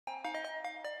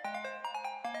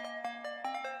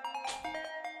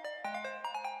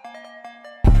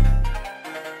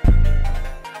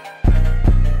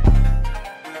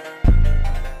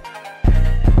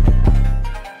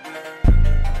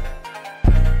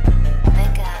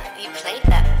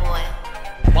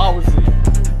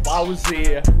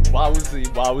Wowzy, wowzy,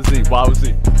 wowzy,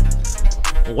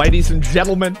 wowzy. Ladies and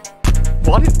gentlemen,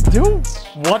 what it do?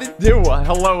 What it do?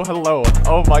 Hello, hello.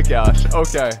 Oh my gosh.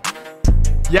 Okay.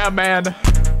 Yeah, man.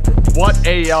 What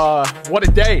a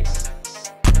day.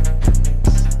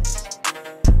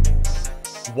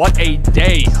 What a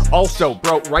day. Also,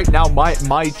 bro, right now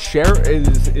my chair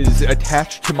is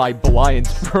attached to my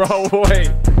blinds, bro.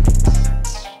 Wait.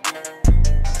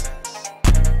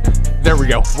 There we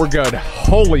go. We're good.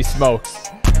 Holy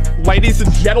smokes. Ladies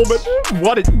and gentlemen,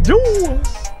 what it do?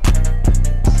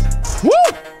 Woo!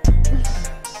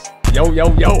 Yo,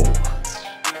 yo, yo.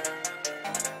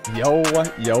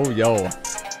 Yo.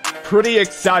 Pretty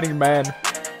exciting, man.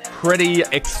 Pretty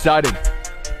exciting.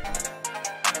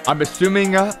 I'm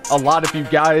assuming a lot of you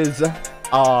guys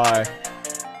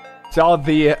saw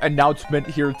the announcement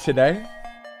here today.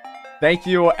 Thank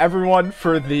you, everyone,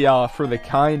 for the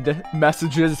kind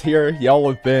messages here. Y'all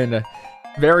have been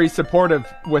very supportive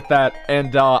with that,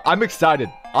 and I'm excited.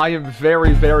 I am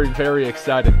very, very, very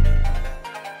excited.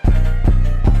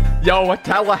 Yo,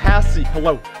 Tallahassee,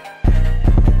 hello.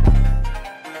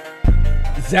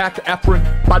 Zach Efren,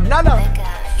 Banana,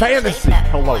 Fantasy,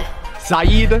 hello.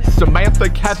 Saeed, Samantha,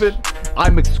 Kevin,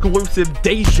 I'm exclusive,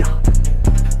 Deja,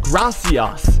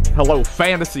 Gracias, hello,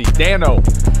 Fantasy, Dano.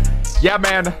 Yeah,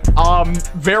 man,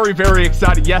 very, very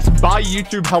excited. Yes, bye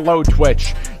YouTube, hello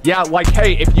Twitch. Yeah, like,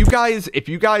 hey, if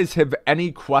you guys have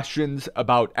any questions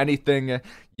about anything,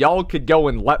 y'all could go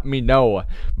and let me know.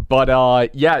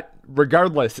 But yeah,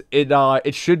 regardless,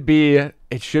 it should be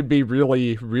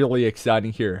really, really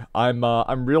exciting here.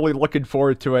 I'm really looking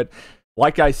forward to it.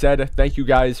 Like I said, thank you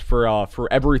guys for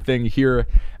everything here.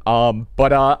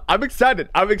 But I'm excited.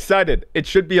 It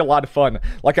should be a lot of fun.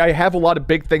 Like, I have a lot of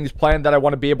big things planned that I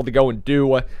want to be able to go and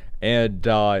do, and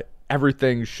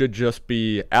everything should just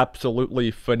be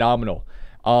absolutely phenomenal.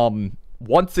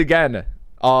 Once again,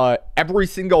 every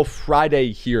single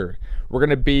Friday here, we're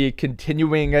gonna be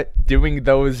continuing doing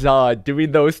those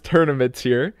tournaments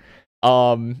here.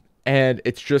 And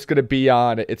it's just gonna be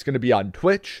on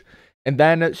Twitch. And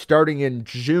then starting in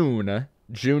June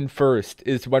 1st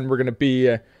is when we're gonna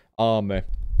be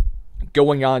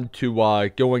going on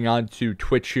to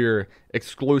Twitch here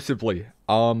exclusively.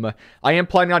 I am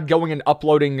planning on going and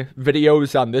uploading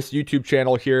videos on this YouTube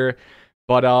channel here,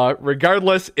 but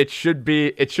regardless, it should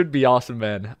be awesome,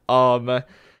 man.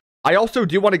 I also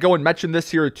do want to go and mention this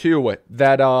here too,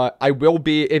 that I will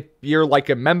be, if you're like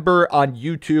a member on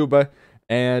YouTube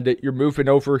and you're moving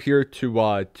over here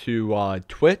to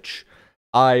Twitch,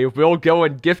 I will go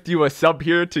and gift you a sub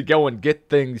here to go and get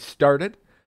things started.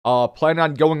 Plan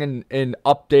on going and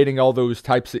updating all those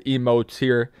types of emotes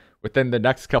here within the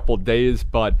next couple days.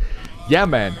 But yeah,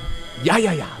 man.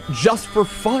 Yeah. Just for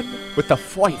fun with the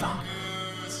flavor.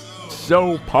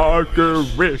 So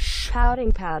Parker-ish.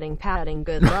 Pouting.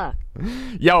 Good luck.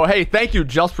 Yo, hey, thank you,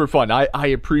 just for fun. I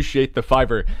appreciate the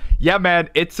fiver. Yeah, man,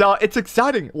 it's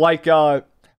exciting. Like, I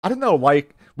don't know,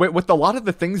 like, with a lot of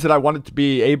the things that I wanted to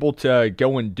be able to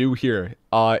go and do here,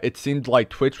 it seemed like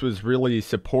Twitch was really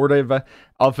supportive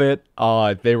of it.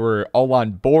 They were all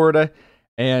on board,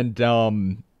 and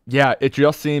yeah, it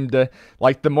just seemed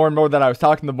like the more and more that I was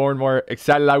talking, the more and more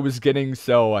excited I was getting.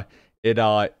 So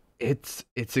it's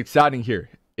exciting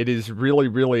here. It is really,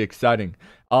 really exciting.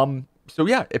 So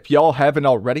yeah, if y'all haven't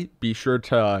already, be sure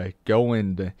to go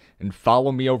and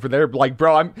follow me over there. Like,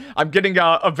 bro, I'm getting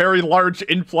a very large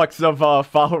influx of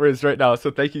followers right now,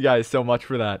 so thank you guys so much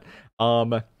for that.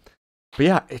 But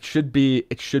yeah, it should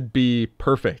be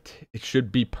perfect. It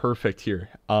should be perfect here.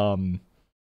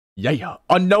 Yeah.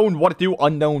 Unknown, what it do?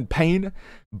 Unknown pain.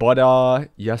 But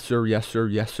yes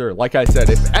sir. Like I said,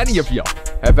 if any of y'all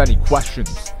have any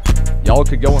questions, y'all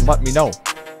could go and let me know.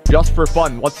 Just for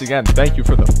fun, once again, thank you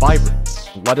for the fiber.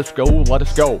 Let us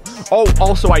go. Oh,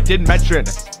 also, I did mention,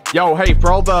 yo, hey,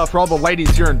 for all the ladies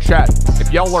here in chat,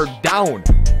 if y'all are down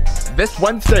this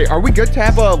Wednesday, are we good to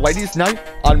have a ladies' night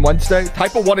on Wednesday?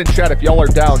 Type a 1 in chat if y'all are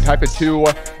down. Type a 2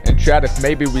 in chat if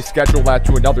maybe we schedule that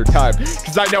to another time.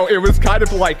 Because I know it was kind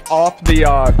of like off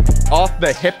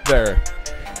the hip there.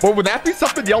 But would that be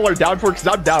something y'all are down for? Because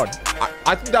I'm down.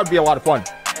 I think that would be a lot of fun.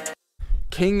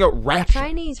 King Ratchet.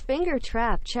 Chinese finger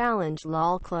trap challenge,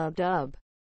 lol club dub.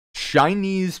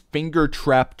 Chinese finger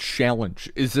trap challenge.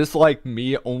 Is this like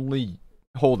me only?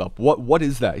 Hold up. What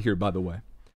is that here, by the way?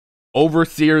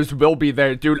 Overseers will be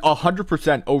there, dude.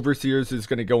 100% Overseers is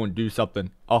gonna go and do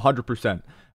something. 100%.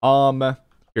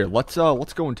 Here, let's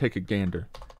go and take a gander.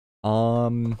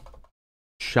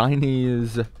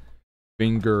 Chinese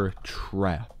finger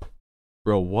trap,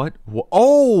 bro. What?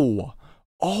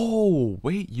 Oh,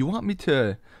 wait. You want me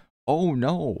to? Oh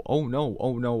no.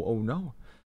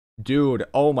 Dude,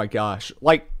 oh my gosh.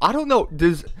 Like, I don't know,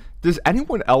 does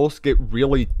anyone else get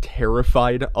really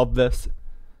terrified of this?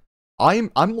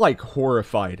 I'm like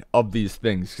horrified of these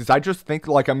things because I just think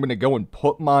like I'm gonna go and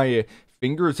put my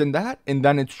fingers in that and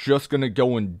then it's just gonna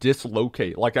go and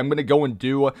dislocate. Like I'm gonna go and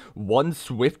do one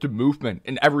swift movement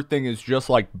and everything is just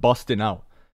like busting out.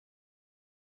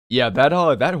 Yeah, that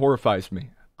horrifies me.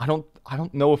 I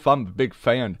don't know if I'm a big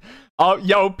fan.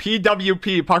 Yo,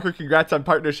 PWP, Parker, congrats on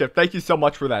partnership. Thank you so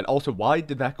much for that. Also, why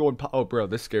did that go in? Oh, bro,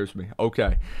 this scares me.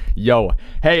 Okay. Yo,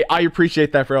 hey, I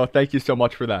appreciate that, bro. Thank you so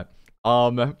much for that.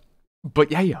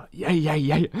 But yeah.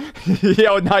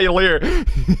 Yo, Nihileer.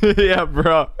 Yeah,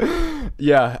 bro.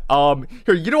 Yeah.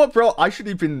 Here, you know what, bro? I should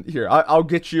even here. I'll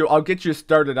get you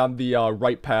started on the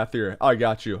right path here. I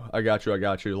got you.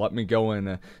 Let me go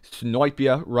and snipe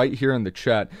you right here in the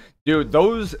chat, dude.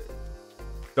 Those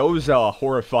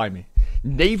horrify me.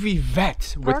 Navy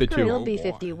vet with Parker, the 2. you'll be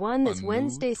 51 this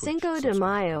Wednesday, Cinco de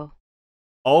Mayo.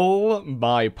 Oh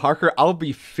my, Parker, I'll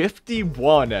be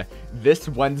 51 this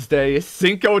Wednesday,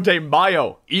 Cinco de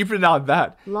Mayo. Even on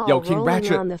that. Lol, yo, King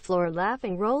Ratchet. Rolling on the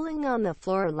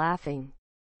floor laughing.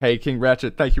 Hey, King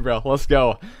Ratchet, thank you, bro. Let's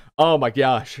go. Oh my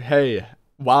gosh. Hey,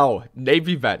 wow,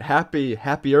 Navy vet, happy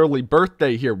early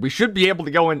birthday here. We should be able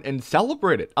to go in and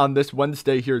celebrate it on this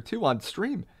Wednesday here too on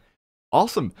stream.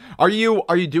 Awesome. Are you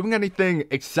doing anything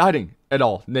exciting at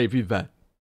all, Navy vet?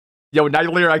 Yo,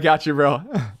 Nihileer, I got you, bro.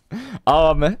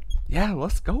 Yeah,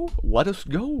 let's go. Let us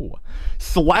go.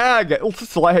 Slag.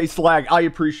 Hey, Slag. I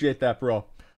appreciate that, bro.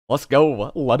 Let's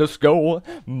go. Let us go.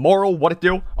 Moral, what it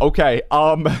do? Okay.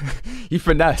 He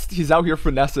finessed. He's out here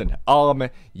finessing.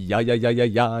 Yeah.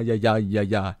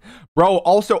 Bro,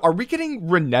 also, are we getting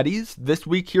Renettis this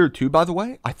week here too, by the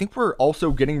way? I think we're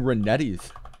also getting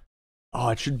Renettis. Oh,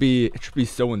 it should be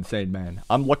so insane, man.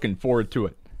 I'm looking forward to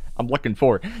it.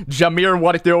 Jameer,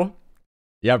 what it do?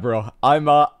 Yeah, bro.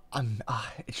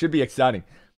 It should be exciting.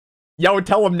 Yo,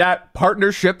 tell him that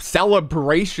partnership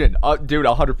celebration. Dude,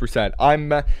 100%.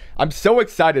 I'm so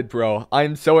excited, bro.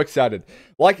 I'm so excited.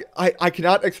 Like, I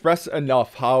cannot express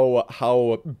enough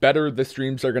how better the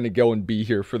streams are gonna go and be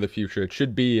here for the future. It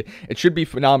should be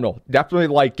phenomenal. Definitely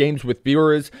like games with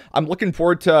viewers. I'm looking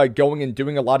forward to going and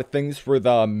doing a lot of things for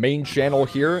the main channel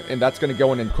here, and that's gonna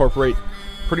go and incorporate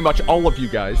pretty much all of you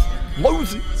guys.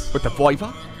 Mosey with the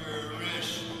flavor.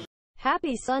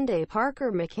 Happy Sunday.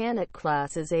 Parker mechanic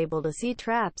class is able to see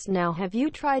traps now. Have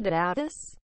you tried it out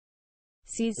this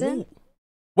season? Ooh.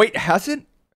 Wait, has it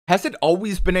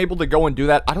always been able to go and do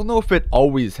that? I don't know if it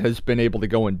always has been able to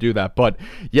go and do that, but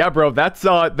yeah, bro, that's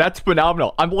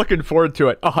phenomenal. I'm looking forward to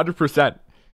it 100%.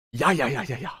 Yeah.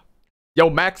 Yo,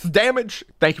 max damage.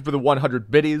 Thank you for the 100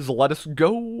 biddies. Let us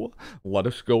go. Yo,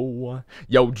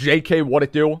 JK, what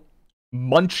it do?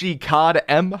 Munchie Cod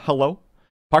M, hello.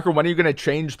 Parker, when are you going to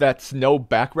change that snow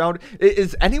background?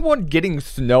 Is anyone getting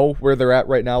snow where they're at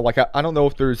right now? Like, I don't know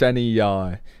if there's any,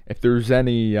 oh,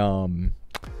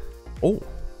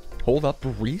 hold up,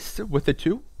 Reese with the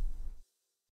 2.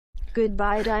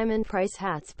 Goodbye, Diamond Price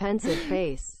hats, pensive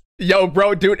face. Yo,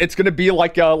 bro, dude, it's going to be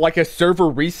like a server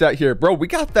reset here. Bro, we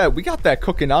got that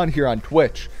cooking on here on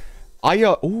Twitch.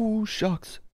 Oh,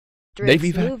 shucks.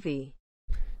 Drake's movie.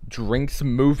 Drinks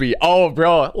movie. Oh,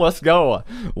 bro, let's go.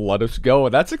 Let us go.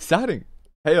 That's exciting.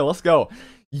 Hey, let's go.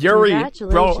 Yuri,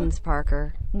 congratulations, bro.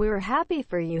 Parker. We're happy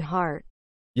for you, heart.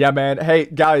 Yeah, man. Hey,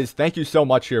 guys, thank you so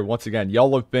much here once again.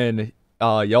 Y'all have been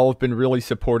really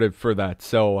supportive for that.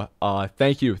 So,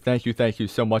 thank you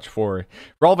so much for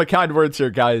all the kind words here,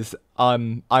 guys.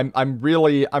 I'm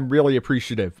really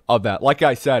appreciative of that. Like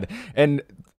I said, and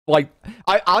like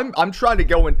I'm trying to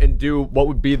go and do what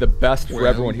would be the best for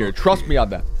everyone here. Trust me on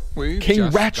that. King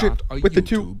Ratchet with the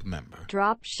 2. Member.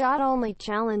 Drop shot only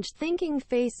challenge thinking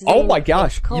face. Oh my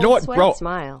gosh. You know what, bro?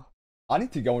 Smile. I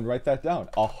need to go and write that down.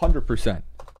 100%.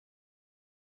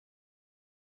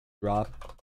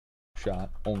 Drop shot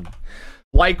only.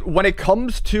 Like when it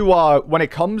comes to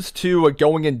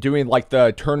going and doing like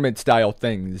the tournament style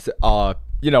things,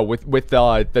 you know, with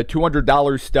the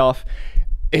 $200 stuff.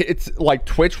 It's like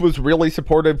Twitch was really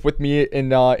supportive with me in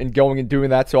going and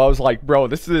doing that, so I was like, bro,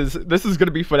 this is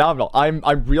gonna be phenomenal. I'm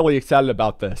really excited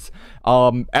about this.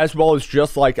 As well as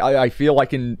just like I feel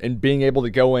like in being able to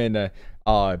go and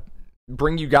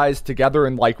bring you guys together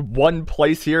in like one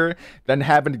place here, then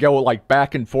having to go like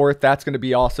back and forth. That's gonna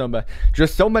be awesome.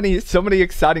 Just so many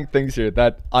exciting things here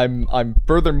that I'm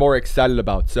furthermore excited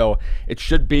about. So it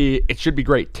should be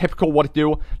great. Typical what it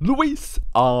do, Luis.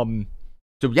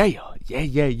 So yeah.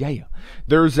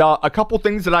 There's a couple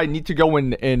things that I need to go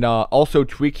and also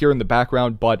tweak here in the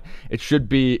background, but it should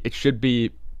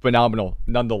be phenomenal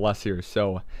nonetheless here.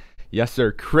 So yes,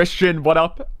 sir. Christian, what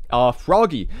up?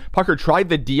 Froggy. Parker, tried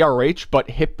the DRH, but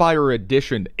Hipfire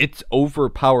Edition. It's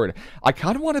overpowered. I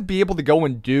kind of want to be able to go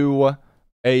and do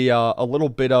a little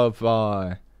bit of,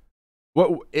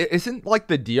 what, isn't, like,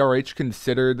 the DRH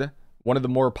considered one of the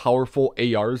more powerful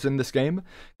ARs in this game?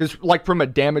 Because, like, from a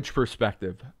damage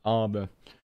perspective.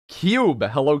 Cube.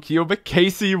 Hello, Cube.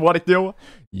 Casey, what it do?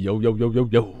 Yo, yo, yo, yo,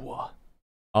 yo.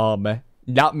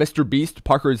 Not Mr. Beast.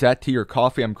 Parker, is that tea or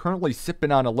coffee? I'm currently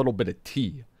sipping on a little bit of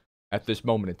tea at this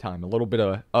moment in time. A little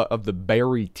bit of the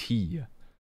berry tea.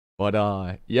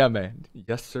 But, yeah, man.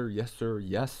 Yes, sir. Yes, sir.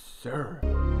 Yes, sir.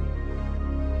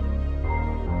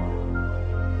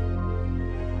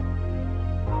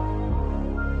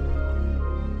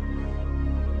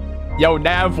 Yo,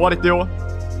 Nav, what it do?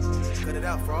 Cut it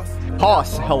out, Frost.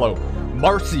 Hoss, hello.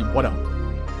 Marcy, what up?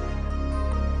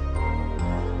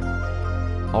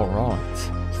 Alright.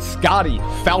 Scotty,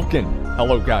 Falcon,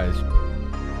 hello, guys.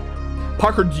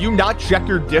 Parker, do you not check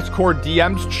your Discord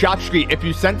DMs? Chachki, if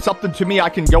you sent something to me, I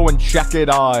can go and check it,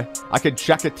 I can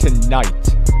check it tonight.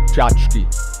 Chachki.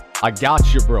 I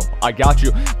got you, bro. I got you.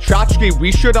 Chachki,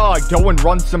 we should, go and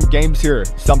run some games here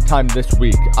sometime this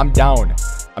week. I'm down.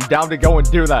 I'm down to go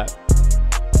and do that.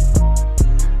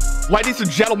 Ladies and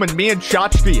gentlemen, me and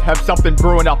Chachki have something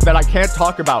brewing up that I can't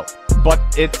talk about, but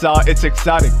it's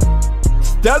exciting.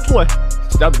 Studley.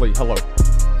 Studley, hello.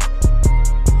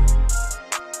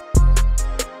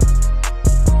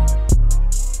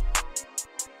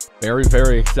 Very,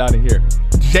 very exciting here.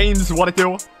 James, what it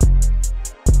do?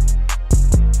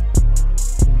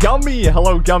 Gummy,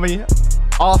 hello, Gummy.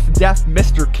 Off Death,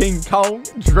 Mr. King Kong,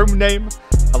 Drew name.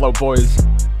 Hello, boys.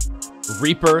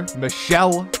 Reaper,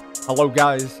 Michelle. Hello,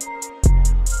 guys.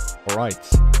 All right.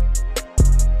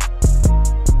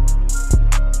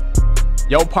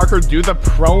 Yo, Parker, do the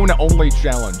prone only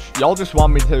challenge. Y'all just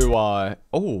want me to,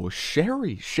 oh,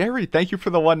 Sherry. Sherry, thank you for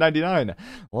the 199.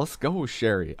 Let's go,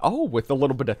 Sherry. Oh, with a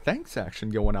little bit of thanks action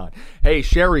going on. Hey,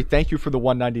 Sherry, thank you for the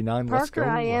 199. Let's go.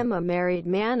 Parker, I am a married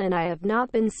man, and I have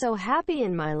not been so happy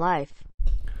in my life.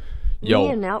 Yo.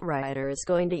 Me and Outrider is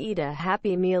going to eat a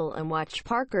happy meal and watch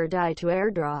Parker die to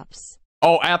airdrops.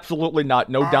 Oh, absolutely not.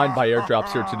 No dying by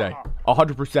airdrops here today.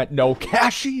 100% no.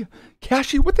 Cashy.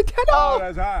 Cashy with the 10. Oh,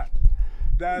 that's hot.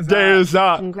 That's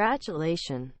hot.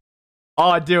 Congratulations.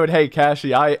 Oh, dude. Hey,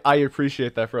 Cashy. I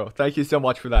appreciate that, bro. Thank you so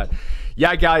much for that.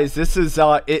 Yeah, guys, this is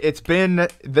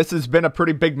this has been a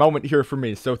pretty big moment here for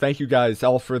me. So thank you guys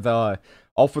all for the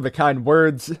kind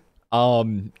words.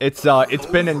 It's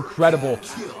been incredible.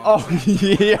 Oh,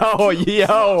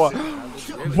 yo.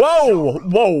 Whoa.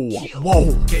 Woo!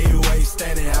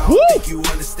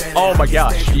 Oh my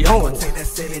gosh, yo.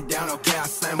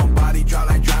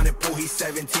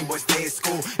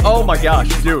 Oh my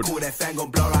gosh, dude.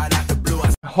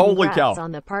 Holy cow.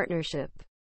 On the partnership.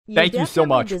 Thank you so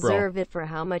much, bro. You deserve it for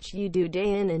how much you do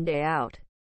day in and day out.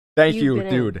 Thank you,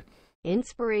 dude.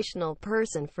 Inspirational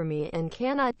person for me, and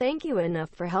cannot thank you enough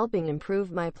for helping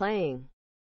improve my playing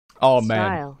man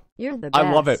style. You're the best.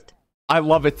 I love it. I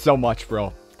love it so much,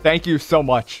 bro. Thank you so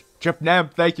much.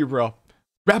 Jepnam, thank you, bro.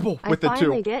 Rebel with the 2. I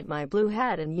finally get my blue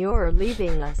hat and you're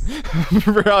leaving us.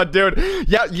 Bro, dude.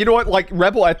 Yeah, you know what? Like,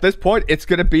 Rebel, at this point, it's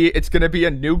gonna be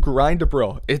a new grind,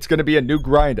 bro. It's gonna be a new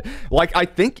grind. Like, I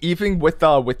think even with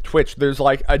Twitch, there's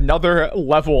like another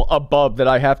level above that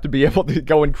I have to be able to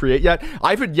go and create yet. I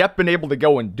haven't yet been able to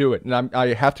go and do it, and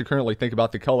I have to currently think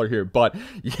about the color here. But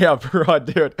yeah, bro,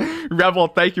 dude. Rebel,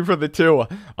 thank you for the 2.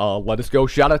 Let us go.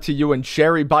 Shout out to you and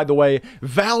Sherry, by the way.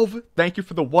 Valve, thank you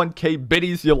for the 1K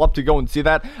biddies. You'll love to go and see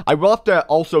that. I will have to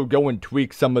also go and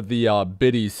tweak some of the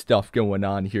biddies stuff going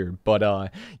on here.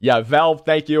 But yeah, Valve,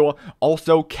 thank you.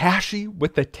 Also, Cashy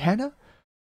with the 10.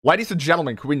 Ladies and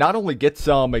gentlemen, can we not only get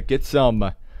some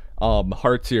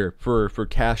hearts here for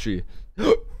Cashy?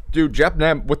 Dude,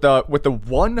 Jepnam with the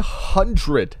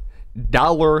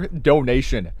 $100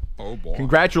 donation. Oh boy.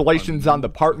 Congratulations on the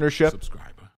partnership. Subscriber.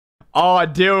 Oh,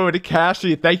 dude,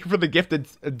 Cashy, thank you for the gifted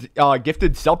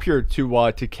sub here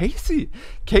to Casey.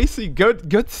 Casey,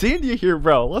 good seeing you here,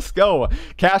 bro. Let's go.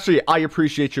 Cashy, I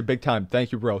appreciate you big time.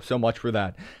 Thank you, bro, so much for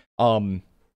that.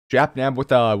 Japnam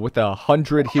with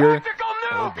 100 here.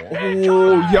 Oh,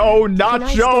 yo, Nacho. Can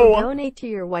I still donate to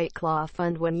your White Claw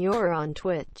fund when you're on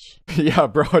Twitch? Yeah,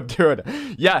 bro, dude.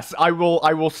 Yes, I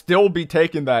will still be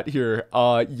taking that here.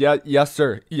 Yeah, yes,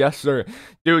 sir. Yes, sir.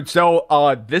 Dude, so,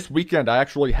 this weekend I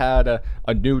actually had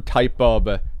a new type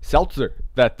of seltzer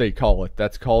that they call it.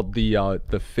 That's called the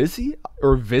Fizzy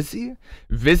or Vizzy?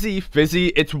 Fizzy.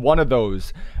 It's one of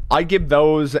those. I give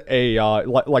those a,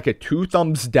 like a 2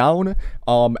 thumbs down,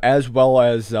 as well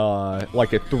as,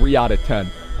 like a 3 out of 10.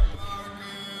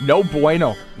 No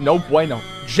bueno.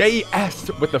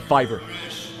 JS with the fiber.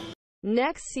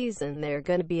 Next season, they're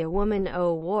gonna be a woman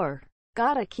o' war.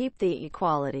 Gotta keep the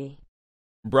equality.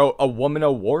 Bro, a woman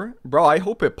of war? Bro, I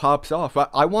hope it pops off.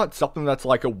 I want something that's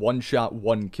like a one-shot,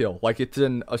 one-kill. Like it's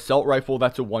an assault rifle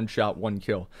that's a one-shot,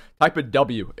 one-kill. Type a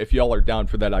W if y'all are down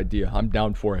for that idea. I'm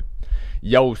down for it.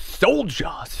 Yo,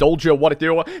 Soldier, what it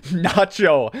do?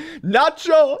 Nacho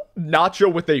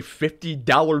with a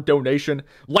 $50 donation.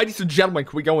 Ladies and gentlemen,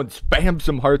 can we go and spam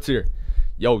some hearts here?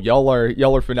 Yo, y'all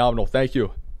are phenomenal. Thank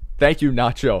you,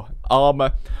 Nacho.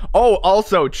 Oh,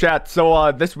 also, chat.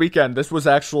 So, this weekend, this was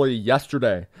actually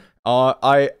yesterday.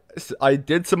 I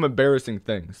did some embarrassing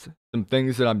things, some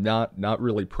things that I'm not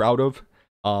really proud of.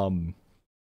 I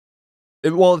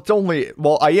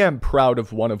am proud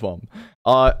of one of them.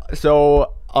 I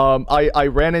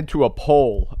ran into a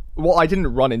pole. Well, I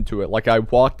didn't run into it. Like, I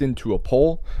walked into a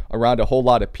pole around a whole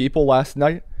lot of people last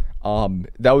night.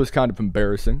 That was kind of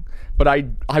embarrassing. But I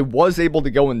was able to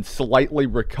go and slightly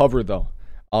recover, though.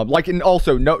 And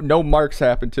also, no marks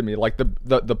happened to me. Like,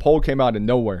 the pole came out of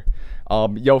nowhere.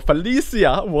 Yo,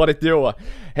 Felicia, what it do?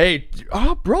 Hey,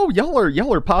 bro,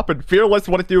 y'all are popping. Fearless,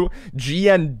 what it do?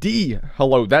 GND,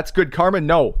 hello, that's good karma?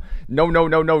 No. That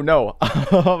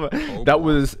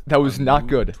was not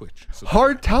good.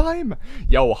 Hard time.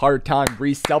 Yo, hard time,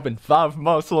 resubbing 5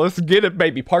 months. Let's get it,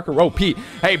 baby. Parker OP.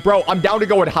 Hey, bro, I'm down to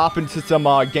go and hop into some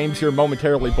games here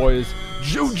momentarily, boys.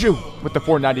 Juju with the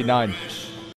 $4.99.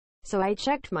 So I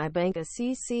checked my bank of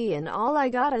CC and all I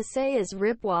gotta say is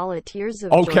rip wallet, tears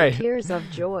of joy, tears of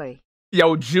joy.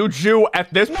 Yo, Juju,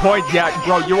 at this point, yeah,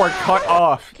 bro, you are cut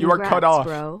off. You are cut off.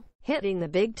 Bro, hitting the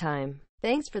big time.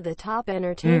 Thanks for the top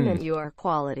entertainment, you are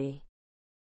quality.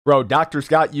 Bro, Dr.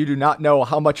 Scott, you do not know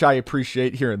how much I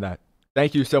appreciate hearing that.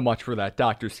 Thank you so much for that,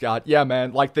 Dr. Scott. Yeah,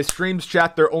 man, like the streams,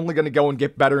 chat, they're only going to go and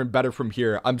get better and better from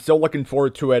here. I'm so looking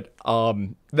forward to it.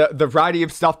 The variety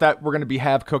of stuff that we're going to be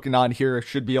cooking on here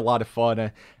should be a lot of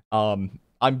fun.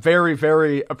 I'm very,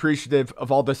 very appreciative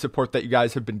of all the support that you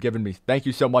guys have been giving me. Thank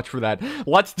you so much for that.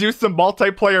 Let's do some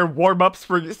multiplayer warm-ups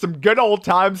for some good old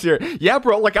times here. Yeah,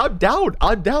 bro, like I'm down.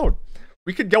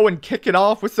 We could go and kick it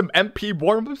off with some MP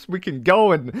warm-ups. We can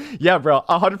go and, yeah, bro,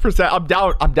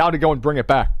 100%. I'm down to go and bring it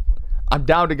back.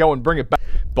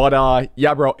 But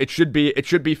yeah, bro, it should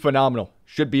be phenomenal.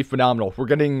 We're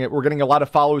getting a lot of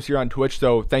follows here on Twitch,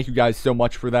 so thank you guys so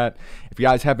much for that. If you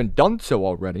guys haven't done so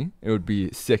already, it would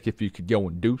be sick if you could go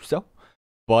and do so.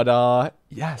 But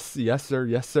yes,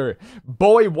 sir.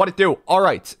 Boy, what it do? All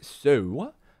right,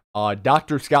 so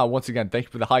Dr. Scott, once again, thank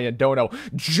you for the high-end dono.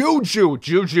 Juju,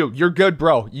 you're good,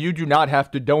 bro. You do not have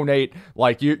to donate.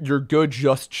 Like you're good,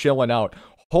 just chilling out.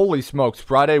 Holy smokes,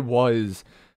 Friday was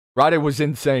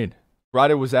insane.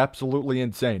 Friday was absolutely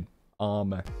insane.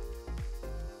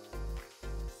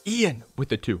 Ian with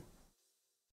the 2.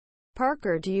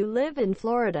 Parker, do you live in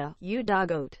Florida, you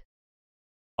doggoat?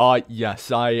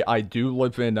 Yes, I do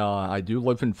live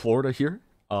in Florida here.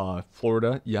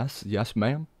 Florida, yes,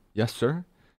 ma'am. Yes, sir.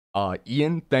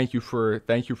 Ian, thank you for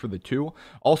the 2.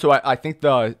 Also, I think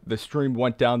the stream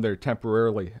went down there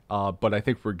temporarily. But I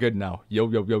think we're good now.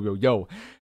 Yo.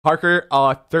 Parker,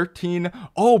 13.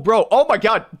 Oh, bro. Oh my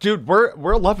God, dude, we're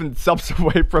 11 subs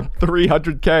away from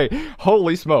 300K.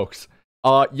 Holy smokes.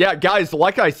 Yeah, guys,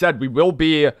 like I said, we will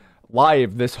be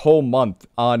live this whole month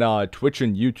on Twitch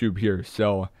and YouTube here.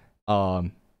 So, yeah,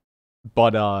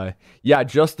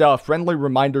 just a friendly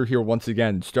reminder here once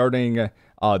again, starting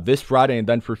this Friday and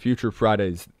then for future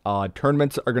Fridays,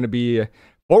 tournaments are going to be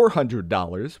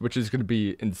 $400, which is going to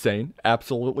be insane,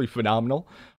 absolutely phenomenal.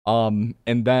 And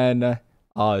then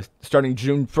starting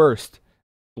June 1st,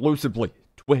 exclusively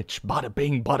Twitch, bada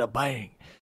bing, bada bang.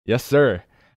 Yes, sir.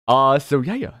 So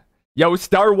yeah. Yo,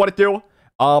 Star, what it do?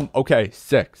 Okay,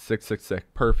 sick.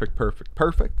 Perfect.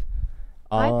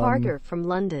 Hi, Parker from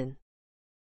London.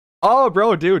 Oh,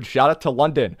 bro, dude, shout out to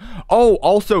London. Oh,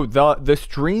 also, the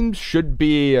streams should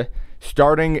be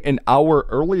starting an hour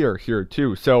earlier here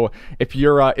too. So if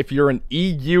you're an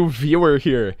EU viewer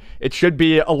here, it should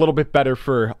be a little bit better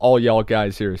for all y'all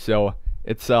guys here. So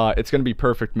it's gonna be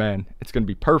perfect, man. It's gonna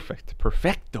be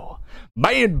perfecto.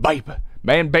 Man,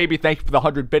 baby, thank you for the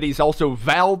 100 biddies. Also,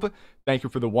 Valve, thank you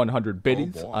for the 100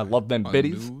 biddies. Oh boy, I love them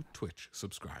biddies. New Twitch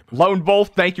subscriber. Lone Wolf,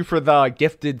 thank you for the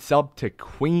gifted sub to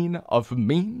Queen of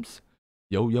Memes.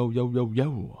 Yo.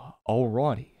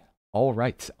 Alrighty. All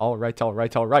right.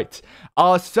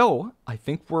 So I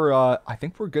think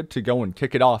we're good to go and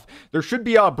kick it off. There should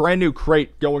be a brand new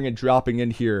crate going and dropping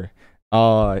in here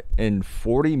in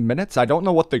 40 minutes. I don't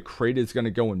know what the crate is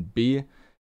gonna go and be,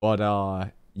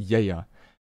 but yeah.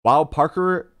 Wow,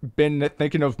 Parker been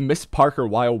thinking of Miss Parker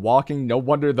while walking. No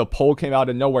wonder the pole came out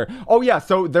of nowhere. Oh yeah,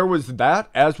 so there was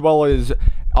that, as well as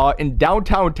in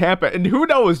downtown Tampa, and who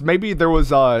knows, maybe there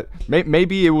was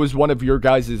maybe it was one of your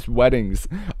guys' weddings.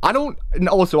 I don't, and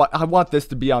also I want this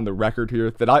to be on the record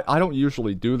here that I don't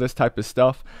usually do this type of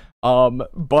stuff.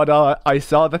 But I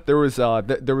saw that there was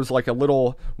like a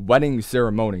little wedding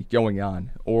ceremony going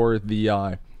on, or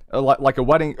the like a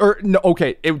wedding, or no,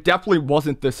 okay, it definitely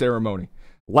wasn't the ceremony.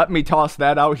 Let me toss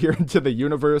that out here into the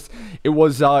universe. It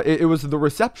was the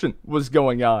reception was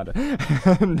going on,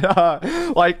 and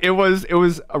like it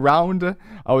was around,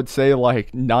 I would say,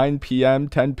 like 9 p.m.,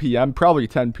 10 p.m., probably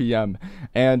 10 p.m.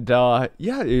 And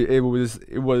yeah, it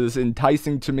was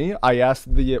enticing to me. I asked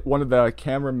one of the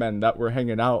cameramen that were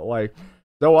hanging out, like,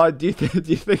 so do you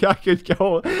think I could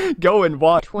go and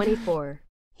watch? 24.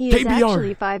 He is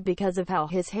actually 5 because of how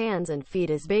his hands and feet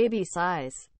is baby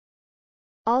size.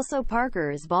 Also, Parker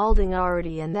is balding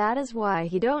already, and that is why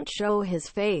he don't show his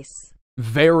face.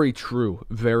 Very true.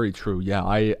 Very true. Yeah,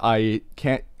 I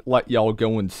can't let y'all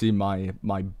go and see my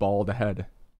bald head.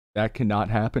 That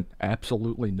cannot happen.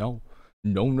 Absolutely no.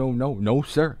 No,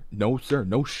 sir. No, sir.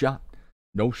 No shot.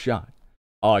 No shot.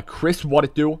 Chris, what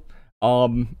it do?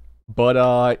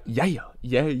 But yeah.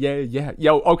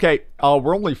 Yo, okay.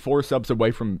 We're only 4 subs away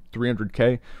from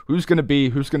 300K. Who's gonna be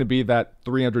that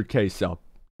 300K sub?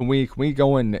 Can we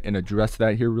go in and address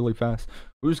that here really fast?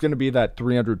 Who's gonna be that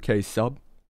 300K sub?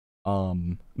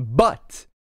 But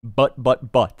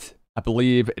I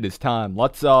believe it is time.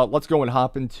 Let's go and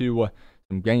hop into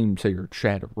some games here,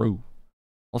 chatteroo.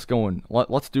 Let's go and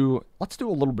let's do a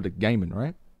little bit of gaming,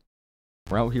 right?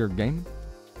 We're out here gaming.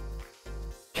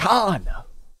 Khan.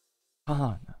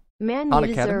 Man, Khan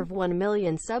you Academy? deserve 1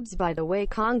 million subs, by the way,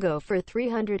 Congo, for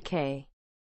 300K.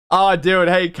 Oh, dude,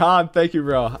 hey, Khan, thank you,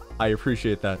 bro. I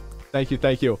appreciate that. Thank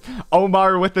you.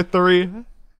 Omar with the 3.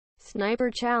 Sniper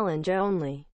challenge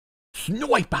only.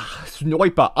 Sniper.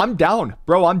 I'm down,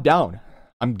 bro. I'm down.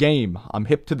 I'm game. I'm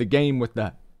hip to the game with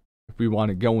that. If we want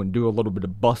to go and do a little bit of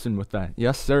bussing with that.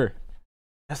 Yes, sir.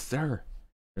 Here,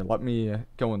 let me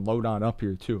go and load on up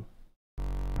here, too.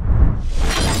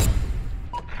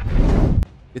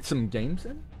 Get some games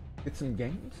in?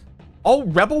 Oh,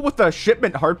 Rebel with the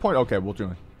shipment hardpoint? Okay, we'll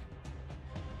join.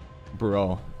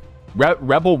 Bro.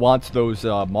 Rebel wants those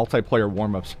multiplayer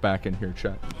warm-ups back in here,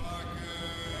 chat.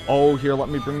 Oh, here, let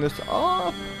me bring this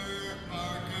up.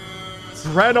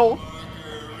 Gretel.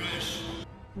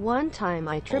 One time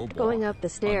I tripped going up the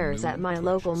stairs at my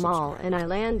local mall, and I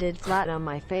landed flat on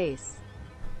my face.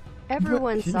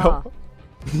 Everyone saw.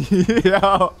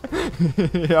 Yo.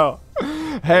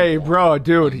 Hey, bro,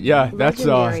 dude. Yeah, that's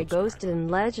Legendary Ghost and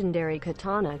Legendary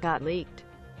Katana got leaked.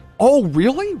 Oh,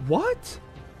 really? What?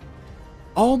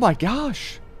 Oh my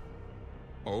gosh.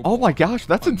 Oh my gosh,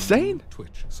 that's insane.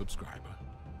 Twitch subscriber.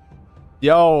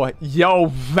 Yo,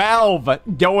 Valve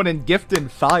going and gifting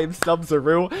 5 subs a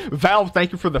real. Valve,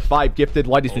 thank you for the 5 gifted.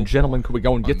 Ladies and gentlemen, can we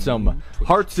go and get some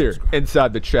hearts here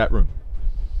inside the chat room?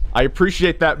 I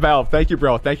appreciate that, Valve. Thank you,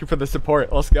 bro. Thank you for the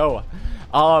support. Let's go.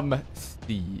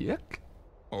 Stick.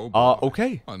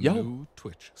 Okay. Yo. New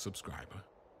Twitch subscriber.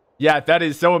 Yeah, that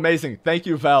is so amazing. Thank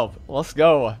you, Valve. Let's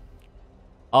go.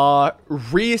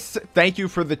 Reese, thank you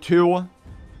for the 2.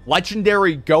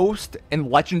 Legendary Ghost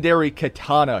and Legendary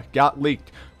Katana got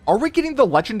leaked. Are we getting the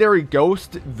Legendary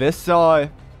Ghost this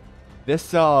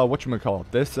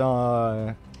whatchamacallit, this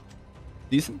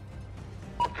season?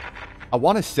 I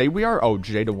want to say we are. Oh,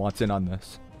 Jada wants in on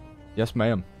this. Yes,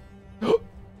 ma'am.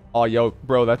 Oh, yo,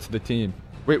 bro, that's the team.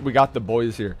 Wait, we got the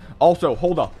boys here. Also,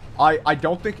 hold up. I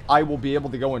don't think I will be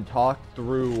able to go and talk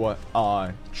through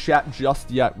chat just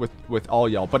yet with all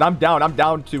y'all, but I'm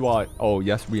down to oh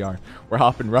yes, we are. We're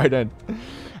hopping right in.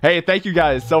 Hey, thank you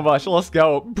guys so much. Let's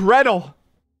go. Brenel,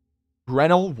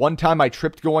 one time I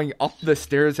tripped going up the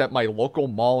stairs at my local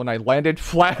mall and I landed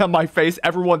flat on my face.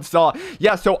 Everyone saw.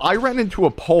 Yeah, so I ran into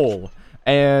a pole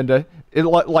and it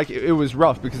was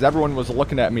rough because everyone was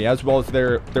looking at me, as well as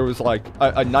there was like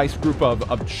a nice group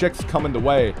of chicks coming the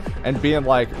way and being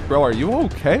like, bro, are you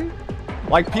okay?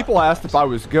 Like, people asked if I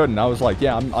was good and I was like,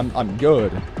 yeah, I'm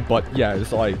good. But yeah,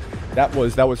 it's like that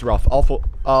was rough. Also,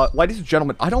 ladies and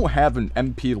gentlemen, I don't have an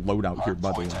MP loadout here,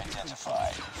 by the way.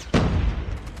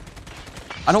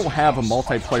 I don't have a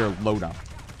multiplayer loadout.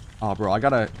 Oh, bro, I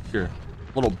gotta here.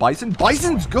 Little Bison.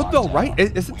 Bison's good though, right?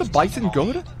 Isn't the Bison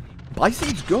good?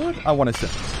 Bison's good, I want to say.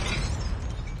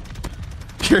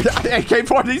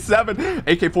 AK-47.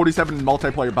 AK-47 in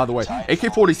multiplayer, by the way.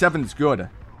 AK-47 is good,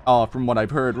 from what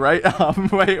I've heard, right?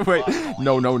 Wait.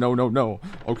 No.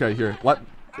 Okay, here. Let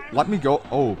me go.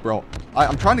 Oh, bro.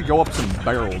 I'm trying to go up some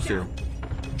barrels here.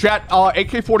 Chat,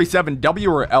 AK-47, W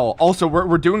or L. Also,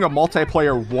 we're doing a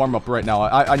multiplayer warm-up right now.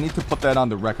 I need to put that on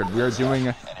the record. We are doing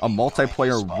a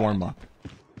multiplayer warm-up.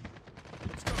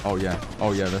 Oh yeah,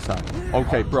 that's hot.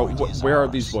 Okay, bro, where are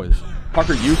these boys?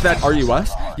 Parker, use that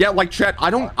RUS. Yeah, like chat, I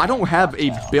don't have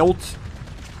a built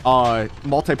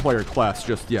multiplayer class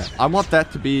just yet. I want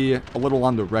that to be a little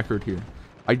on the record here.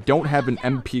 I don't have an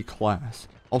MP class.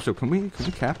 Also, can we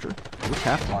capture? Can we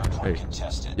capture? Hey.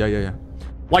 Yeah.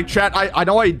 Like chat, I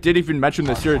know I did even mention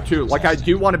this here too. Like I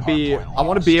want to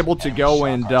be able to go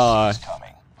and I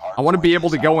want to be able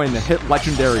to go and hit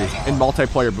legendary in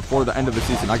multiplayer before the end of the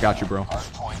season. I got you, bro.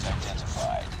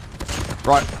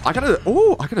 Right, I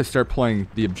gotta start playing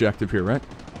the objective here, right?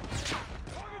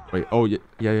 Wait, oh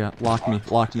yeah. Lock me.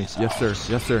 Yes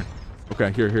sir.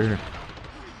 Okay, here.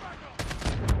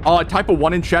 Type of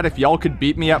 1 in chat if y'all could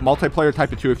beat me at multiplayer.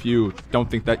 Type of 2 if you don't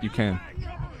think that you can.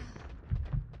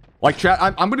 Like chat,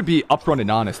 I'm gonna be upfront and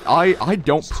honest. I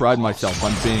don't pride myself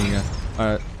on being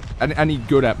any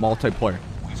good at multiplayer.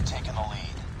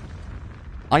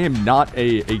 I am not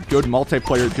a good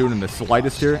multiplayer dude in the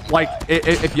slightest here. Like,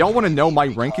 if y'all want to know my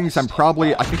rankings,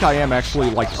 I think I am actually,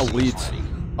 like,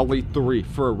 Elite 3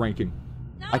 for a ranking.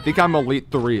 I think I'm Elite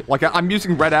 3. Like, I'm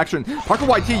using red action. Parker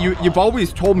YT, you've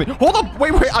always told me... Hold up!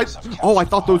 Wait, I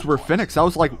thought those were Phoenix. I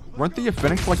was like, weren't the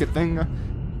Phoenix, like, a thing a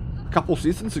couple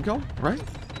seasons ago, right?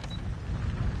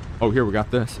 Oh, here, we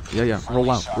got this. Yeah. Roll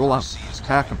out.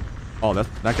 Hack him. Oh, that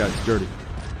guy's dirty.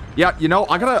 Yeah, you know,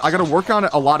 I gotta work on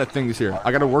a lot of things here.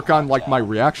 I gotta work on, like, my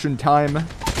reaction time.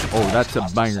 Oh, that's a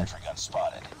banger.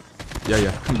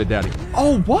 Yeah, come to daddy.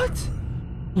 Oh, what?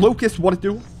 Lucas, what it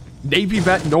do? Navy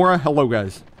vet, Nora, hello,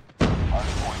 guys.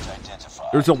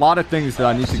 There's a lot of things that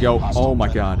I need to go. Oh, my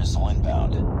God.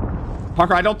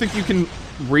 Parker, I don't think you can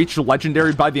reach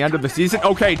legendary by the end of the season.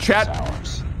 Okay, chat.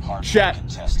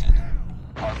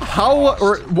 How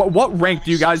or what rank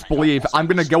do you guys believe I'm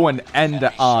gonna go and end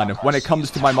on when it comes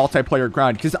to my multiplayer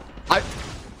grind? Because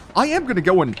I am gonna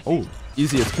go and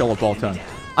easiest kill of all time.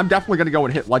 I'm definitely gonna go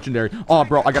and hit legendary. Oh,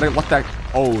 bro, I gotta let that.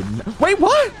 Oh, no. Wait,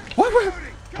 what? What?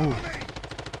 Oh.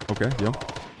 Okay,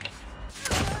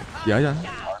 yeah.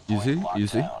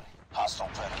 Easy.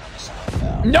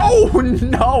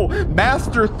 No,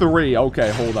 Master 3.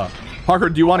 Okay, hold up. Parker,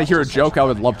 do you want to hear a joke? I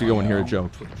would love to go and hear a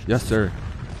joke. Yes, sir.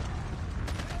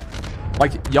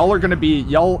 Like, y'all are gonna be,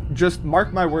 y'all just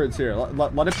mark my words here.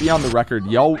 Let it be on the record.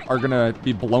 Y'all are gonna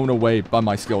be blown away by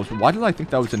my skills. Why did I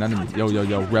think that was an enemy?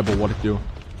 Yo, Rebel, what it do?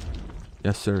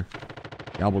 Yes, sir.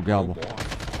 Gobble.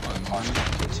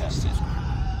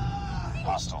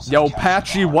 Yo,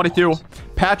 Patchy, what it do?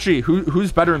 Patchy,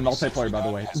 who's better in multiplayer, by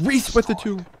the way? Reese with the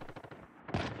 2.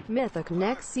 Mythic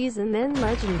next season, then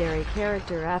legendary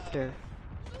character after.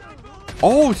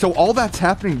 Oh, so all that's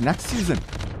happening next season.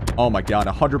 Oh my God,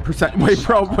 100%. Wait,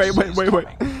 bro, wait.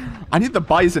 I need the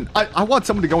bison. I want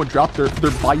someone to go and drop their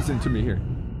bison to me here.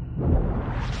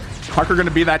 Parker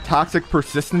gonna be that toxic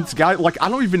persistence guy? Like, I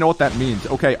don't even know what that means.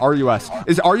 Okay, RUS.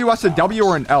 Is RUS a W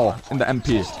or an L in the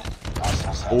MP?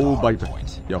 Oh, baby.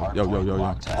 Yo.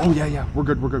 Oh, yeah. We're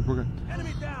good.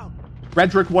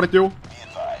 Redrick, what it do? Ooh,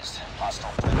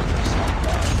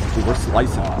 we're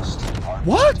slicing.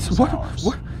 What?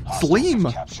 Slim.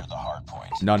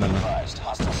 No.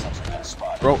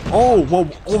 Bro, whoa.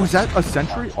 Oh, is that a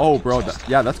sentry? Oh, bro,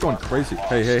 yeah, that's going crazy.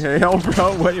 Hey, oh,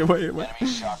 bro, wait. We're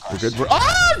good.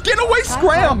 Get away,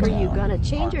 Scram! Are you gonna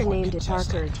change your name to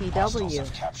Parker TW?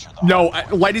 No,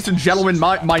 ladies and gentlemen,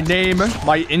 my name,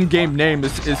 my in-game name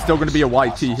is still gonna be a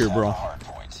YT here, bro.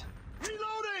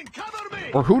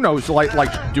 Or who knows?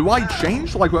 Like, do I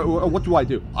change? Like, what do I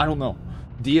do? I don't know.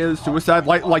 Diaz, suicide.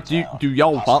 Like, do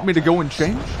y'all want me to go and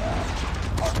change?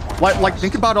 Like,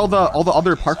 think about all the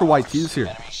other Parker YTs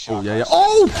here. Oh, yeah.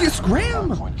 Oh,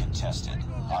 Scram!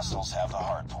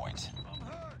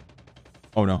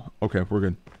 Oh, no. Okay, we're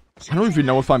good. I don't even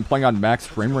know if I'm playing on max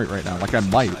frame rate right now. Like, I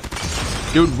might.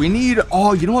 Dude, we need...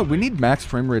 Oh, you know what? We need max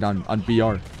frame rate on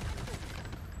BR.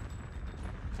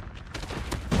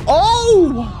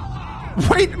 Oh!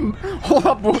 Wait! Hold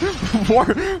up.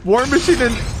 War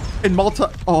Machine in multi...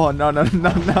 Oh, no.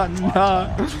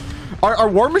 Are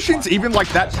War Machines even, like,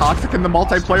 that toxic in the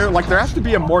multiplayer? Like, there has to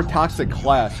be a more toxic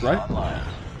class, right?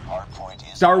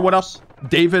 Star, what up?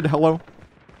 David, hello.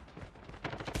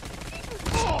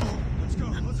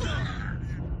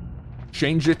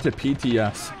 Change it to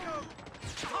PTS.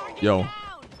 Yo.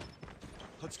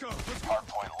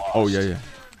 Oh, yeah.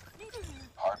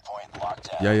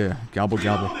 Yeah. Gobble.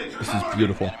 This is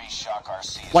beautiful.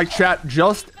 Like, chat,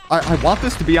 just... I want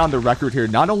this to be on the record here.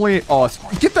 Not only... Oh,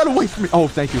 get that away from me. Oh,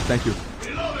 thank you.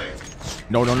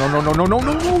 No.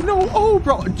 Oh,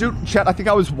 bro. Dude, chat, I think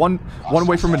I was one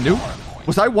away from a nuke.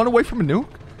 Was I one away from a nuke?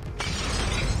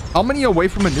 How many away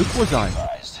from a nuke was I?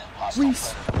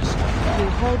 Please. New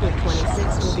holder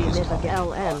 26 will be Mythic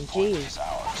LMG.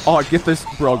 Oh, get this,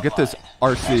 bro. Get this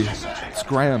RC.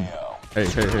 Scram. Hey.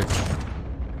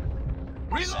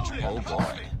 Oh boy.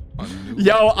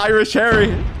 Yo, Irish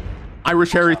Harry.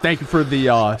 Irish Harry, thank you for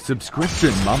the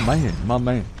subscription. My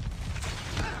man.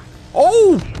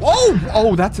 Oh,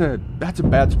 that's a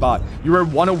bad spot. You were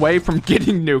one away from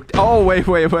getting nuked. Oh, wait.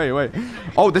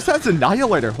 Oh, this has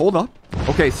Annihilator. Hold up.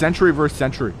 Okay, Sentry versus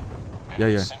Sentry.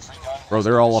 Yeah. Bro,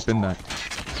 they're all up in that.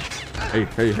 Hey.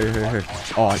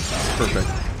 Oh, perfect.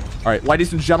 All right,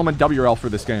 ladies and gentlemen, WL for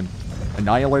this game.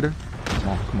 Annihilator.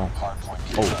 Come on.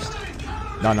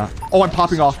 Oh, no. Oh, I'm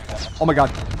popping off. Oh my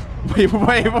god. Wait.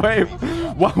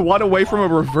 One away from a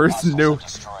reverse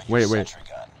nuke. Wait.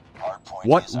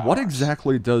 What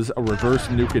exactly does a reverse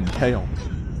nuke entail?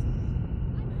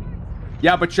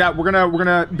 Yeah, but chat, we're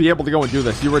gonna be able to go and do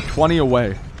this. You were 20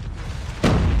 away.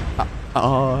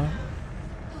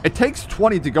 It takes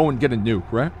 20 to go and get a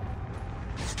nuke, right?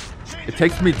 It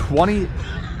takes me 20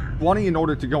 in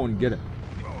order to go and get it.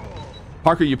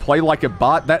 Parker, you play like a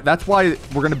bot. That's why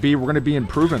we're gonna be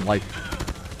improving. Like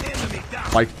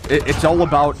it's all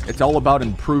about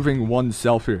improving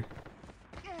oneself here.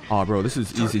 Oh, bro, this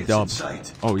is easy dub.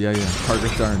 Oh yeah.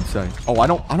 Targets are in sight. Oh,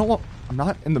 I'm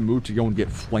not in the mood to go and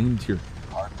get flamed here.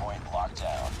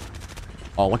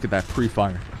 Oh, look at that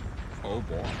pre-fire. Oh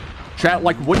boy. Chat,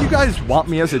 like, what do you guys want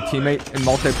me as a teammate in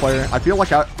multiplayer? I feel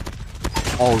like oh,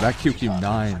 that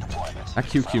QQ9. That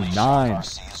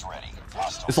QQ9.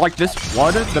 It's like this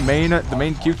flood, the main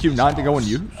QQ9 to go and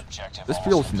use. This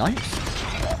feels nice.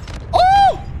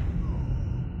 Oh!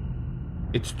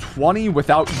 It's 20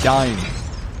 without dying.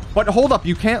 But hold up,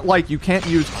 you can't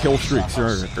use kill streaks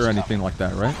or anything like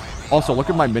that, right? Also, look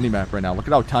at my minimap right now. Look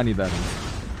at how tiny that is.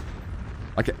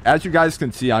 Like, as you guys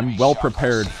can see, I'm well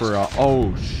prepared for,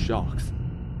 oh, shucks.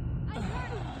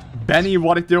 Benny,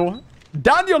 what it do?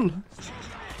 Daniel!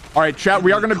 Alright, chat,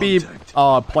 we are going to be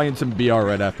playing some BR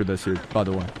right after this here, by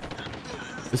the way.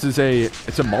 It's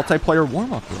a multiplayer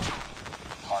warm-up, bro.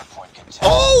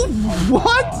 Oh,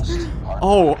 what?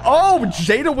 Oh,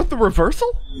 Jada with the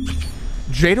reversal?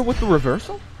 Jada with the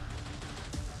reversal?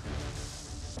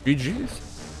 GG's.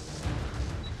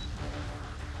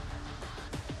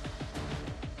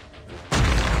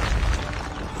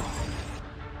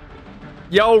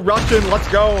 Yo, Russian, let's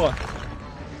go.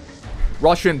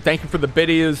 Russian, thank you for the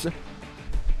biddies.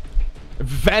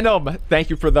 Venom, thank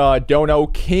you for the dono.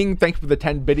 King, thank you for the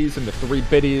 10 biddies and the 3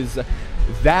 biddies.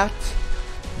 That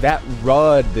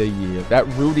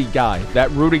Rudy guy,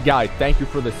 thank you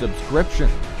for the subscription.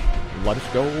 Let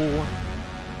us go.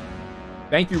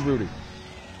 Thank you, Rudy.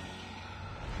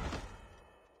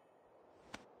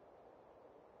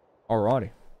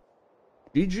 Alrighty.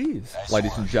 GG's,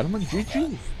 ladies and gentlemen,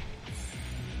 GG's.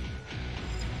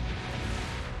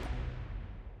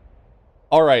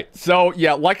 All right, so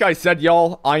yeah, like I said,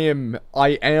 y'all, I am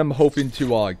hoping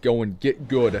to go and get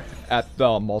good at the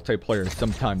multiplayer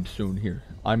sometime soon here.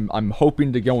 I'm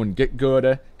hoping to go and get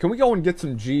good. Can we go and get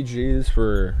some GGs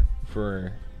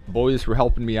for boys for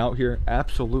helping me out here?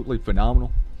 Absolutely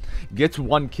phenomenal. Gets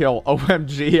 1 kill.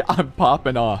 OMG, I'm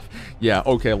popping off. Yeah,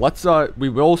 okay, let's we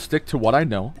will stick to what I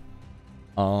know.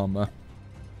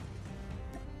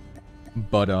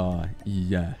 But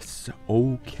yes.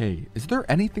 Okay. Is there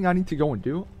anything I need to go and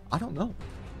do? I don't know.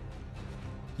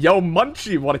 Yo,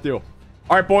 Munchie, what it do?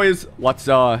 All right, boys, let's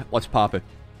pop it.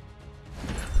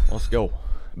 Let's go.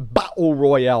 Battle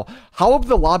Royale. How have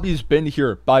the lobbies been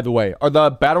here, by the way? Are the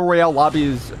Battle Royale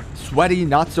lobbies sweaty,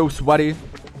 not so sweaty?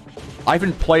 I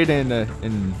haven't played in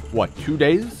what, 2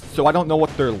 days? So I don't know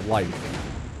what they're like.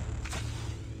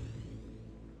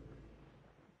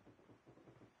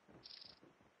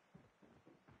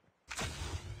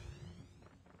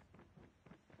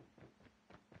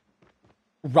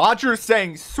 Roger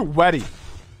saying sweaty.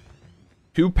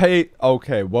 Toupee.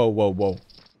 Okay, whoa.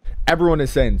 Everyone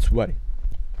is saying sweaty.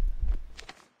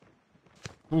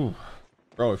 Ooh.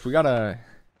 Bro, if we gotta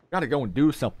go and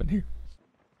do something here.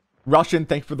 Russian,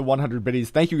 thank you for the 100 biddies.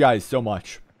 Thank you guys so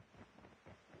much.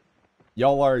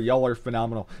 Y'all are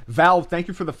phenomenal. Valve, thank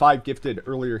you for the 5 gifted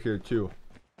earlier here too.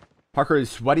 Parker, is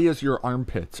sweaty as your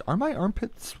armpits. Are my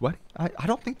armpits sweaty? I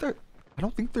don't think they're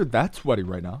that sweaty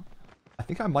right now. I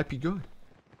think I might be good.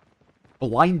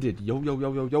 Blinded.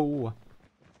 Yo.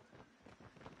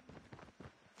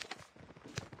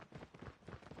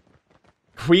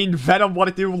 Queen Venom, what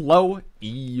it do? Low.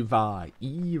 Eva.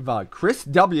 Chris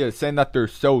W is saying that they're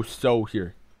so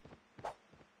here.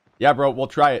 Yeah, bro, we'll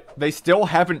try it. They still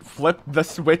haven't flipped the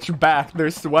switch back. They're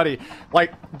sweaty.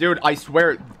 Like, dude, I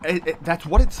swear, that's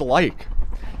what it's like.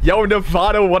 Yo,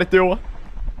 Nevada, what it do?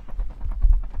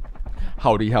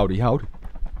 Howdy.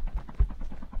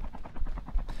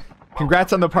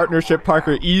 Congrats on the partnership,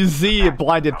 Parker. Easy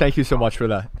blinded. Thank you so much for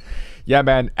that. Yeah,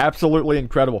 man. Absolutely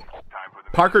incredible.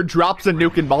 Parker drops a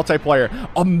nuke in multiplayer.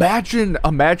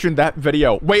 Imagine that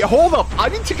video. Wait, hold up. I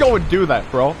need to go and do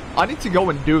that, bro. I need to go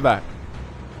and do that.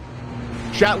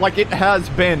 Chat, like, it has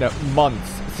been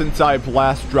months since I've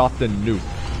last dropped a nuke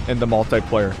in the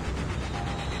multiplayer.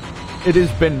 It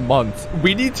has been months.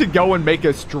 We need to go and make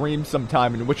a stream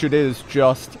sometime in which it is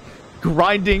just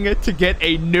grinding to get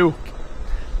a nuke.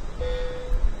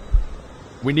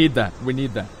 We need that. We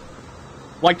need that.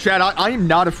 Like, chat, I am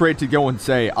not afraid to go and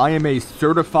say I am a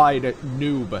certified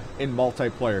noob in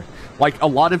multiplayer. Like, a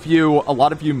lot of you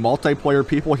multiplayer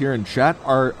people here in chat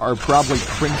are probably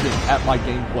cringing at my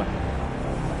gameplay.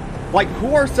 Like,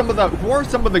 who are some of the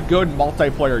good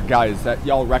multiplayer guys that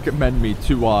y'all recommend me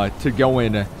to go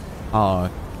and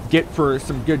get for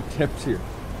some good tips here?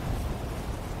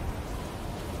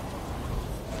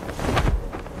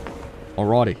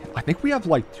 Alrighty, I think we have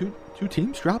like two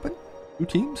teams dropping. 2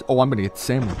 teams? Oh, I'm gonna get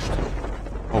sandwiched.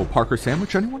 Oh, Parker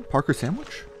sandwich, anyone? Parker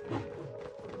sandwich?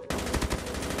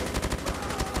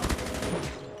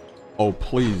 Oh,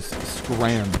 please,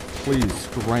 scram. Please,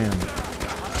 scram.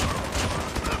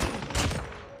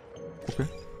 Okay.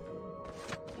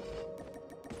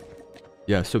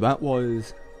 Yeah, so that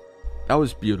was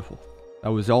beautiful. That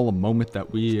was all a moment that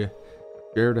we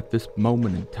shared at this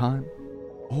moment in time.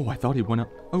 Oh, I thought he went up.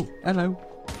 Oh, hello.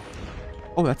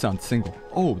 Oh, that's on single.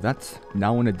 Oh, that's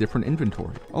now in a different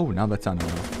inventory. Oh, now that's on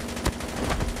auto.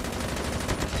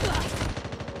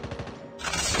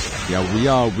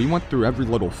 Yeah, we went through every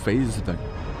little phase thing.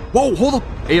 Whoa, hold up!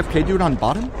 AFK dude on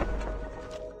bottom?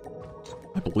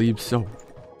 I believe so.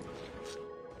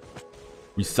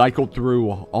 We cycled through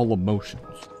all emotions.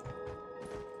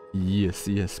 Yes,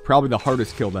 yes. Probably the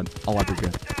hardest kill that I'll ever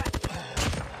get.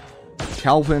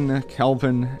 Calvin,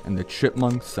 and the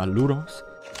chipmunks. Saludos.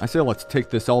 I say let's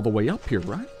take this all the way up here,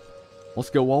 right?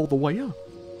 Let's go all the way up.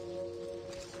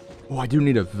 Oh, I do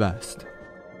need a vest.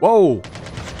 Whoa!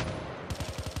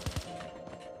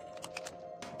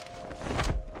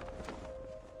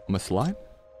 I'm a slide?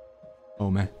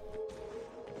 Oh, man.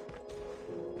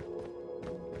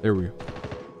 There we go.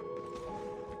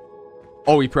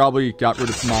 Oh, he probably got rid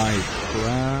of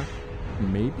my...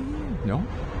 maybe? No?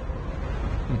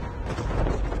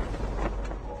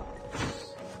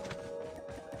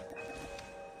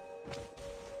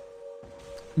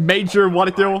 Major, what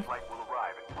it do?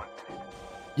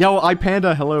 Yo,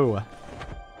 iPanda, hello.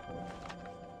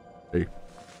 Hey.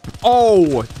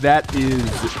 Oh, that is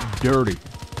dirty.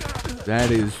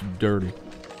 That is dirty.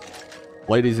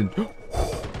 Ladies and...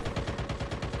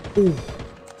 Ooh.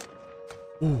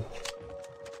 Ooh.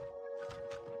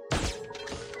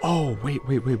 Oh, wait.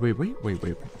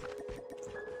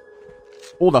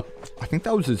 Hold up. I think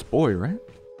that was his boy, right?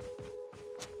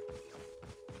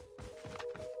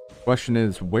 Question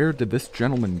is, where did this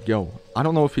gentleman go? I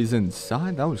don't know if he's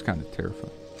inside. That was kind of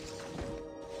terrifying.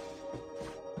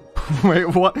 Wait,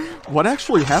 what? What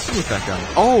actually happened with that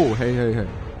guy? Oh, hey.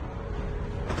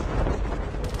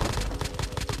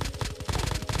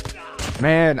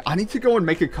 Man, I need to go and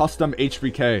make a custom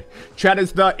HBK. Chat,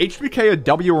 is the HBK a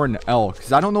W or an L?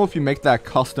 Because I don't know if you make that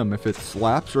custom, if it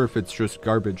slaps or if it's just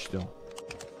garbage still.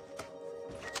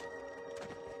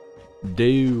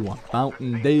 Dew,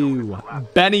 Mountain Dew.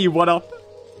 Benny, what up?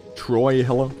 Troy,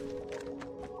 hello.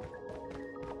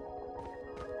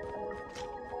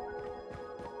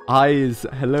 Eyes,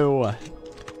 hello.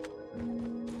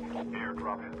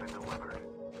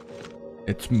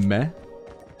 It's meh.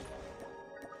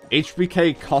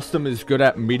 HBK custom is good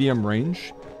at medium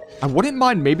range. I wouldn't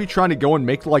mind maybe trying to go and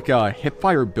make like a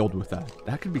hipfire build with that.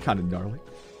 That could be kind of gnarly.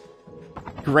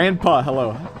 Grandpa,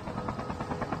 hello.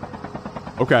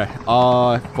 Okay,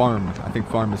 farm. I think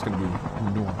farm is gonna be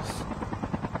nice.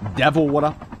 Devil, what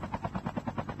up?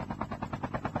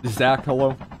 Zach,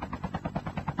 hello.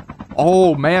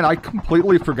 Oh man, I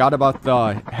completely forgot about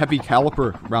the heavy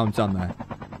caliper rounds on that.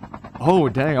 Oh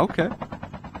dang, okay.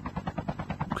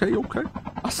 Okay.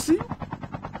 I see.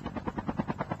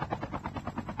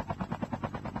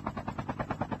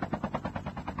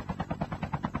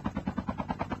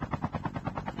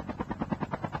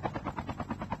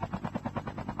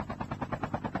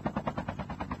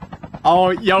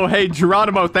 Oh, yo, hey,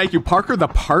 Geronimo, thank you. Parker, the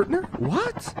partner?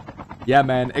 What? Yeah,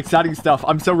 man, exciting stuff.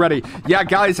 I'm so ready. Yeah,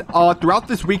 guys, throughout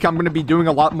this week, I'm going to be doing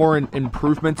a lot more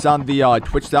improvements on the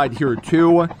Twitch side here,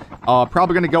 too.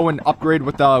 Probably going to go and upgrade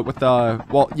with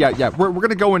well, yeah, we're going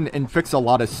to go and fix a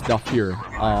lot of stuff here,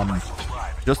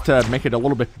 just to make it a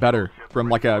little bit better from,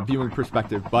 like, a viewing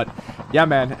perspective. But, yeah,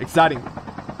 man, exciting.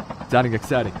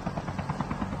 Exciting.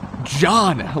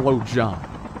 John, hello, John.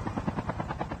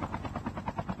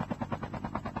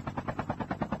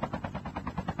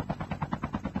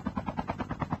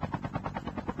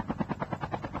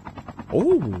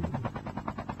 Oh.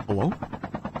 Hello?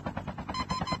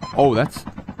 Oh, that's...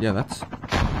 Yeah, that's...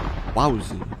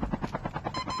 Wowzy.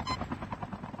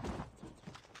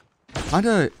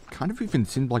 Kind of even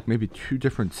seemed like maybe two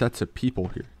different sets of people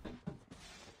here.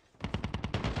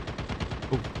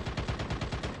 Oh.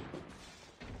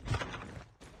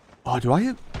 Oh, do I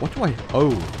have... What do I...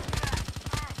 Oh.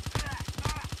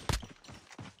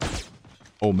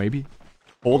 Oh, maybe?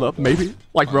 Hold up, maybe?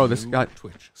 Like, bro, this guy...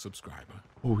 Twitch subscriber.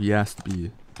 Oh, he has to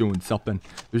be doing something.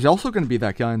 There's also going to be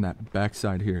that guy on that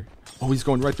backside here. Oh, he's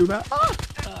going right through that.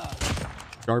 Ah!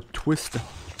 Sharp twist.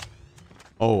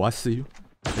 Oh, I see you.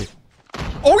 Hey.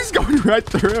 Oh, he's going right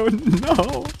through.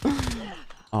 No.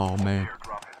 Oh, man.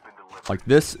 Like,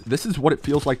 this is what it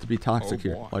feels like to be toxic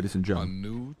here, ladies and gentlemen. A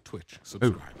new Twitch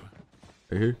subscriber.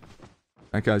 Oh. Here.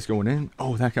 That guy's going in.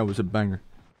 Oh, that guy was a banger.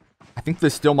 I think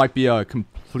this still might be a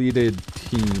completed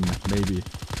team, maybe.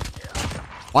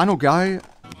 Final guy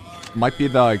might be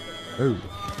the... Oh.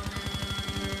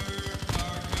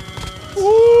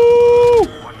 Woo!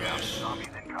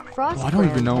 Frost I don't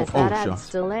even know. Oh, adds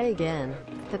delay again.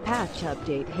 The patch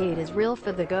update hate is real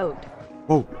for the goat.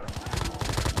 Whoa.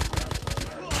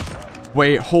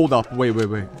 Wait, hold up. Wait.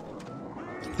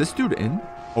 This dude in?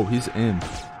 Oh, he's in.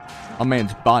 My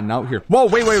man's botting out here. Whoa,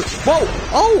 wait. Whoa!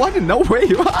 Oh, I didn't know.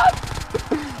 Wait, what?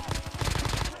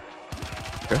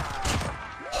 Okay.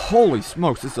 Holy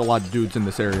smokes, there's a lot of dudes in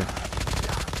this area.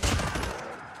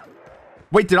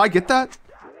 Wait, did I get that?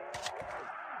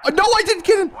 No, I didn't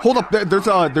get him. Hold up, there's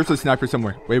a sniper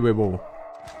somewhere. Wait, whoa.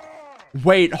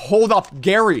 Wait, hold up,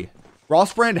 Gary.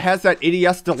 Frostbrand has that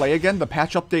ADS delay again. The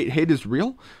patch update hate is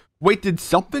real. Wait, did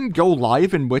something go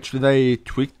live in which they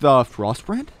tweaked the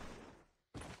Frostbrand?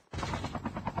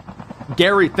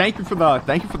 Gary, thank you for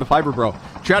the fiber, bro.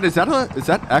 Chad, is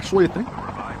that actually a thing?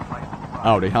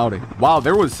 Howdy. Wow,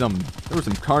 there was some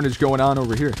carnage going on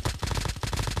over here.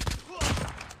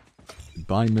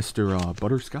 Goodbye, Mr.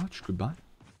 Butterscotch. Goodbye.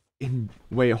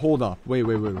 Wait, hold up. Wait.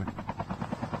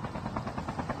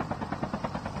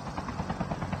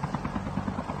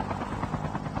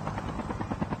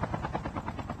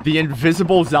 The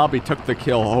invisible zombie took the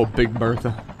kill. Oh, Big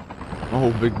Bertha.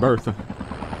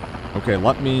 Okay,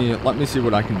 let me see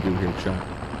what I can do here, chat.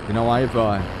 You know, I've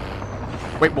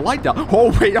wait, will I die?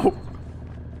 Oh, wait.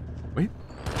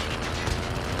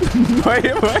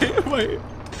 Wait.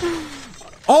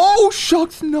 Oh,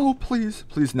 shucks, no, please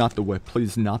not the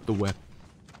whip.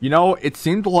 You know, it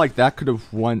seemed like that could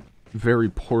have went very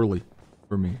poorly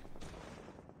for me.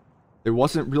 There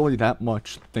wasn't really that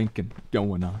much thinking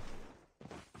going on.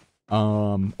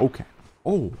 Okay.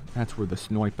 Oh, that's where the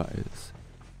sniper is.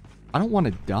 I don't want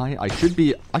to die. I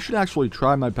should actually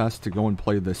try my best to go and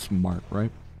play this smart,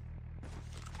 right?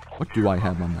 What do I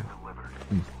have on that?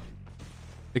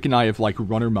 I think I have, like,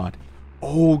 runner mod.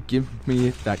 Oh, give me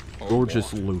that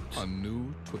gorgeous loot. A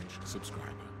new Twitch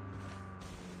subscriber.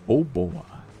 Oh, boy.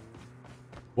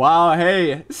 Wow,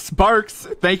 hey, Sparks,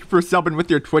 thank you for subbing with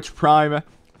your Twitch Prime.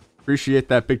 Appreciate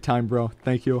that big time, bro.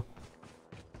 Thank you.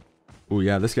 Oh,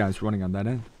 yeah, this guy's running on that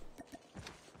end.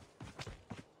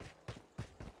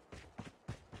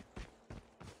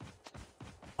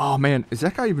 Oh, man, is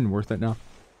that guy even worth it now?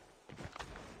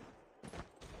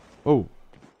 Oh.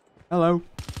 Hello.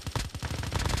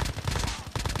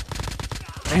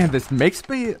 Man, this makes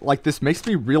me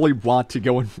really want to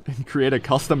go and create a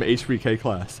custom HVK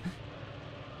class.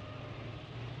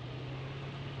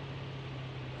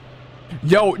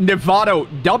 Yo, Nevado,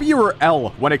 W or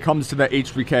L when it comes to the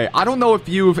HVK. I don't know if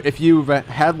you've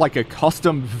had like a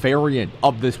custom variant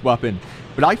of this weapon,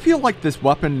 but I feel like this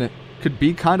weapon could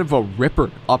be kind of a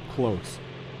ripper up close.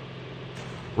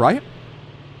 Right?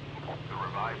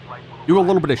 Do a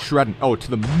little bit of shredding. Oh,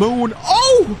 to the moon.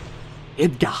 Oh!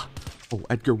 Edgar. Oh,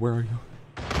 Edgar, where are you?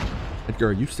 Edgar,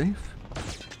 are you safe?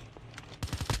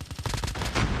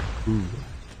 Ooh.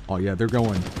 Oh, yeah, they're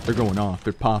going off.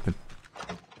 They're popping.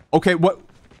 Okay, what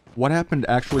happened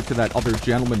actually to that other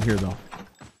gentleman here, though?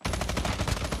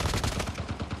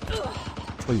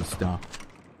 Please stop.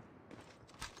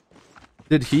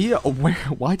 Did he?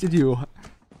 Why did you?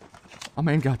 Oh,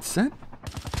 man, got sent?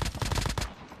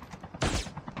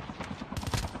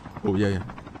 Oh, yeah.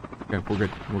 Okay, we're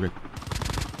good.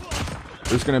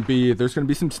 There's gonna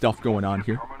be some stuff going on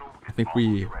here. I think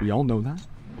we all know that.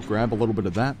 We'll grab a little bit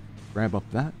of that. Grab up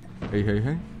that.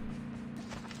 Hey.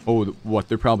 Oh, what?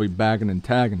 They're probably bagging and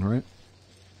tagging, right?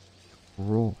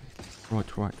 Right.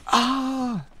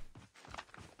 Ah!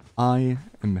 I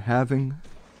am having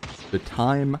the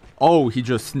time. Oh, he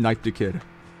just sniped a kid.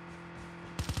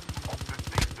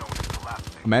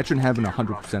 Imagine having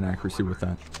 100% accuracy with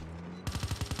that.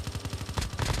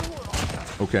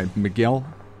 Okay, Miguel.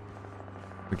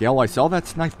 Miguel, I saw that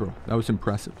snipe, bro. That was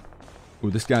impressive.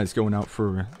 Ooh, this guy's going out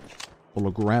for a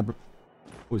little grab.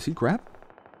 Was he grab?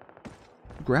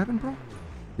 Grabbing, bro?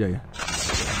 Yeah, yeah.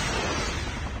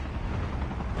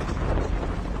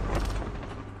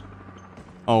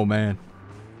 Oh, man.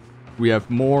 We have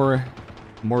more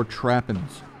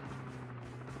trappings.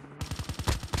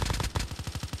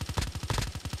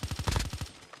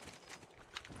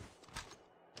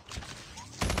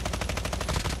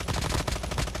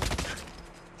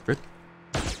 Good.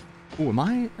 Oh, am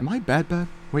I bad?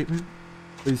 Wait.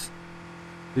 Please.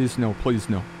 Please no, please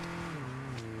no.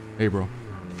 Hey, bro.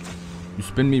 You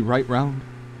spin me right round.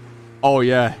 Oh,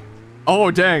 yeah.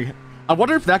 Oh, dang. I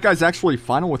wonder if that guy's actually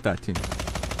final with that team.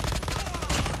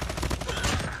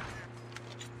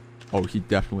 Oh, he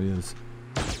definitely is.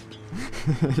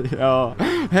 Yo.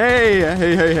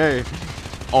 Hey.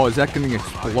 Oh, is that getting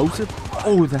explosive?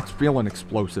 Oh, that's feeling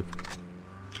explosive.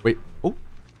 Wait. Oh.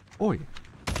 Oi.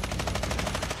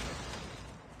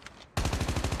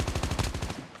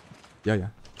 Yeah.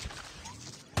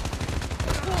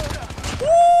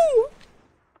 Woo!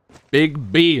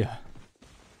 Big B.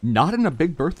 Not in a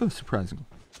Big Bertha, surprisingly.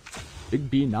 Big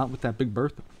B, not with that Big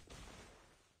Bertha.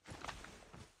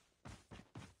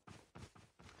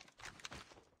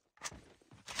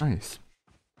 Nice.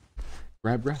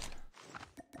 Grab.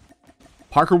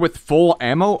 Parker with full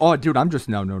ammo? Oh, dude, I'm just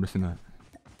now noticing that.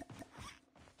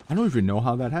 I don't even know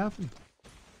how that happened.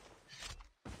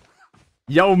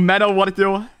 Yo, Meta, what it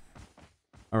do?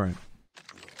 Alright.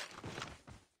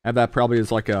 Have that probably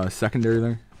as like a secondary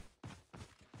there.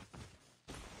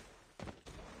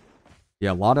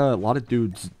 Yeah, a lot of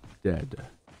dudes dead.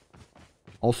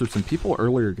 Also, some people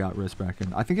earlier got res back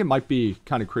in. I think it might be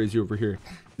kind of crazy over here.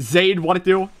 Zaid, what it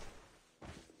do?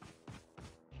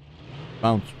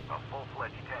 Bounce. A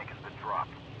full-fledged tank has been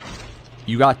dropped.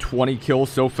 You got 20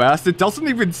 kills so fast? It doesn't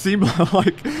even seem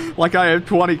like I have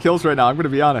 20 kills right now. I'm going to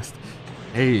be honest.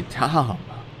 Hey, Tom.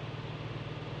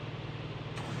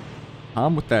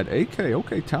 Tom with that AK.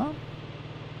 Okay, Tom.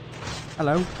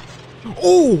 Hello.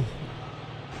 Oh!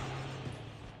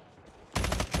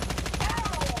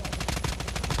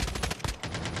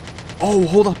 Oh,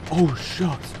 hold up. Oh,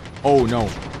 shucks. Oh, no.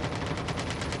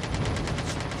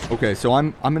 Okay, so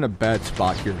I'm in a bad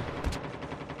spot here.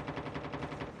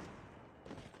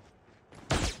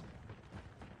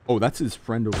 Oh, that's his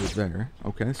friend over there.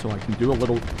 Okay, so I can do a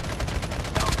little...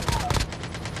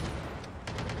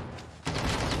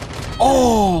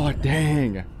 Oh,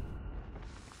 dang.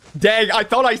 Dang, I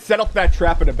thought I set up that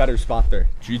trap in a better spot there.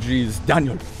 GG's,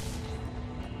 Daniel.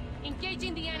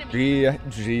 Engaging the enemy.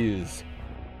 GG's.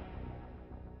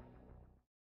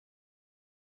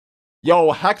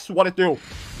 Yo, Hex, what it do?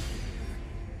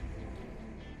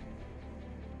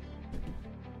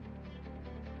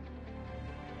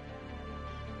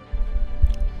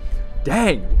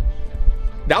 Dang.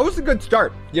 That was a good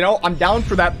start. You know, I'm down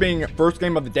for that being first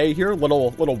game of the day here. Little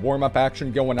warm-up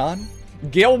action going on.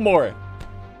 Gilmore.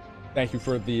 Thank you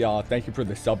for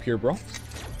the sub here, bro.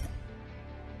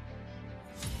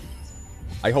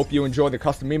 I hope you enjoy the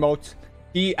custom emotes.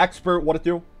 The expert, what it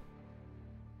do?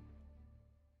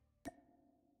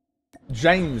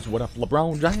 James, what up?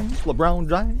 LeBron James.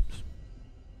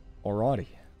 Alrighty.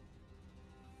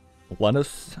 Let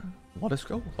us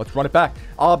go. Let's run it back.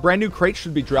 Brand new crate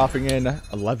should be dropping in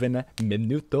 11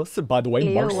 minutos. By the way,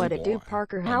 yo, Marcy. what it do,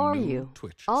 Parker? How are you?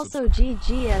 Twitch Also,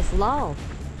 GGS lol.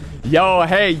 Yo,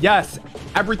 hey, yes.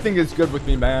 Everything is good with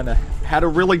me, man. Had a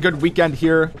really good weekend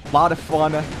here. A lot of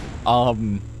fun.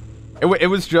 It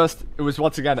was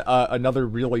once again another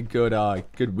really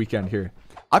good weekend here.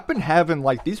 I've been having,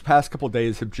 like, these past couple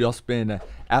days have just been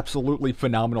absolutely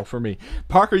phenomenal for me.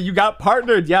 Parker, you got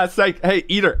partnered. Yeah, it's like, hey,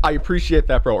 Eater, I appreciate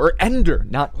that, bro. Or Ender,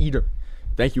 not Eater.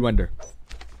 Thank you, Ender.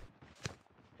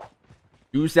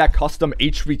 Use that custom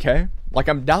HVK. Like,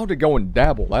 I'm down to go and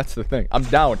dabble. That's the thing. I'm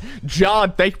down.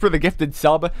 John, thank you for the gifted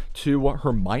sub to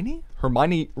Hermione?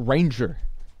 Hermione Ranger.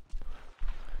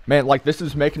 Man, like, this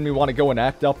is making me want to go and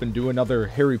act up and do another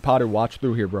Harry Potter watch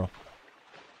through here, bro.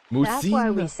 That's why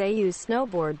we say you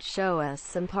snowboard. Show us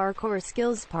some parkour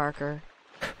skills, Parker.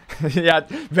 Yeah,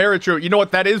 very true. You know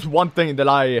what? That is one thing that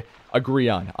I agree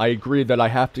on. I agree that I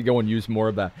have to go and use more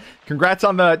of that. Congrats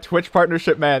on the Twitch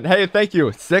partnership, man. Hey, thank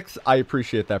you. 6, I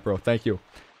appreciate that, bro. Thank you.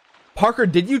 Parker,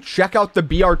 did you check out the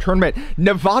BR tournament?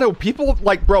 Nevado, people,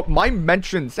 like, bro, my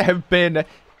mentions have been,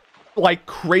 like,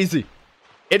 crazy.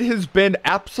 It has been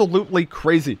absolutely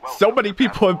crazy. So many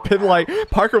people have been like,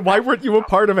 Parker, why weren't you a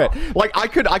part of it? Like, I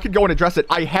could go and address it.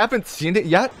 I haven't seen it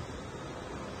yet.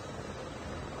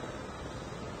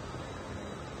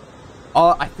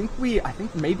 I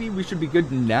think maybe we should be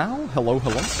good now. Hello.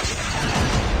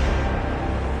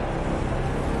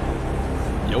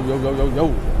 Yo, yo, yo, yo,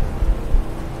 yo.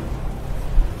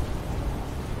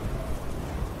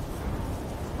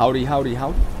 Howdy, howdy,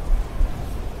 howdy.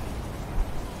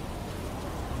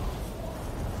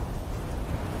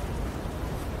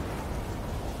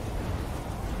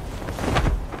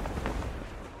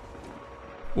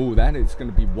 Oh, that is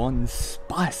going to be one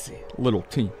spicy little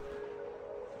team.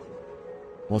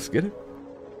 Let's get it.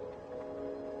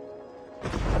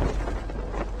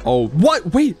 Oh, what?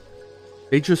 Wait.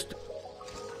 They just...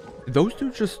 Those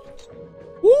two just...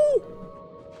 Woo!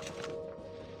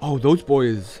 Oh, those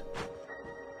boys...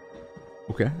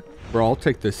 Okay. Bro, I'll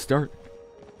take this start.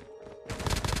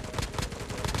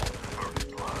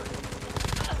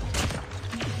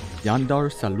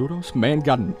 Yandar saludos. Man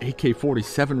got an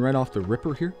AK-47 right off the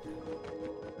ripper here.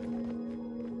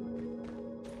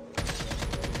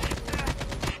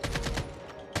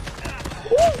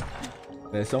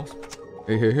 That's awesome.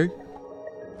 Hey, hey, hey.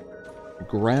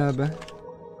 Grab.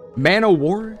 Man o'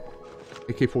 War.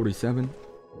 AK-47.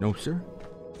 No, sir.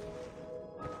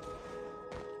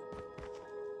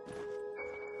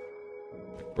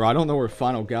 Bro, I don't know where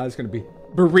final guy's gonna be.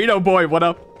 Burrito boy, what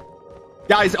up?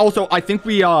 Guys, also, I think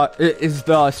we, is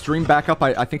the stream back up?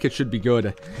 I think it should be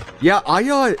good. Yeah, I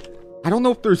don't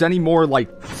know if there's any more, like,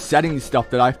 settings stuff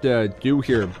that I have to do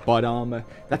here, but,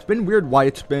 that's been weird why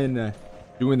it's been,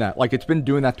 doing that. Like, it's been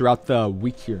doing that throughout the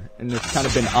week here, and it's kind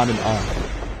of been on and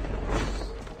off.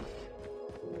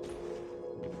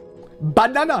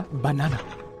 Banana! Banana.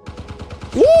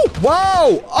 Woo!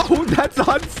 Whoa! Oh, that's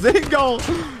on single!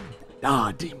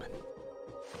 Ah, demon.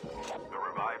 The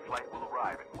revived flight will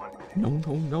arrive in 1 minute. No,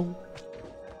 no, no.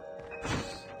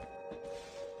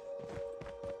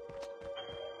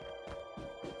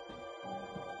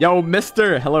 Yo,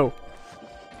 mister, hello.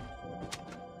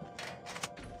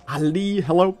 Ali,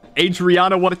 hello.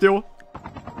 Adriana, what it do?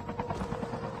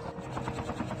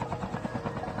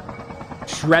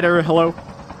 Shredder, hello.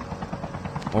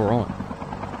 Alright.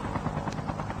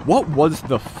 What was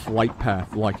the flight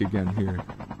path like again here?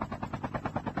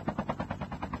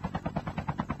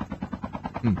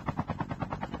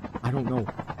 I don't know.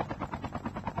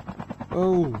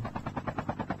 Oh.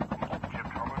 Ship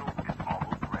terminal is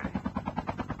almost ready.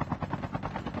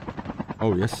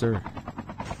 Oh, yes, sir.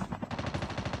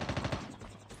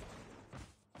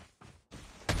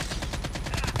 I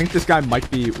think this guy might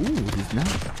be... Ooh, he's not.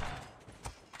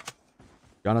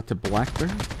 Got out to Black Bear.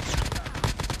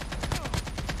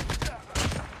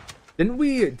 Didn't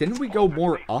we go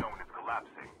more up? Zone is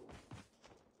collapsing.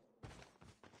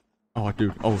 Oh,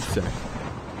 dude. Oh, sick.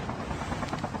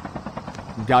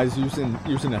 Guys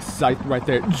using a scythe right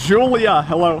there. Julia,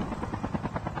 hello.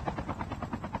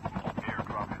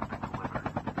 Airdrop has been delivered.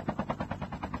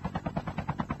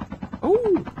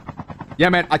 Oh. Yeah,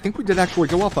 man. I think we did actually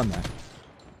go up on that.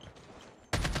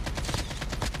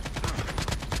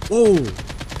 Whoa.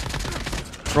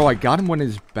 Bro, I got him when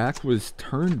his back was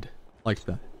turned like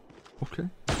that. Okay.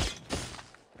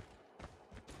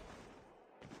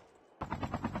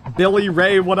 Billy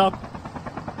Ray, what up?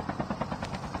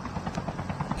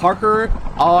 Parker,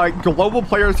 global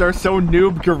players are so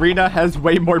noob. Garena has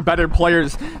way more better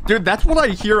players. Dude, that's what I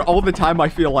hear all the time, I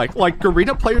feel like. Like,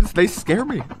 Garena players, they scare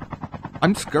me.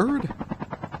 I'm scared.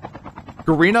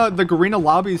 The Garena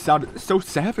lobbies sound so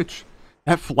savage.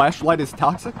 That flashlight is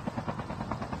toxic.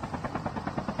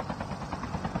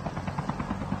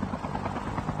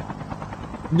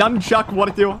 Nunchuck, what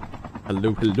it do?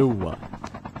 Hello, hello.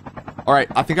 Alright,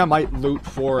 I think I might loot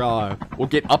for, we'll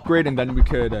get upgrade and then we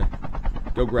could,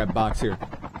 go grab box here.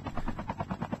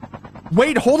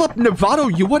 Wait, hold up,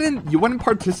 Novato, you wouldn't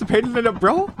participate in it,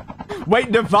 bro?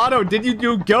 Wait, Novato, did you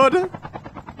do good?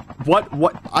 What,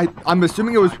 I'm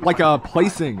assuming it was like a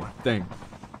placing thing.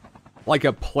 Like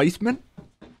a placement?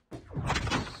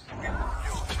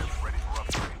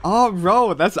 Oh,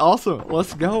 bro, that's awesome.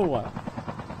 Let's go.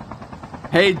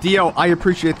 Hey, Dio, I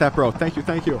appreciate that, bro. Thank you,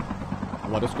 thank you.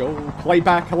 Let us go.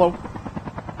 Playback, hello.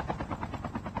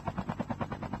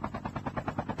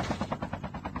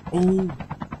 Oh.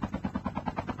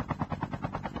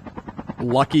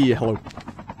 Lucky, hello.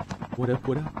 What up,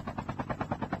 what up?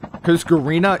 Because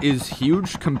Garena is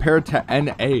huge compared to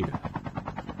NA.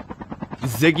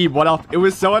 Ziggy, what up? It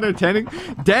was so entertaining.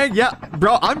 Dang, yeah,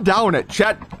 bro, I'm down it.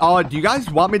 Chat, do you guys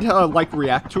want me to, like,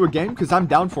 react to a game? Because I'm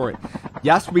down for it.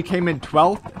 Yes, we came in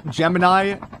 12th.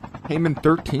 Gemini came in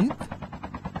 13th.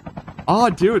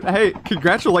 Oh, dude, hey,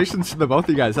 congratulations to the both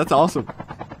of you guys. That's awesome.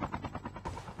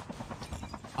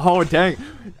 Oh, dang.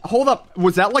 Hold up.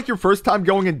 Was that, like, your first time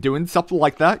going and doing something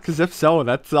like that? Because if so,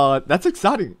 that's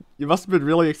exciting. You must have been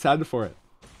really excited for it.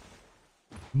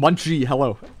 Munchie,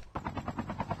 hello.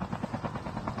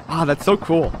 Ah, that's so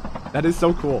cool. That is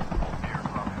so cool.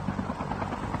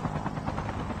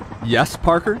 Yes,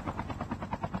 Parker?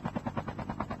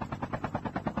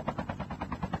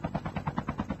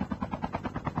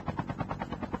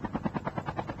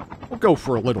 We'll go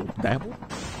for a little dabble.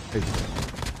 There you go.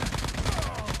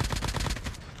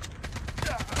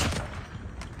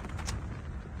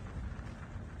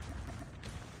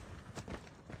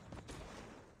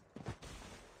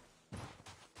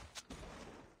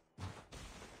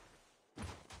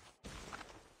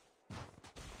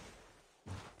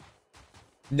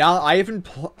 Now, I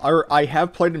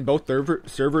have played in both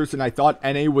servers, and I thought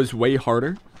NA was way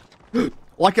harder.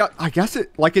 Like, I guess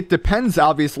it depends,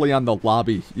 obviously, on the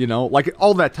lobby, you know? Like,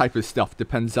 all that type of stuff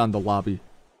depends on the lobby.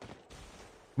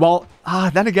 Well,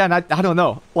 then again, I don't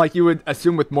know. Like, you would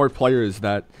assume with more players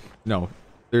that, you know,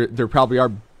 there probably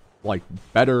are, like,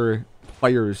 better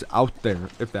players out there,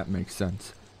 if that makes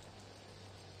sense.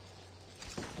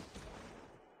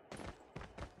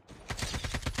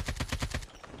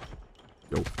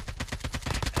 Yo.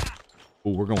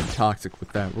 Oh, we're going toxic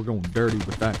with that. We're going dirty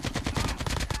with that.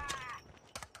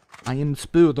 I am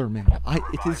Spiderman.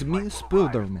 It is me,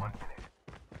 Spiderman.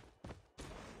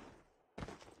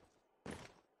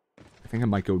 I think I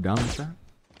might go down with that.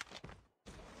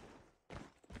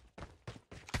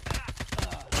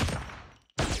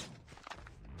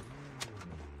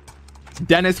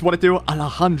 Dennis, what it do?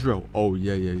 Alejandro. Oh,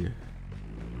 yeah.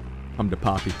 Come to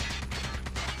Poppy.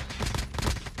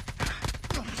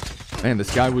 Man,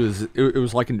 this guy was... It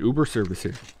was like an Uber service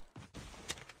here.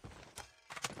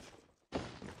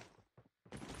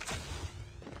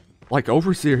 Like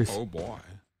overseers. Oh boy,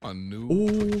 a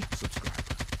new subscriber.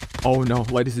 Oh no,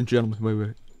 ladies and gentlemen,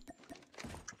 wait.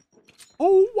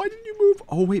 Oh, why didn't you move?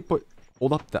 Oh wait, but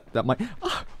hold up, that might.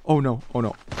 Oh no.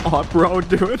 Oh, bro,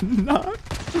 do it not.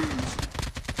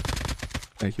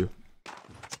 Thank you.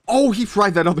 Oh, he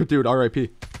fried that other dude. R.I.P.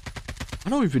 I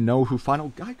don't even know who final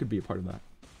guy could be a part of that.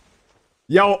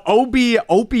 Yo,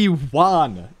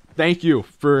 Obi-Wan, thank you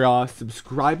for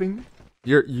subscribing.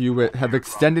 You have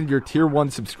extended your tier 1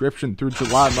 subscription through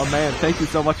July, my man. Thank you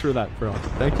so much for that, bro.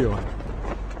 Thank you.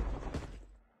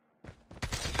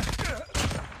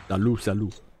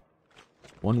 Salut.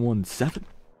 117.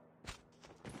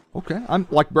 Okay,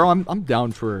 I'm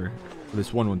down for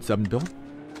this 117 build.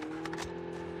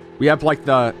 We have like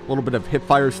the little bit of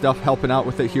hipfire stuff helping out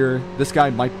with it here. This guy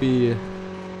might be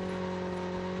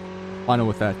final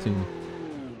with that team.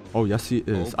 Oh yes, he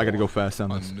is. I gotta go fast on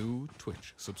this. A new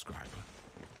Twitch subscriber.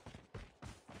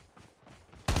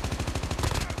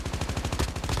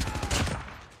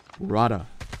 Rada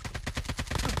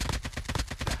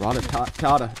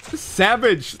Tata.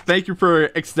 Savage, thank you for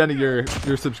extending your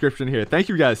subscription here. Thank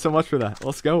you guys so much for that.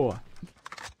 Let's go.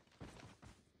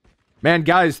 Man,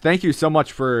 guys, thank you so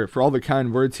much for all the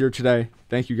kind words here today.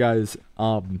 Thank you guys.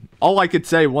 All I could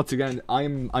say once again,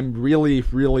 I'm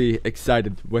really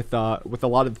excited with a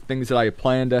lot of the things that I have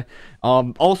planned.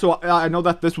 Also, I know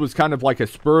that this was kind of like a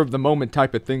spur of the moment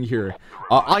type of thing here.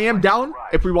 I am down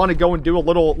if we want to go and do a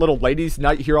little ladies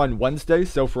night here on Wednesday.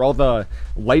 So for all the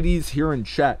ladies here in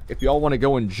chat, if y'all want to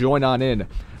go and join on in,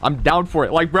 I'm down for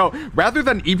it. Like, bro, rather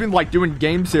than even like doing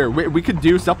games here, we could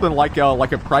do something like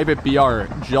a private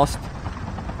BR. Just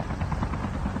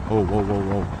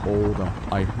whoa, hold up.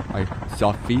 I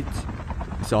saw feet.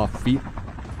 I saw feet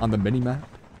on the mini-map.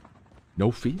 No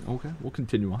feet? Okay, we'll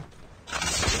continue on.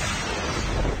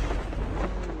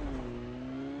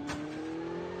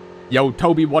 Yo,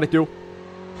 Toby, what it do?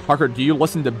 Parker, do you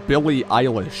listen to Billie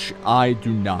Eilish? I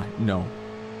do not, no.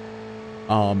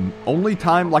 Only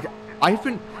time, like, I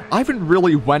haven't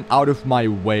really went out of my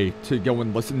way to go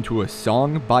and listen to a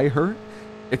song by her.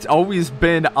 It's always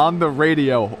been on the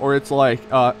radio, or it's like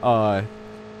a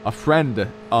friend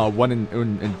went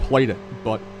and played it,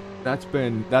 but that's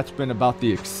been about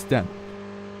the extent.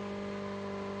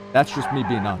 That's just me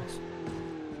being honest.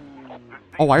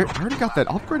 Oh, I already got that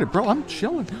upgraded, bro. I'm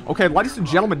chilling. Okay, ladies and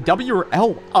gentlemen, W or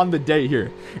L on the day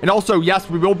here, and also yes,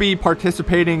 we will be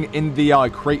participating in the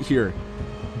crate here.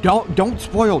 Don't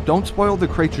spoil the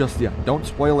crate just yet. Don't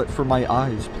spoil it for my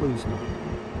eyes, please. No.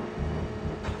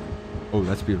 Oh,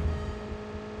 that's beautiful.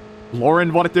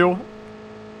 Lauren, what it do?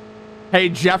 Hey,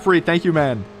 Jeffrey, thank you,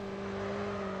 man.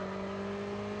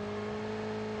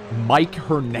 Mike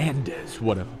Hernandez,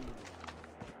 what up?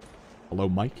 Hello,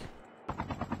 Mike.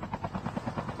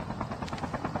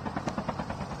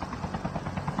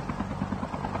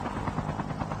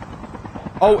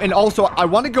 Oh, and also, I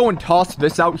want to go and toss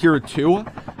this out here, too.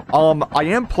 I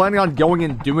am planning on going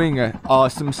and doing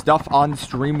some stuff on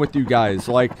stream with you guys.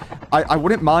 Like, I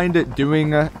wouldn't mind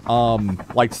doing,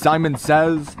 like Simon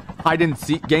Says, hide and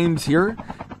seek games here.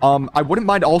 I wouldn't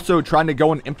mind also trying to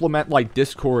go and implement like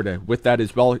Discord with that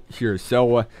as well here.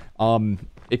 So,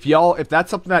 if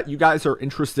that's something that you guys are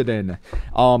interested in,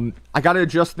 I gotta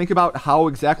just think about how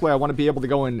exactly I want to be able to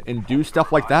go and do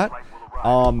stuff like that.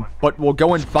 But we'll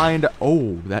go and find,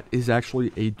 oh, that is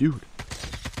actually a dude.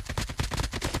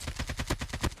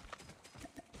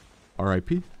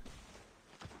 RIP.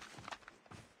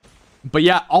 But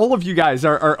yeah, all of you guys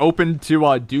are open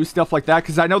to do stuff like that,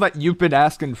 because I know that you've been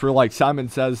asking for like Simon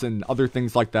Says and other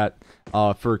things like that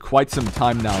for quite some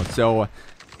time now. So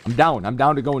I'm down. I'm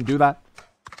down to go and do that.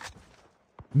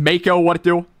 Mako, what it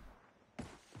do?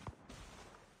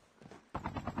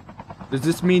 Does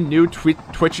this mean new Twitch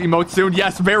emote soon?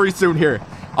 Yes, very soon here.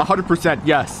 100%,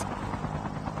 yes.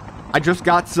 I just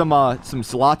got some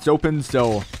slots open,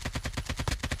 so.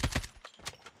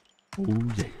 Oh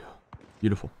yeah,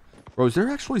 beautiful. Bro, is there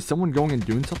actually someone going and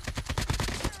doing something?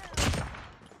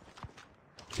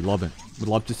 We love it. Would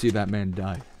love to see that man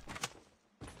die.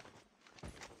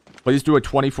 Please do a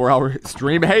 24-hour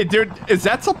stream. Hey, dude, is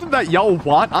that something that y'all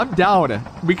want? I'm down.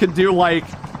 We could do like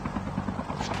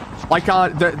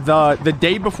the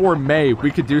day before May.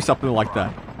 We could do something like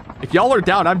that. If y'all are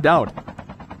down, I'm down.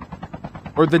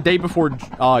 Or the day before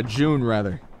June,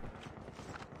 rather.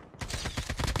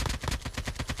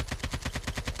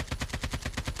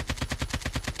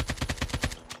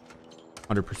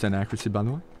 %, accuracy, by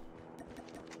the way.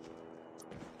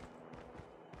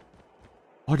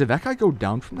 Oh, did that guy go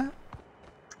down from that?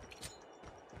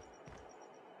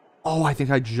 Oh, I think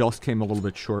I just came a little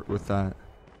bit short with that.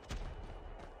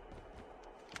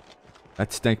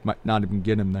 That stank might not even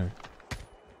get him there.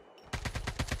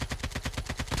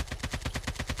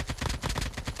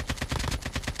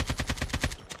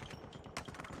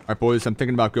 Alright, boys, I'm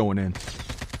thinking about going in.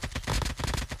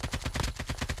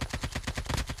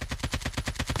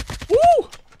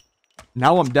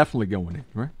 Now I'm definitely going in,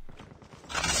 right?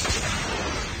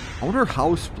 I wonder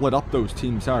how split up those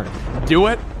teams are. Do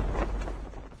it!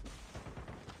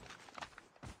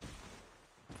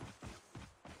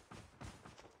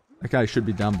 That guy should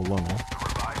be down below, huh?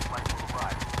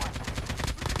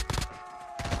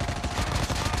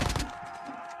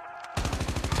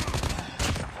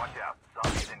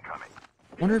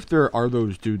 I wonder if there are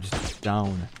those dudes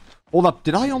down. Hold up,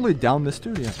 did I only down this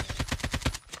dude yet?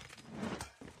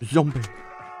 Zombie.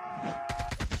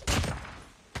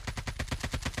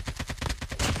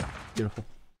 Beautiful.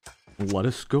 Let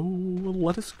us go.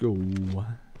 Let us go.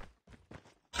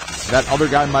 That other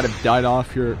guy might have died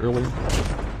off here earlier.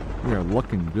 We are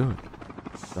looking good.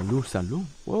 Salud, salud.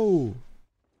 Whoa.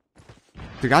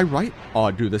 The guy right?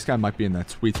 Oh, dude, this guy might be in that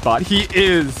sweet spot. He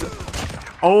is.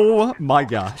 Oh my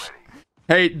gosh.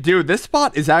 Hey, dude, this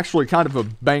spot is actually kind of a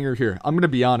banger here. I'm gonna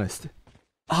be honest.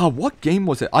 What game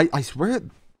was it? I swear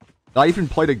I even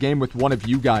played a game with one of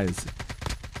you guys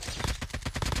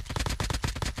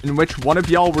in which one of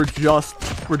y'all were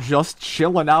just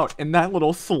chilling out in that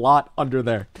little slot under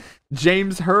there.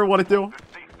 James, her, what it do?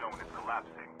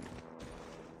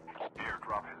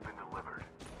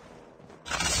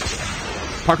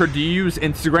 Parker, do you use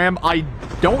Instagram? I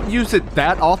don't use it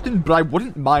that often, but I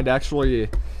wouldn't mind actually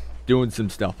doing some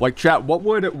stuff. Like, chat, what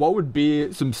would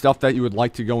be some stuff that you would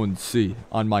like to go and see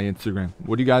on my Instagram?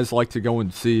 Would you guys like to go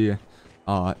and see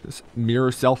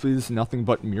mirror selfies? Nothing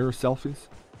but mirror selfies?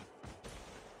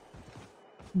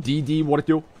 DD, what it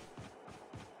do?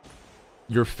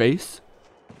 Your face?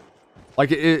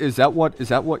 Like, is that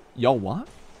what y'all want?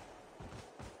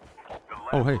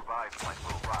 Oh, hey.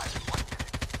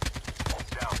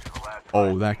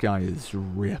 Oh, that guy is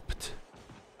ripped.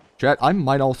 Chat, I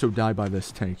might also die by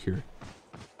this tank here.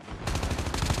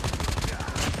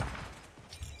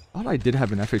 Thought I did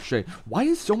have an FHJ. Why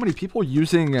is so many people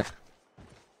using...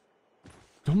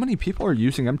 So many people are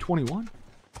using M21?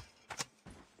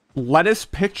 Lettuce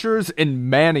pictures and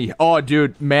Manny. Oh,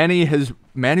 dude, Manny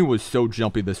was so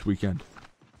jumpy this weekend.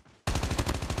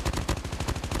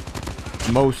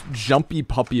 Most jumpy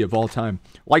puppy of all time.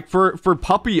 Like, for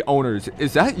puppy owners,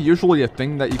 is that usually a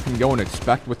thing that you can go and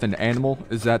expect with an animal?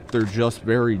 Is that they're just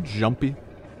very jumpy?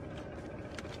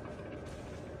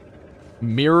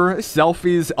 Mirror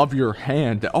selfies of your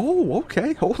hand. Oh,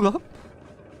 okay, hold up.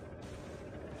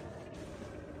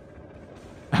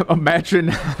 Imagine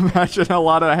a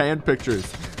lot of hand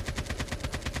pictures.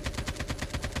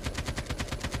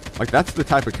 Like, that's the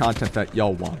type of content that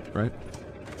y'all want, right?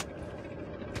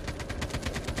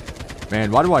 Man,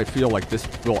 why do I feel like this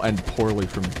will end poorly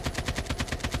for me?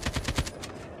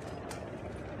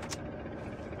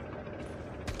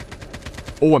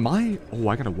 Oh, am I? Oh,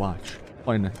 I gotta watch.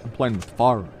 I'm playing with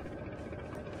fire.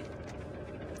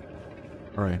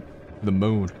 Alright. The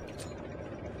moon.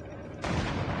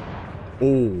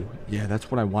 Oh, yeah,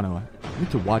 that's what I want to... I need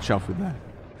to watch out for that.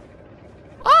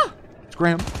 Ah!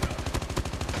 Scram.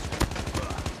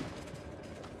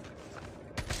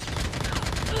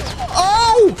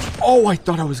 Oh! Oh, I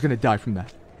thought I was going to die from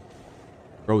that.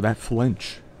 Bro, that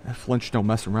flinch. That flinch don't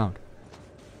mess around.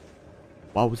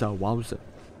 Wowza.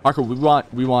 Parker,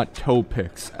 we want toe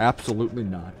picks. Absolutely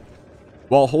not.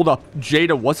 Well, hold up.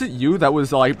 Jada, was it you that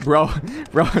was like, bro,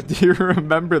 do you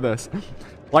remember this?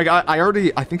 Like,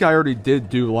 I think I already did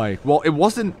do, like, well, it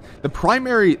wasn't, the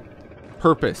primary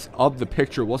purpose of the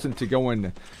picture wasn't to go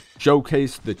and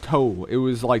showcase the toe. It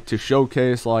was, like, to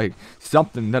showcase, like,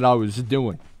 something that I was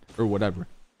doing, or whatever.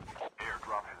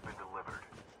 Airdrop has been delivered.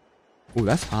 Oh,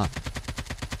 that's hot.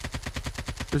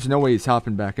 There's no way he's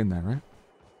hopping back in there, right?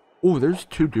 Oh, there's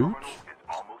two dudes. It's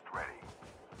almost ready.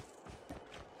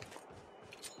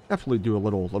 Definitely do a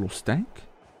little stank.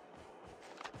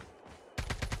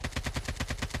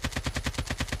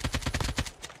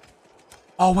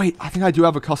 Oh, wait. I think I do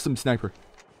have a custom sniper.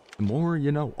 The more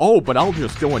you know. Oh, but I'll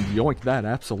just go and yoink that.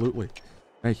 Absolutely.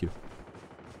 Thank you.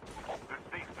 The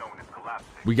safe zone is collapsing.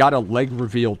 We got a leg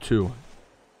reveal, too.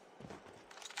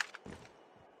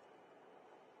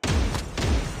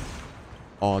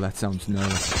 Oh, that sounds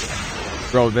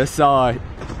nice. Bro, this, that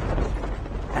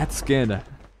skin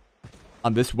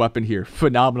on this weapon here.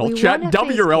 Phenomenal. Chat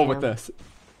WRL with this.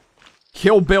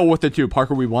 Kill Bill with it, too.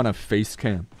 Parker, we want a face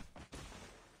cam.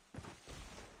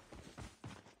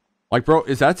 Like, bro,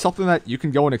 is that something that you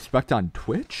can go and expect on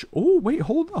Twitch? Oh, wait,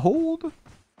 hold.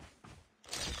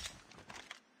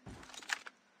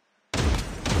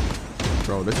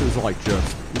 Bro, this is like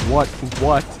just... What?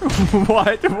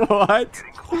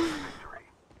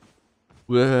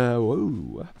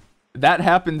 Whoa. That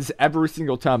happens every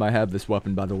single time I have this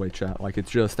weapon, by the way, chat. Like,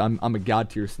 it's just... I'm a god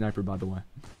tier sniper, by the way.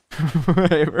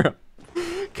 Hey, bro.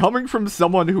 Coming from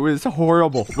someone who is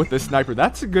horrible with this sniper,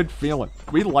 that's a good feeling.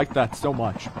 We like that so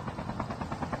much.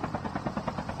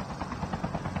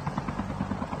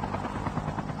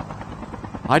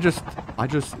 It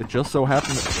just so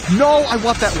happened. No, I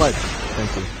want that ledge.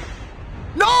 Thank you.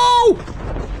 No!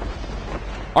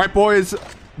 All right, boys.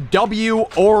 W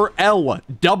or L.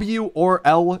 W or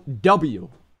L. W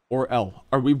or L.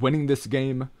 Are we winning this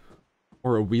game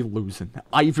or are we losing?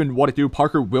 Ivan, what it do?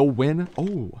 Parker will win.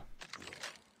 Oh.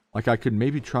 Like, I could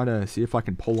maybe try to see if I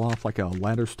can pull off like a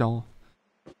ladder stall.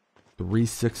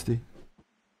 360.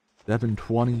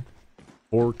 720.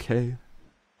 4K.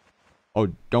 Oh,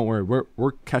 don't worry.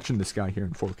 We're catching this guy here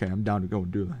in 4K. I'm down to go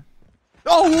and do that.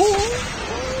 Oh!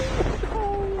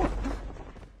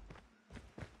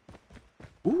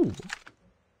 Ooh.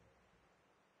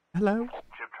 Hello. Chip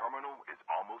terminal is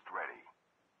almost ready.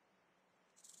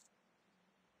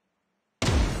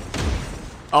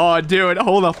 Oh, dude,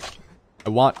 hold up. I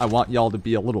want y'all to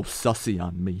be a little sussy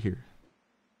on me here.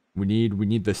 We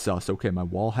need the sus. Okay, my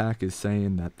wall hack is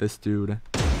saying that this dude.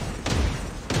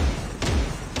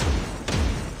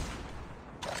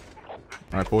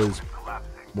 All right, boys,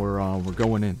 we're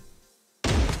going in.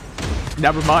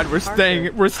 Never mind, we're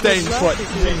staying put.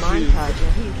 Montage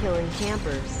of you killing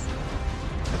campers.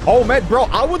 Oh man, bro,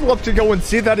 I would love to go and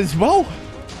see that as well.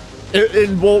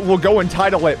 And we'll go and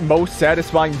title it most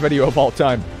satisfying video of all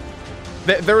time.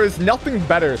 There is nothing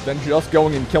better than just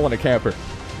going and killing a camper.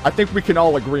 I think we can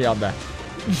all agree on that.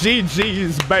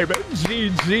 GG's, baby.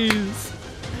 GG's.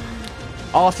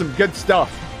 Awesome, good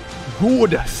stuff.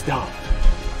 Good stuff.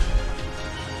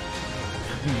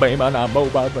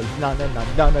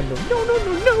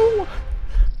 No.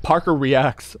 Parker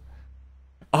reacts.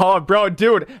 Oh, bro,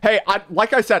 dude. Hey,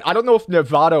 like I said, I don't know if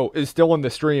Novato is still in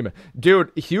the stream.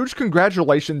 Dude, huge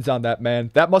congratulations on that, man.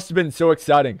 That must have been so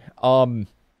exciting.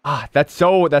 That's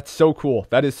so cool.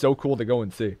 That is so cool to go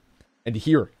and see and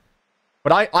hear.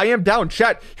 But I am down.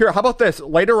 Chat, here, how about this?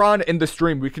 Later on in the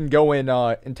stream, we can go in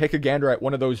and take a gander at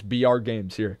one of those BR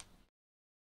games here.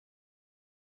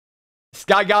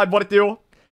 Sky God, what it do?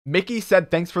 Mickey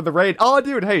said thanks for the raid. Oh,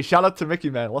 dude, hey, shout out to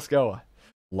Mickey, man. Let's go.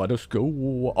 Let us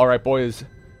go. All right, boys.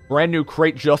 Brand new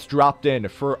crate just dropped in.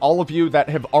 For all of you that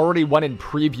have already went and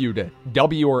previewed it,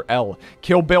 W or L.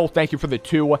 Kill Bill, thank you for the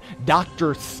 2.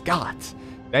 Dr. Scott,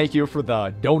 thank you for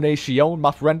the donation,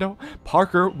 my friendo.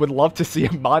 Parker would love to see a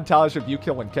montage of you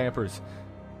killing campers.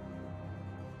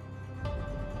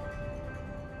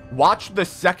 Watch the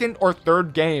second or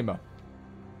third game.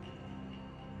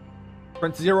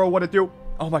 Prince Zero, what it do?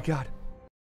 Oh my god.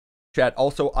 Chat,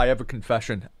 also, I have a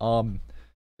confession.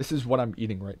 This is what I'm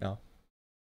eating right now.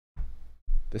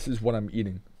 This is what I'm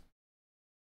eating.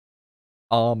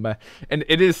 And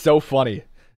it is so funny.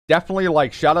 Definitely,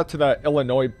 like, shout out to the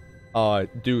Illinois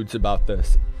dudes about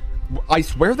this. I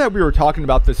swear that we were talking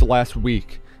about this last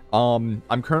week.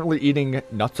 I'm currently eating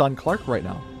nuts on Clark right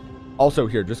now. Also,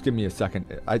 here, just give me a second.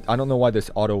 I don't know why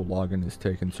this auto login is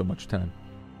taking so much time.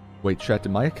 Wait, chat,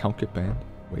 did my account get banned?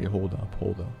 Wait, hold up.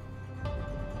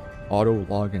 Auto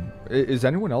login. Is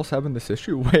anyone else having this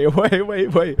issue? Wait.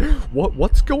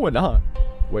 What's going on?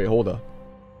 Wait, hold up.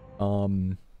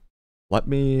 Let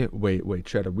me... Wait,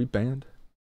 chat, are we banned?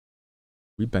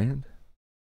 We banned?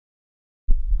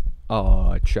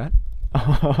 Chat?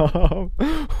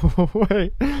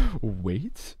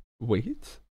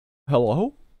 Wait.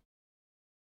 Hello?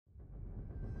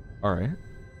 Alright.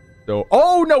 So,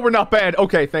 oh, no, we're not banned.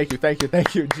 Okay, thank you.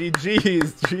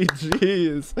 GG's.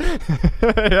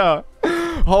 Yeah.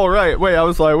 Alright, wait, I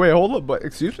was like, wait, hold up, but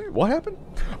excuse me? What happened?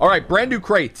 Alright, brand new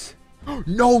crates.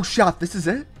 No shot, this is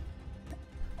it?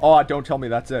 Oh, don't tell me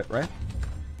that's it, right?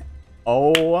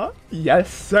 Oh,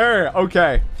 yes, sir.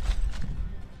 Okay.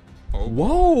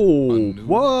 Whoa.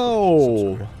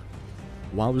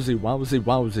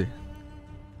 Wowzy.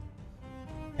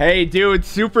 Hey, dude,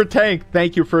 Super Tank,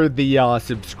 thank you for the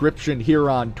subscription here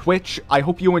on Twitch. I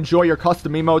hope you enjoy your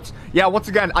custom emotes. Yeah, once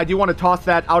again, I do want to toss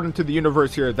that out into the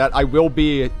universe here, that I will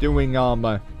be doing,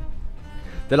 that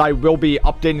I will be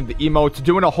updating the emotes,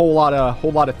 doing a whole lot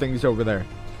of things over there.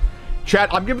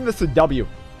 Chat, I'm giving this a W.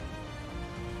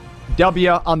 W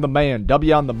on the man.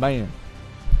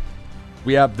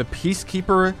 We have the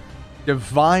Peacekeeper,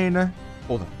 Divine...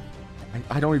 Hold on.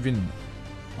 I don't even...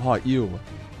 Oh, ew.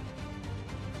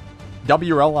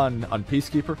 WL on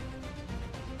Peacekeeper.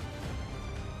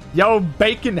 Yo,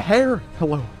 Bacon Hair.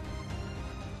 Hello.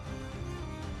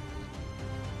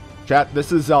 Chat,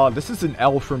 this is an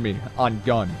L for me on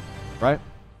gun. Right?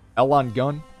 L on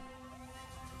gun.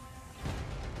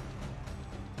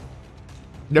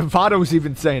 Nevada's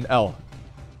even saying L.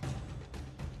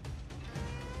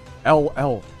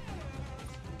 LL.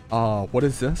 What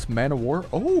is this? Man of War?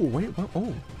 Oh, wait, what?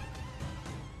 Oh.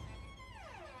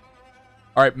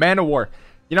 Alright, Man of War.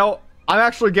 You know, I'm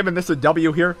actually giving this a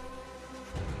W here.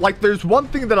 Like, there's one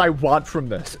thing that I want from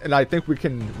this, and I think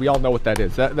we all know what that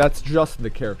is. That's just the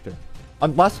character.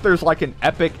 Unless there's like an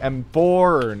epic M4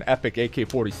 or an epic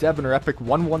AK-47 or epic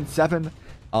 117,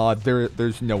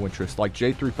 there's no interest. Like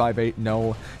J358,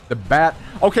 no. The bat.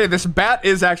 Okay, this bat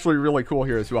is actually really cool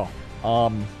here as well.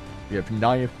 We have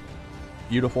knife.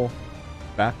 Beautiful.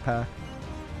 Backpack.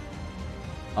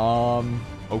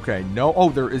 Okay, no. Oh,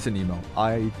 there is an emo.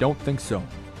 I don't think so.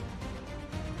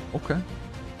 Okay.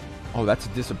 Oh, that's a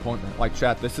disappointment. Like,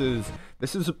 chat, this is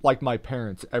like my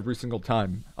parents every single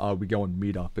time we go and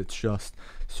meet up. It's just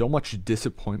so much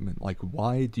disappointment. Like,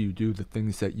 why do you do the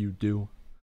things that you do?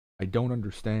 I don't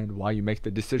understand why you make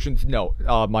the decisions. No,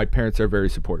 my parents are very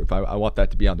supportive. I want that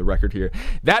to be on the record here.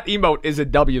 That emote is a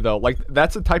W, though. Like,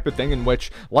 that's the type of thing in which,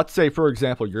 let's say, for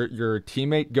example, your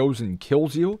teammate goes and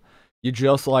kills you. You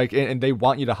just, like, and they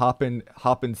want you to hop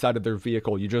inside of their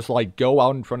vehicle. You just, like, go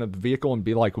out in front of the vehicle and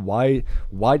be like, why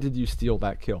did you steal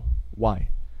that kill? Why?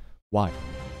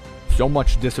 So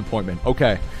much disappointment.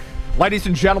 Okay. Ladies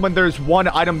and gentlemen, there's one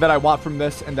item that I want from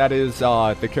this, and that is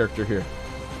the character here.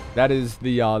 That's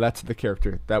the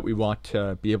character that we want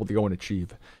to be able to go and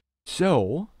achieve.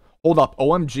 So, hold up.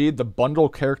 OMG, the bundle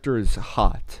character is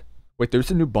hot. Wait, there's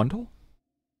a new bundle?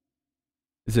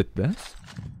 Is it this?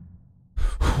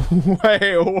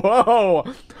 Wait, whoa.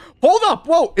 Hold up,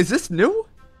 whoa. Is this new?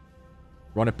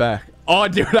 Run it back. Oh,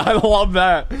 dude, I love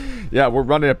that. Yeah, we're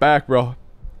running it back, bro.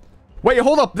 Wait,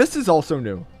 hold up. This is also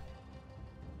new.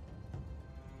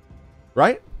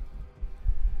 Right?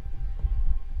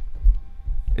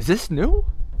 Is this new?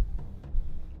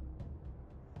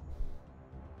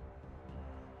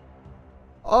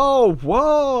 Oh,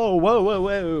 whoa.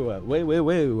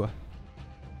 Whoa.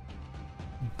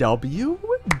 W?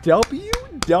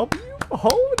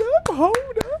 Hold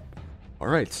up. All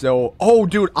right, so... Oh,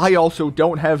 dude, I also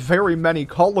don't have very many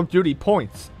Call of Duty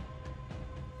points.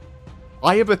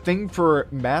 I have a thing for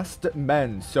masked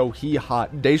men, so he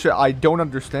hot. Deja, I don't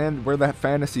understand where that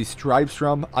fantasy strives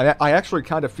from. I actually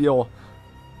kind of feel...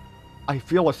 I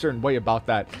feel a certain way about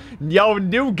that. Yo,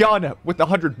 new gun with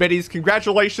 100 biddies.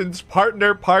 Congratulations,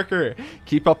 partner Parker.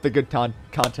 Keep up the good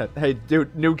content. Hey,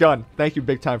 dude, new gun. Thank you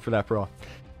big time for that, bro.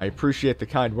 I appreciate the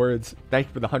kind words. Thank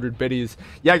you for the 100 biddies.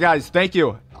 Yeah, guys, thank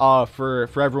you for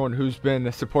everyone who's been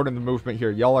supporting the movement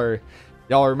here. Y'all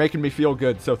are making me feel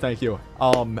good, so thank you.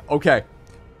 Okay.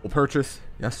 We'll purchase.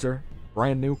 Yes, sir.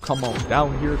 Brand new. Come on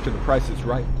down here to the Price is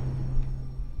Right.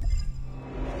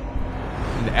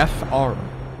 An FR.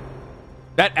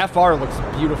 That FR looks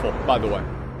beautiful, by the way.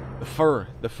 The fur.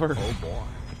 Oh boy.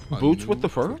 Boots with the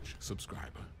fur? Twitch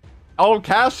subscriber. Oh,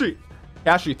 Kashi,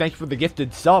 thank you for the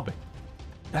gifted sub.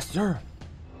 Yes, sir.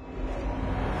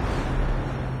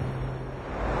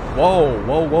 Whoa,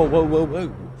 whoa, whoa, whoa, whoa,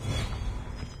 whoa.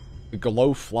 The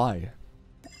glow fly.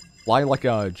 Fly like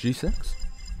a G6?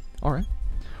 Alright.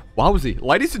 Wowzy.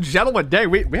 Ladies and gentlemen, dang,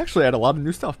 we actually had a lot of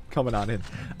new stuff coming on in.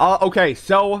 Okay,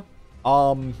 so,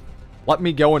 let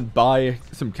me go and buy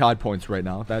some COD points right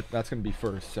now. That's gonna be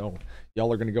first, so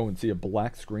y'all are gonna go and see a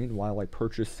black screen while I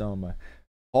purchase some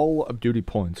Call of Duty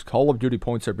points. Call of Duty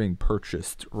points are being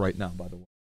purchased right now, by the way.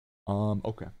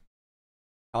 Okay.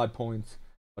 COD points.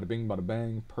 Bada bing, bada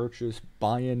bang. Purchase.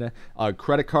 Buying.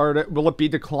 Credit card. Will it be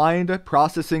declined?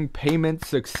 Processing. Payment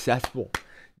successful.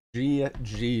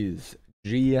 GG's.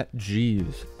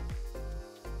 GG's.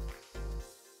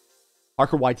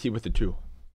 Parker YT with the 2.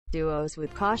 Duos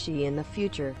with Kashi in the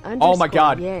future. Oh my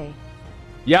god. Yay.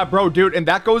 Yeah, bro, dude, and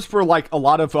that goes for like a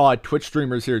lot of Twitch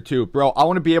streamers here too, bro. I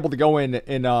want to be able to go in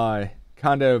and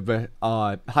kind of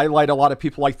highlight a lot of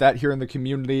people like that here in the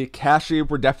community. Kashi,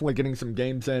 we're definitely getting some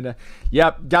games in.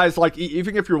 Yeah, guys, like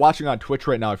even if you're watching on Twitch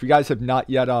right now, if you guys have not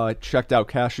yet checked out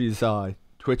Kashi's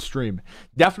Twitch stream,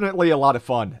 definitely a lot of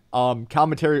fun.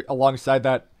 Commentary alongside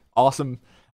that, awesome.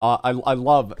 I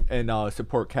love and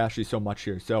support Kashi so much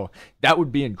here, so that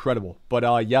would be incredible. But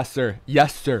yes sir,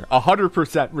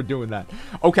 100% we're doing that.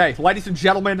 Okay, ladies and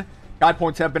gentlemen, COD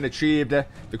points have been achieved.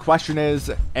 The question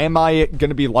is, am I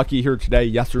gonna be lucky here today?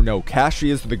 Yes or no?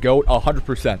 Kashi is the GOAT,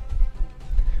 100%.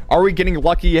 Are we getting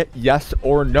lucky? Yes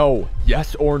or no?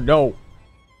 Yes or no?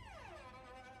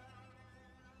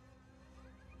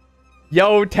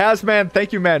 Yo, Tasman,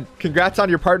 thank you, man. Congrats on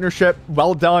your partnership.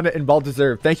 Well done and well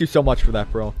deserved. Thank you so much for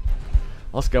that, bro.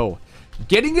 Let's go.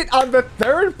 Getting it on the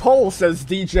 3rd poll, says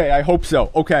DJ. I hope so.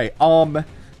 Okay,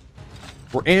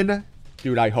 we're in.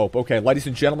 Dude, I hope. Okay, ladies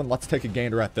and gentlemen, let's take a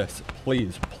gander at this.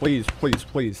 Please, please, please,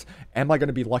 please. Am I going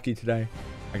to be lucky today?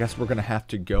 I guess we're going to have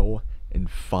to go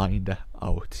and find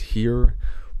out. Here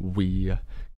we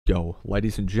go.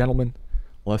 Ladies and gentlemen,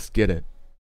 let's get it.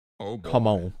 Oh boy. Come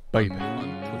on, baby.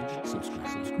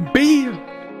 Subscribe. B,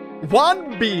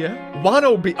 1B,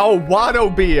 1OB, oh,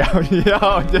 1OB.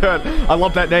 Yeah, dude, I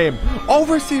love that name.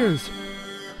 Overseers.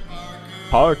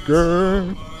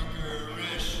 Parker.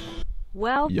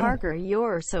 Well, Yo. Parker,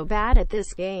 you're so bad at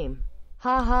this game.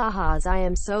 Ha ha ha's, I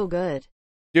am so good.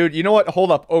 Dude, you know what?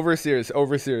 Hold up. Overseers.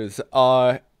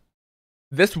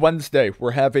 This Wednesday,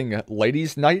 we're having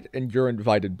Ladies' Night, and you're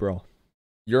invited, bro.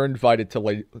 You're invited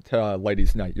to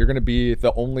Ladies' Night. You're going to be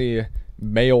the only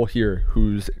male here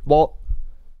who's, well,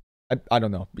 I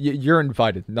don't know. You're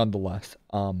invited nonetheless,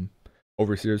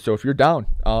 Overseers. So if you're down,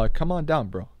 come on down,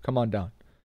 bro. Come on down.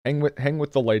 Hang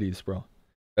with the ladies, bro.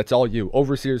 That's all you.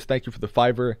 Overseers, thank you for the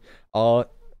 $5.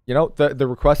 You know, the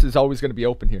request is always going to be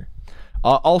open here.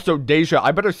 Also, Deja,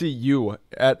 I better see you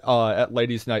at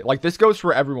Ladies' Night. Like, this goes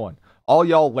for everyone. All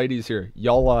y'all ladies here,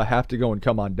 y'all have to go and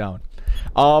come on down.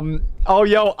 Oh,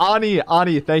 yo,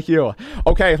 Ani, thank you.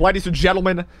 Okay, ladies and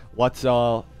gentlemen, let's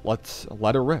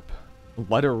let her rip.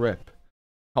 Let her rip.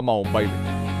 Come on, baby.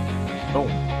 Boom.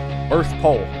 First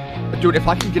poll. Dude, if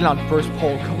I can get on first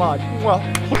poll, come on. Well,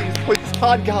 please,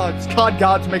 COD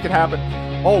gods, make it happen.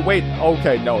 Oh, wait,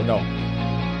 okay, no.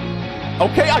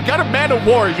 Okay, I got a Man of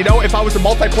War. You know, if I was a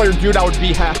multiplayer dude, I would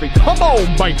be happy. Come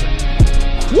on, baby.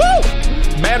 Woo!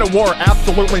 Man of War,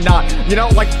 absolutely not. You know,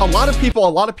 like a lot of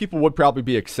people would probably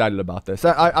be excited about this.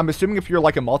 I'm assuming if you're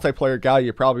like a multiplayer guy,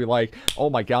 you're probably like,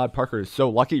 oh my god, Parker is so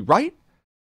lucky, right?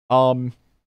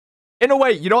 In a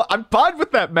way, you know, I'm fine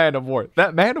with that Man of War.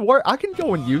 That Man of War, I can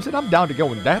go and use it. I'm down to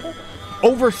go and dabble.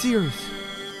 Overseers.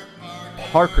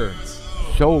 Parker.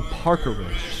 So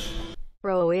Parkerish.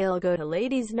 Bro, we'll go to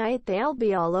Ladies' Night. They'll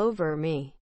be all over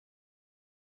me.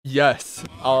 Yes.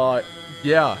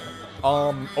 Yeah.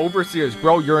 Overseers,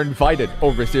 bro, you're invited.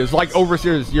 Overseers, like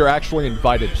Overseers, you're actually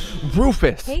invited.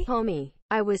 Rufus. Hey, homie.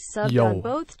 I was subbed on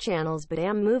both channels, but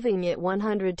am moving it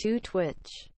 100 to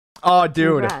Twitch. Oh,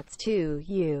 dude. Congrats to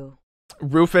you.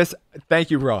 Rufus,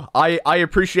 thank you, bro. I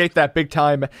appreciate that big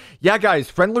time. Yeah, guys,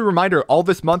 friendly reminder, all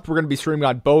this month we're going to be streaming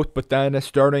on both, but then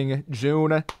starting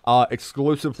June,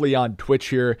 exclusively on Twitch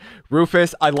here.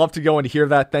 Rufus, I love to go and hear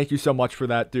that. Thank you so much for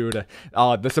that, dude.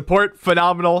 The support,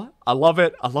 phenomenal. I love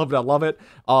it. I love it.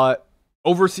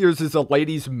 Overseers is a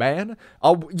ladies' man.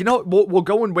 You know, we'll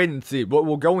go and wait and see.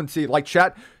 We'll go and see. Like,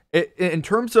 chat, in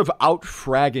terms of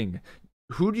out-fragging,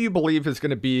 who do you believe is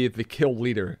going to be the kill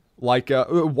leader? Like,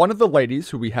 one of the ladies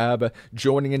who we have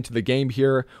joining into the game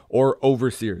here, or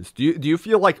Overseers? Do you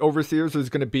feel like Overseers is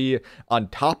going to be on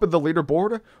top of the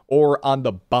leaderboard or on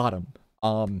the bottom?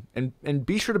 And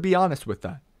be sure to be honest with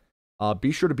that.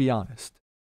 Be sure to be honest.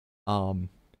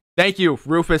 Thank you,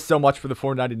 Rufus, so much for the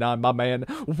 $4.99, my man.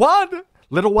 One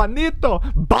little Juanito,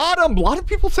 bottom. A lot of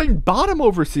people saying bottom,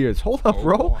 Overseers. Hold up,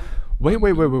 bro. Wait.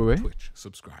 Twitch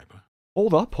subscriber.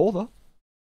 Hold up.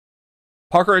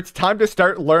 Parker, it's time to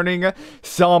start learning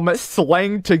some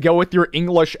slang to go with your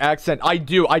English accent. I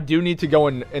do need to go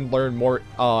and learn more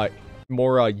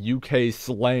UK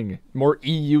slang, more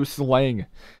EU slang.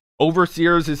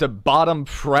 Overseers is a bottom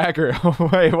fragger.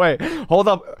 wait, hold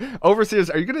up. Overseers,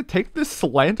 are you gonna take this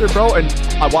slander, bro? And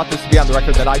I want this to be on the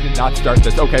record that I did not start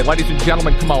this. Okay, ladies and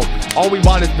gentlemen, come on. All we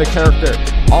want is the character.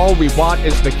 All we want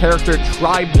is the character.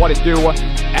 Tribe, what it do?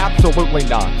 Absolutely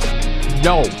not.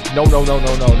 No.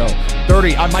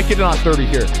 30. I might get it on 30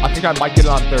 here. I think I might get it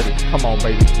on 30. Come on,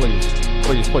 baby, please.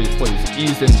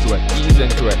 Ease into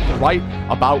it. Right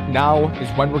about now is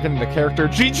when we're getting the character.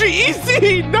 GG,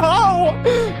 easy! No!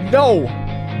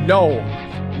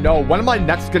 When am I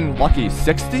next getting lucky?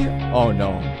 60? Oh,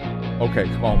 no. Okay,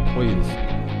 come on, please.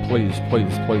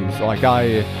 Like,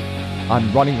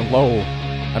 I'm running low.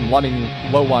 I'm running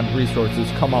low on resources.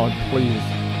 Come on, please.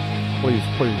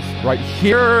 Right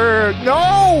here.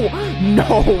 No,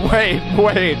 wait.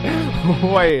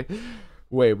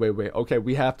 Okay,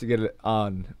 we have to get it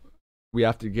on. We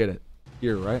have to get it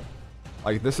here, right?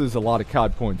 Like, this is a lot of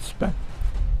COD points spent.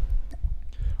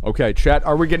 Okay, chat,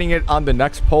 are we getting it on the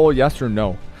next poll? Yes or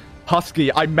no?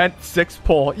 Husky, I meant 6th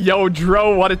poll. Yo,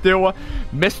 Dro, what it do?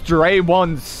 Mr.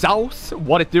 A1 South,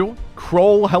 what it do?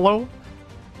 Kroll, hello?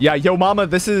 Yeah, yo, mama,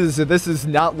 this is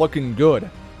not looking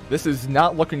good. This is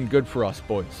not looking good for us,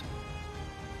 boys.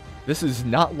 This is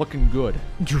not looking good.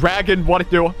 Dragon, what it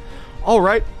do? All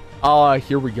right.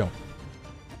 Here we go.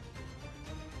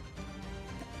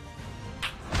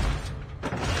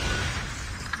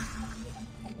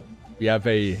 We have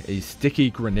a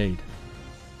sticky grenade.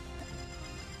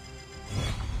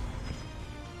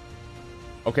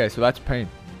 Okay, so that's pain.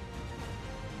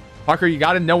 Parker, you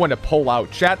gotta know when to pull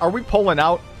out. Chat, are we pulling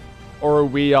out? Or are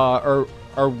we, are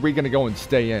we gonna go and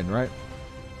stay in, right?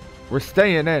 We're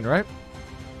staying in, right?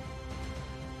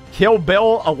 Kill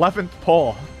Bill, 11th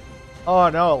pull. Oh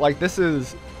no, like this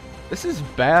is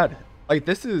bad. Like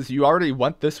this is, you already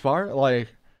went this far? Like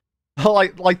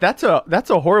that's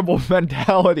a horrible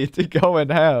mentality to go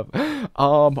and have.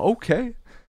 Okay.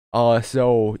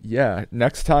 So yeah,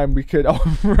 next time we could,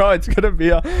 oh bro, it's gonna be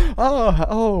a,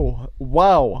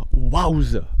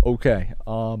 wowza. Okay,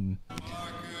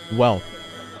 well,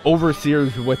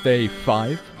 Overseers with a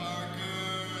 5.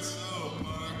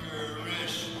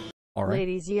 All right.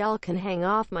 Ladies, y'all can hang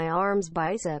off my arms,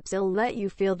 biceps. It'll let you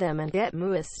feel them and get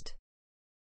moist.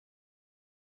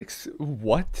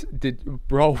 What did,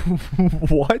 bro?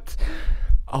 What?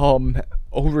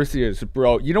 Overseers,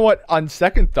 bro. You know what? On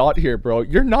second thought here, bro,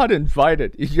 you're not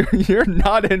invited. You're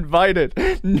not invited.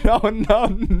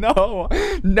 No,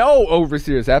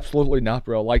 Overseers, absolutely not,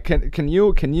 bro. Like, can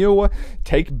you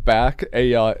take back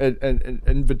an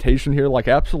invitation here? Like,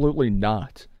 absolutely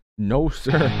not. No,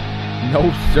 sir.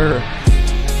 No, sir.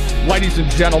 Ladies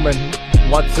and gentlemen,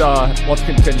 let's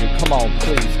continue. Come on,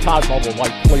 please. COD Mobile,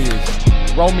 like, please.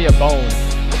 Roll me a bone.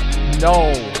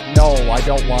 No, I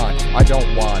don't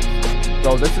want.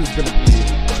 Bro, this is gonna be,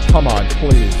 come on,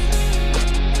 please.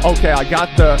 Okay, I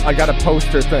got a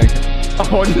poster thing.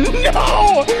 Oh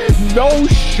no! No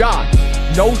shot.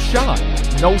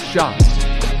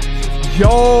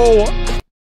 Yo!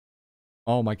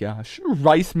 Oh my gosh.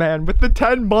 Rice Man with the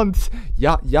 10 months.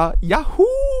 Yahoo!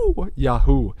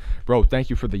 Bro, thank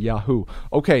you for the Yahoo.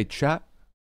 Okay, chat.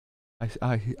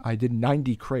 I did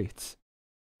 90 crates.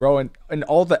 Bro, and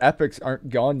all the epics aren't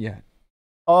gone yet.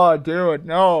 Oh, dude,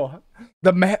 no.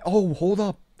 Oh, hold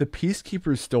up. The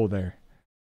Peacekeeper's still there.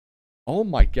 Oh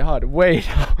my god. Wait.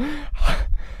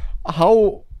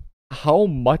 How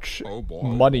much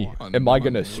money am I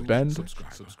gonna spend?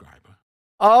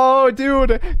 Oh,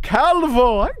 dude.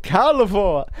 Calvo.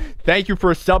 Thank you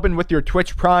for subbing with your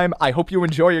Twitch Prime. I hope you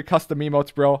enjoy your custom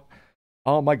emotes, bro.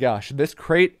 Oh my gosh. This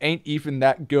crate ain't even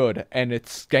that good, and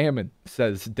it's scamming,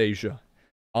 says Deja.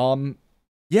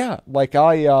 Yeah, like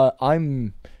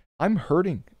I'm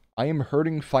hurting. I am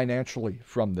hurting financially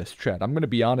from this, chat. I'm gonna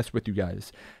be honest with you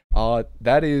guys.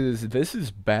 This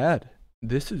is bad.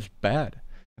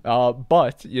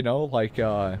 But you know, like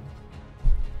I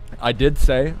did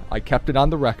say, I kept it on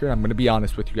the record. I'm gonna be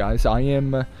honest with you guys.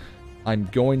 I'm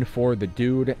going for the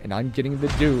dude, and I'm getting the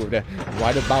dude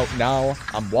right about now.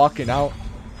 I'm walking out.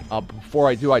 Before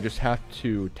I do, I just have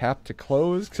to tap to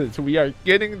close, because we are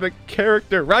getting the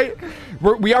character, right?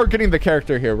 We are getting the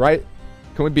character here, right?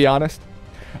 Can we be honest?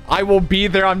 I will be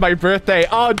there on my birthday.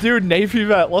 Oh, dude, Navy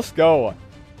Vet, let's go.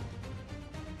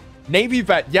 Navy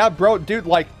Vet, yeah, bro, dude,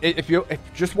 like, if you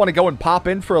just want to go and pop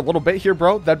in for a little bit here,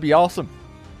 bro, that'd be awesome.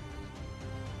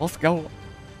 Let's go.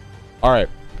 All right,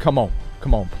 come on,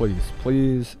 please.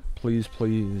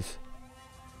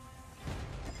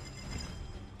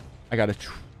 I got a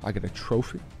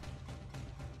trophy.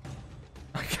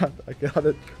 I got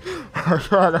it.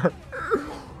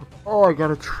 Oh, I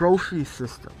got a trophy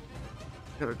system.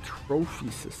 I got a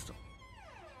trophy system.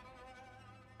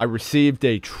 I received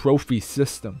a trophy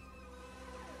system.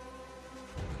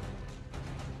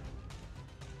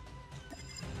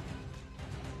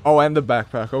 Oh, and the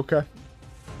backpack. Okay.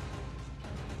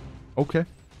 Okay.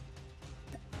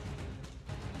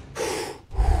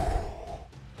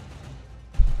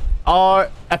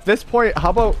 At this point, how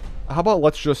about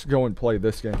let's just go and play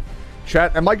this game.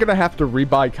 Chat, am I gonna have to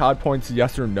rebuy COD points,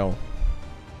 yes or no?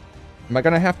 Am I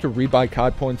gonna have to rebuy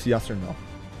COD points, yes or no?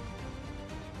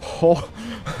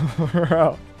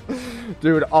 Oh,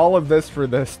 dude, all of this for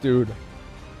this, dude.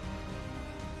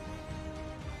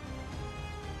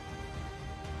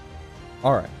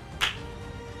 All right.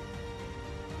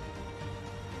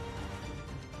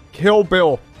 Kill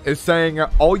Bill is saying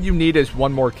all you need is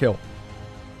one more kill.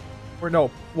 Or no,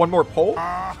 one more poll?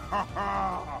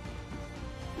 Oh,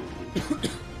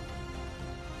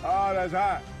 that's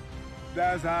hot.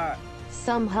 That's hot.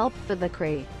 Some help for the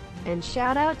crate. And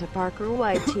shout out to Parker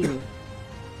YT.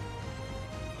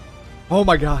 Oh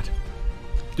my god.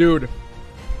 Dude.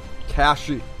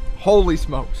 Cashy. Holy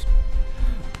smokes.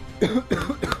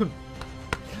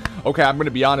 Okay, I'm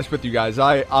gonna be honest with you guys.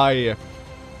 I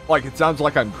like, it sounds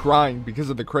like I'm crying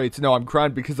because of the crates. No, I'm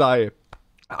crying because I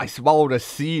swallowed a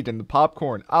seed in the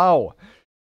popcorn. Ow.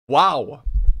 Wow.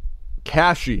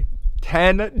 Cashy.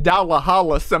 $10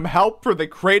 holla. Some help for the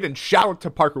crate, and shout out to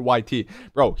Parker YT.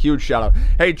 Bro, huge shout out.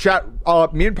 Hey, chat.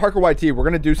 Me and Parker YT, we're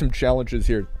going to do some challenges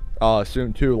here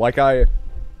soon, too. Like, I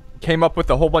came up with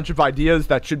a whole bunch of ideas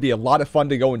that should be a lot of fun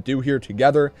to go and do here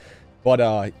together.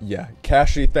 But, yeah.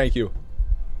 Cashy, thank you.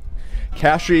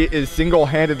 Cashy is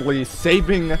single-handedly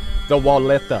saving the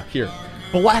Walletta here.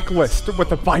 Blacklist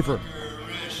with a Fiverr.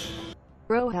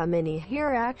 Bro, how many here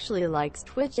actually likes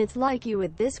Twitch? It's like you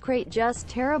with this crate, just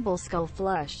terrible skull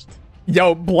flushed.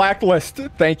 Yo, Blacklist,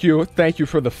 thank you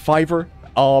for the Fiverr.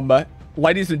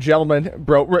 Ladies and gentlemen,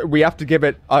 bro, we have to give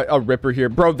it a ripper here.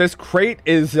 Bro, this crate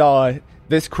is,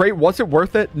 this crate, was it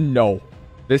worth it? No.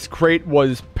 This crate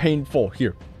was painful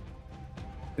here.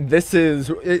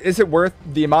 Is it worth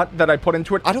the amount that I put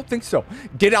into it? I don't think so.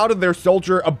 Get out of there,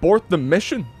 soldier. Abort the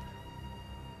mission.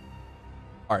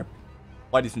 All right.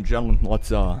 Ladies and gentlemen, let's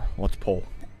poll.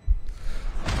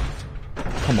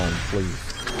 Come on,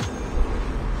 please.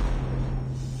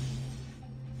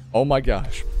 Oh my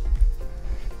gosh.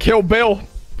 Kill Bill.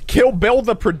 Kill Bill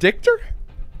the Predictor?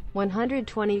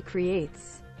 120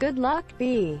 creates. Good luck,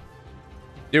 B.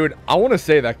 Dude, I want to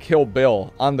say that Kill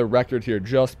Bill on the record here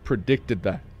just predicted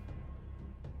that.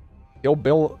 Kill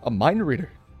Bill, a mind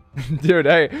reader. Dude,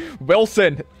 hey,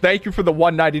 Wilson, thank you for the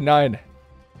 199.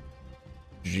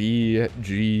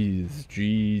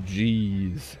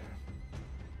 GG's.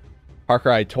 Parker,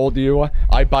 I told you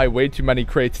I buy way too many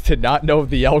crates to not know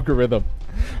the algorithm.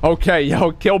 Okay,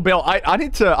 yo, Kill Bill. I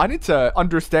need to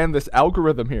understand this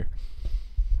algorithm here.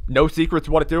 No secrets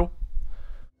what it do.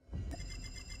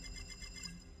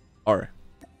 Alright.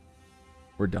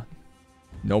 We're done.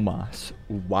 No mas.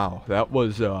 Wow, that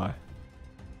was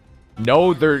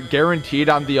no, they're guaranteed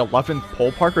on the 11th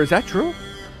poll, Parker. Is that true?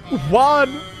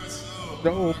 One.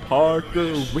 No,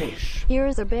 Parker, wish.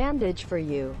 Here's a bandage for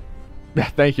you.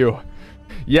 Thank you.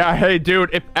 Yeah, hey, dude,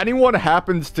 if anyone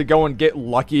happens to go and get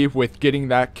lucky with getting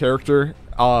that character,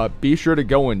 be sure to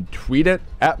go and tweet it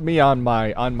at me on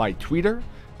my Twitter.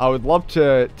 I would love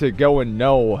to go and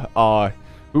know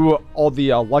who all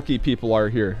the lucky people are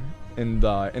here in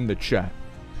the chat.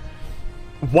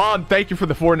 Juan, thank you for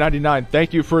the $4.99.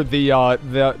 Thank you for the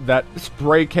that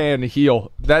spray can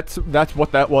heal. That's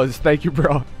what that was. Thank you,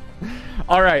 bro.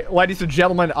 All right, ladies and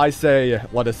gentlemen, I say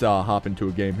let us hop into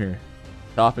a game here.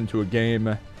 Hop into a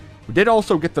game. We did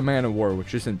also get the Man of War,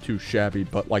 which isn't too shabby,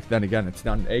 but like then again, it's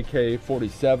not an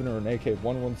AK-47 or an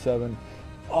AK-117.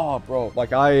 Oh, bro,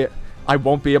 like I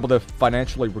won't be able to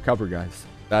financially recover, guys.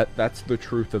 That's the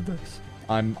truth of this.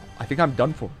 I think I'm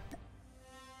done for.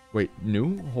 Wait,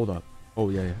 new? Hold up. Oh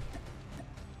yeah.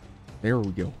 There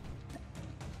we go.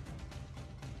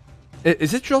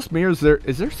 Is it just me, or is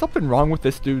there something wrong with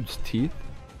this dude's teeth?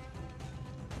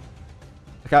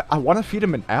 Like I want to feed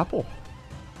him an apple.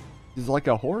 He's like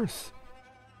a horse.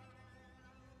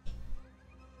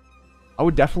 I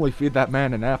would definitely feed that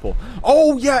man an apple.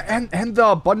 Oh yeah, and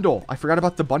the bundle. I forgot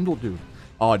about the bundle, dude.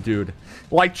 Oh, dude.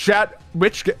 Like, chat,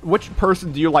 which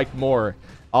person do you like more?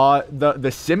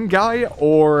 The sim guy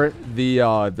or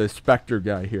the Spectre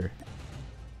guy here?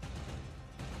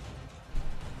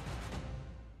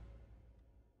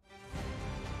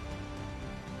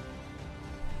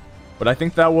 But I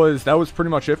think that was pretty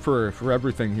much it for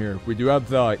everything here. We do have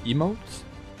the emotes.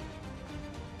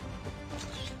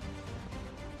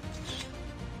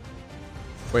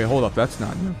 Wait, hold up. That's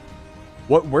not new.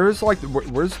 Where's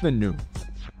the new?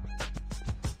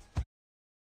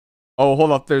 Oh,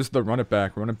 hold up. There's the run it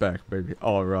back, baby.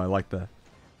 Oh, right, I like that.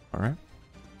 All right.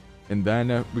 And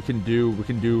then we can do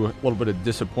a little bit of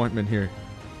disappointment here.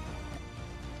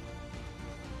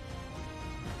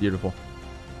 Beautiful.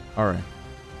 All right.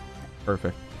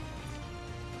 Perfect.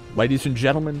 Ladies and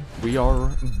gentlemen, we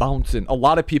are bouncing. A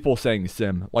lot of people saying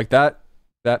sim. Like that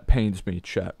pains me,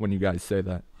 chat, when you guys say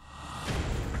that.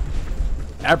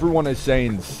 Everyone is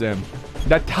saying sim.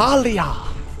 Natalia!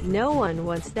 No one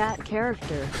wants that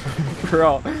character.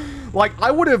 Bro, like I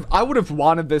would have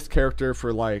wanted this character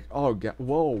for like, oh god,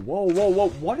 whoa.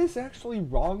 What is actually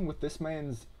wrong with this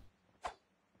man's?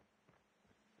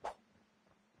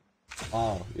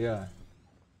 Oh, yeah.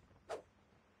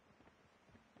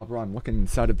 Oh, bro, I'm looking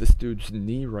inside of this dude's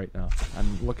knee right now.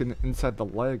 I'm looking inside the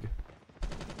leg.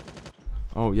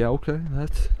 Oh yeah, okay,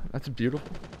 that's beautiful.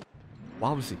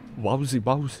 Wowzy.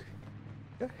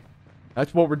 Okay.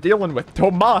 That's what we're dealing with.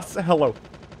 Tomas, hello.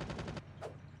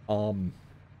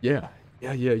 Yeah.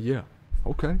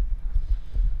 Okay.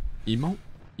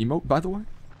 Emote, by the way.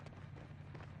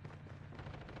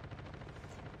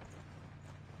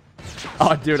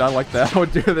 Oh, dude, I like that. Oh,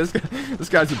 dude, this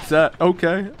guy's upset.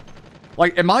 Okay.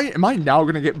 Like, am I now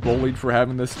gonna get bullied for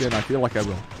having this skin? I feel like I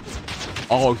will.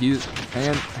 Oh, he's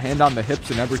hand on the hips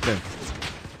and everything.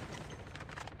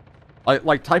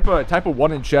 Like type a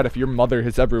 1 in chat if your mother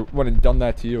has ever went and done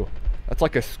that to you. That's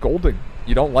like a scolding.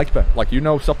 You don't like that. Like, you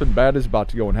know something bad is about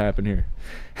to go and happen here.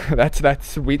 That's that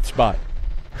sweet spot.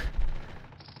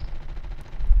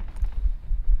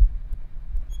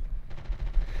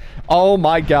 Oh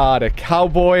my god, a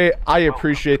cowboy. I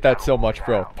appreciate that so much,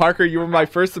 bro. Parker, you were my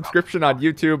first subscription on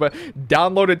YouTube.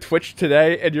 Downloaded Twitch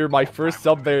today, and you're my first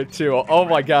sub there too. Oh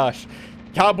my gosh.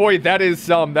 Cowboy, that is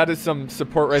some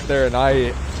support right there, and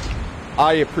I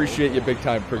appreciate you big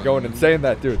time for going and saying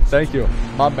that, dude. Thank you,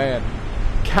 my man.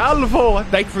 Calvo,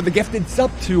 thank you for the gifted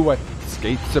sub to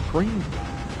Skate Supreme.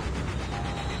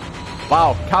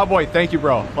 Wow, Cowboy, thank you,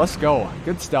 bro. Let's go.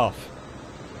 Good stuff.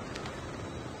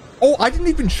 Oh, I didn't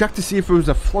even check to see if it was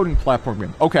a floating platform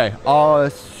game. Okay,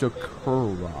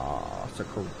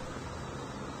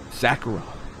 Sakura.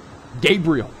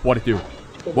 Gabriel, what it do?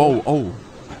 Whoa, oh.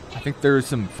 I think there's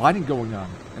some fighting going on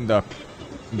in the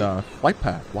flight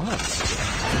path. Wow.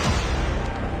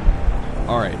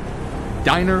 Alright.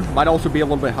 Diner might also be a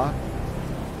little bit hot.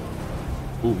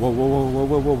 Ooh,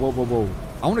 whoa.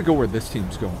 I want to go where this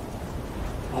team's going.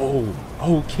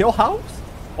 Oh, Kill House?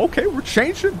 Okay, we're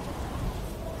changing.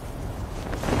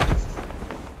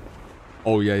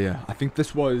 Oh, yeah. I think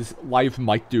this was live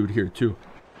mic dude here, too.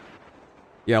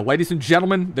 Yeah, ladies and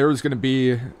gentlemen, there's going to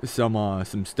be some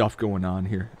stuff going on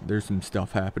here. There's some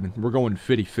stuff happening. We're going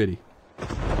fitty.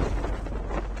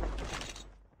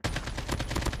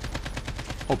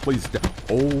 Oh, please.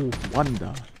 Oh,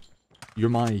 Wanda. You're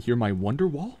my Wonder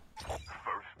Wall?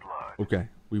 Okay,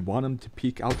 we want him to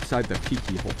peek outside the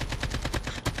peeky hole.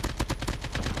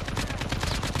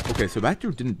 Okay, so that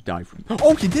dude didn't die from...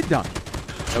 Oh, he did die!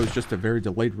 That was just a very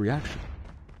delayed reaction.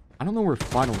 I don't know where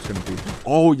Final's gonna be.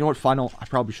 Oh, you know what, Final? I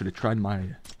probably should have tried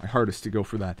my hardest to go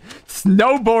for that.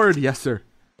 Snowboard! Yes, sir.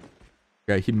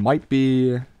 Okay, he might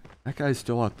be... That guy's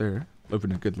still out there,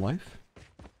 living a good life.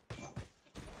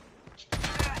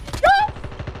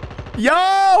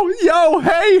 Yo,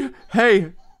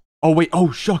 hey! Oh, wait,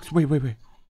 oh, shucks, wait.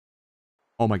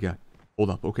 Oh my god.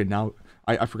 Hold up, okay, now,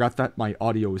 I forgot that my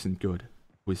audio isn't good.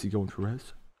 Was he going for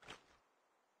res?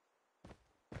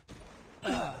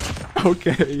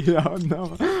 Okay, yeah,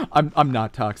 no. I'm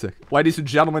not toxic. Ladies and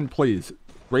gentlemen, please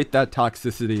rate that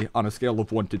toxicity on a scale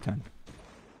of 1 to 10.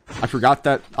 I forgot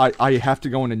that I have to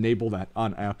go and enable that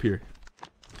on app here.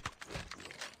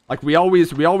 Like we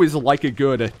always like a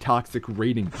good toxic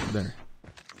rating there.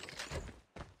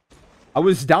 I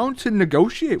was down to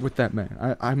negotiate with that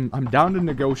man. I'm down to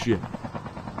negotiate.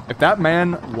 If that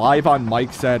man live on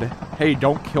mic said, "Hey,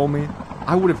 don't kill me,"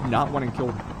 I would have not went and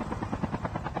killed him.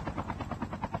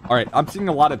 Alright, I'm seeing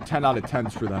a lot of 10 out of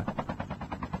 10s for that.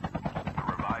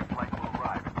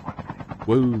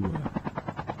 Whoa.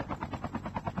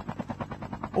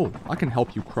 Oh, I can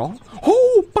help you crawl.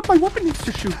 Oh, but my weapon needs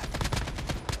to shoot.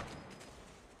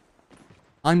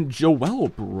 I'm Joel,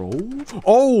 bro.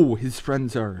 Oh, his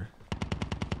friends are...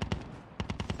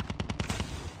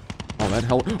 Oh, that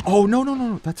hell... Oh,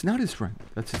 no. That's not his friend.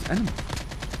 That's his enemy.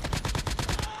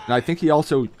 And I think he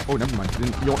also... Oh, never mind.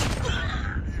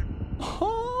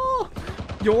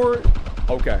 You're...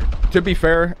 Okay. To be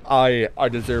fair, I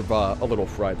deserve a little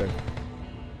fry there.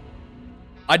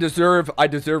 I deserve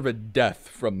a death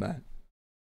from that.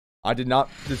 I did not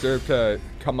deserve to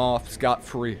come off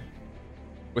scot-free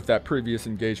with that previous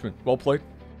engagement. Well played.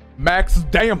 Max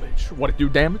damage. What it do,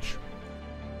 damage?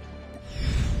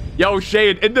 Yo,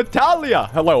 Shade and Natalia.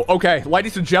 Hello. Okay,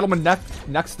 ladies and gentlemen,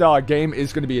 next game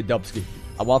is going to be a dubski.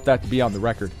 I want that to be on the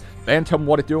record. Phantom,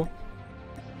 what it do?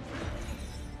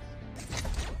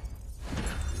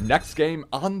 Next game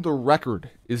on the record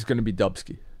is going to be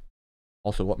dubski.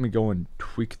 Also, let me go and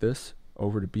tweak this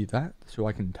over to be that so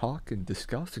I can talk and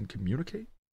discuss and communicate.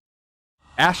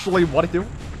 Ashley, what it do?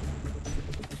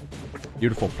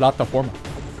 Beautiful plataforma.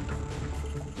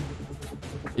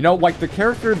 You know, like the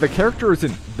character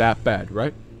isn't that bad,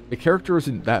 right? The character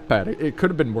isn't that bad. It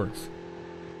could have been worse.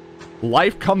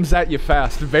 Life comes at you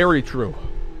fast. Very true.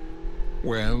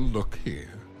 Well, look here.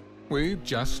 We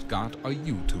just got a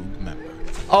YouTube member.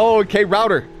 Oh, okay,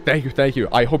 Router. Thank you, thank you.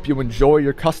 I hope you enjoy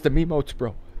your custom emotes,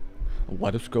 bro.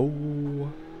 Let us go.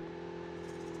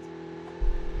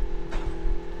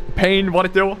 Pain, what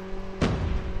it do?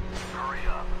 Hurry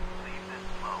up. Leave this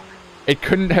smoke. It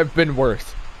couldn't have been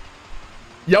worse.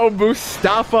 Yo,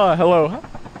 Mustafa, hello.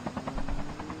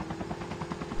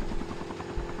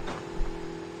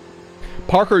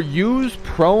 Parker, use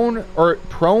prone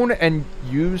and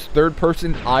use third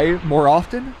person I more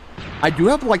often. I do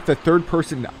have like the third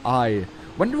person I.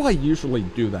 When do I usually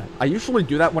do that? I usually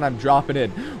do that when I'm dropping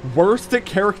in. Worst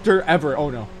character ever. Oh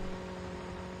no.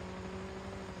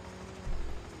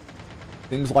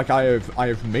 Things like I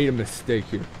have made a mistake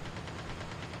here.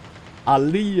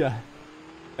 Aliyah.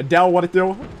 Adele, what it do?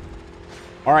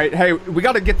 All right, hey, we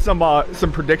got to get some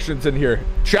predictions in here.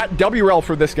 Chat WL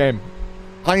for this game.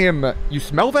 You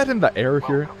smell that in the air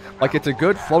here? Like it's a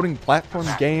good floating platform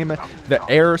game. The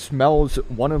air smells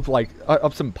one of like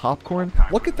of some popcorn.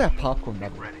 Look at that popcorn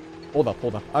level. Hold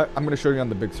up. I'm gonna show you on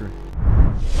the big screen.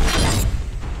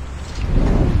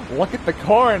 Look at the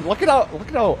corn. Look at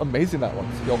how amazing that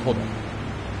looks. Yo, hold on.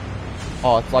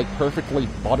 Oh, it's like perfectly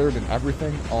buttered and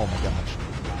everything. Oh my gosh.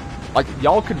 Like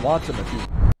y'all could watch them if you.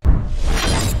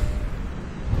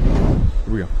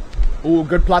 Here we go. Ooh,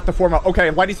 good platform. Okay,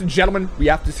 ladies and gentlemen, we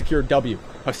have to secure W.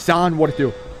 Hassan, what it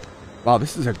do? Wow,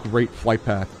 this is a great flight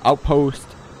path. Outpost,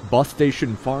 bus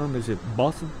station, farm. Is it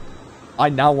bus? I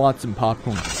now want some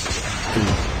popcorn.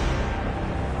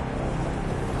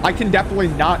 I can definitely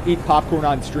not eat popcorn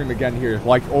on stream again here.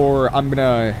 Like, or I'm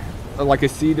gonna, like a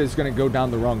seed is gonna go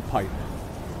down the wrong pipe.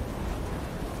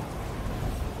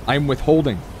 I'm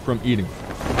withholding from eating,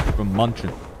 from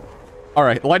munching. All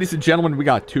right, ladies and gentlemen, we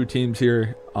got two teams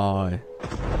here. Oh.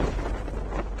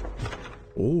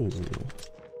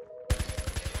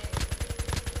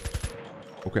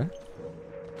 Okay.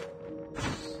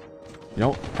 You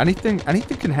know, anything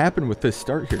can happen with this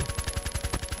start here.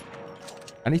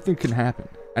 Anything can happen.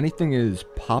 Anything is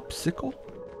popsicle.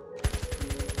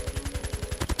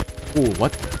 Oh,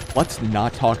 let's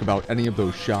not talk about any of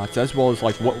those shots, as well as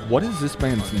like what is this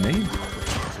man's name?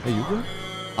 Hey, you good?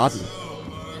 Oddly.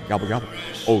 Gobble gobble.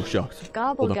 Oh shucks.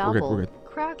 Gobble Hold up, gobble. we're good.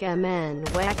 Crack em and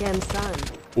whack em son.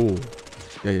 Oh,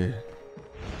 yeah.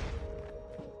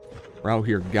 We're out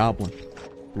here gobbling.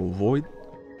 Little void.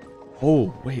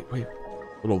 Oh, wait.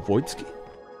 Little voidski.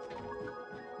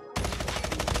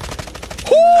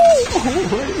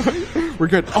 Oh, wait. We're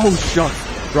good. Oh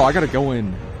shucks. Bro, I gotta go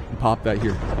in and pop that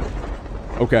here.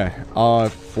 Okay.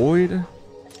 Void.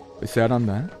 We sat on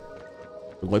that.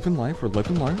 We're living life. We're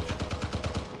living large.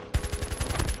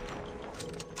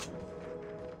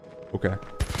 Okay.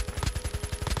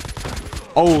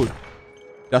 Oh,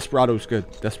 Desperado's good.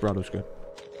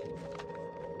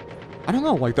 I don't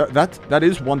know, like that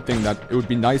is one thing that it would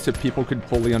be nice if people could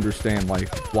fully understand, like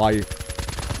why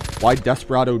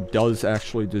Desperado does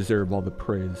actually deserve all the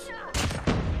praise.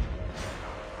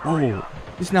 Oh,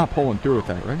 he's not pulling through with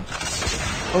that, right?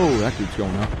 Oh, that dude's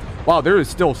going up. Wow, there is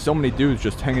still so many dudes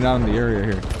just hanging out in the area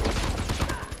here.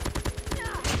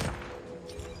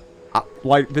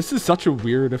 Like, this is such a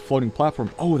weird floating platform.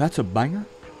 Oh, that's a banger?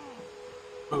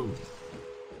 Oh.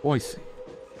 Oh, I see.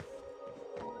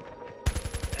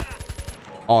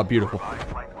 Oh, beautiful.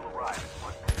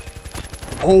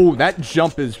 Oh, that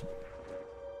jump is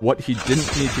what he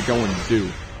didn't need to go and do.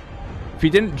 If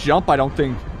he didn't jump, I don't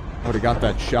think I would have got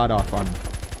that shot off on him.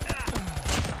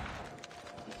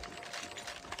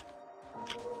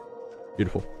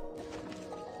 Beautiful.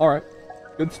 Alright.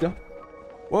 Good stuff.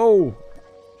 Whoa.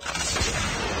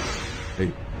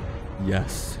 Hey.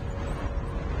 Yes.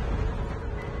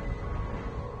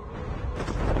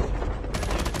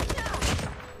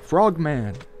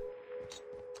 Frogman.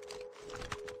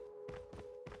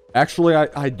 Actually,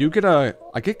 I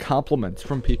get compliments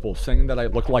from people saying that I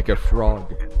look like a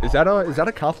frog. Is that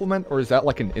a compliment or is that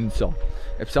like an insult?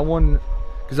 If someone,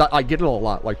 because I get it a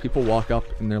lot. Like people walk up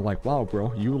and they're like, "Wow,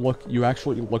 bro, you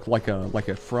actually look like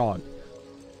a frog."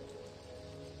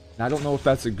 And I don't know if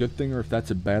that's a good thing or if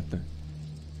that's a bad thing.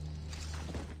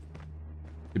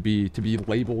 To be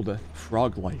labeled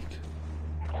frog-like.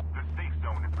 The safe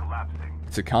zone is collapsing.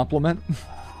 It's a compliment.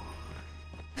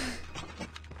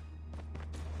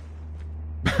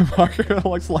 Parker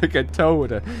looks like a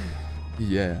toad.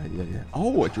 Yeah.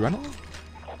 Oh, adrenaline?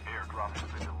 Airdrop has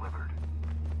been delivered.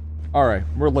 Alright,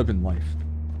 we're living life.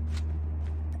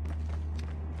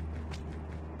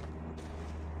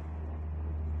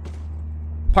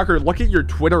 Parker, look at your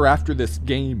Twitter after this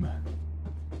game.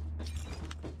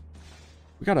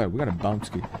 We got a bounce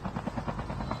key.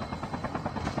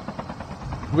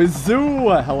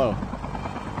 Wazoo! Hello.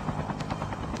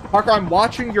 Parker, I'm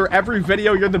watching your every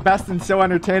video. You're the best and so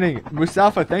entertaining.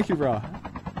 Mustafa, thank you, bro.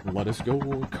 Let us go.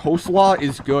 Coleslaw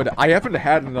is good. I haven't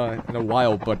had in a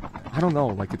while, but I don't know.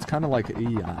 Like, it's kind of like,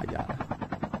 yeah.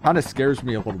 Kind of scares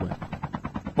me a little bit.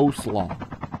 Coleslaw.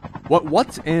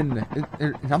 What's in?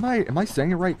 Am I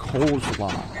saying it right?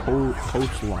 Coleslaw.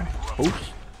 Coleslaw.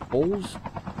 Coles?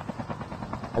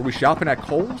 Are we shopping at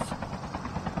Kohl's?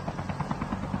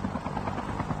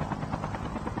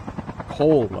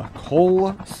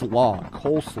 Coleslaw.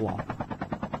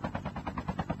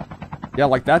 Yeah,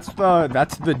 like that's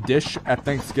the dish at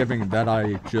Thanksgiving that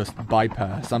I just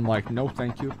bypass. I'm like, no,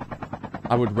 thank you.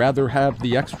 I would rather have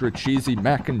the extra cheesy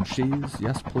mac and cheese.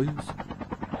 Yes, please.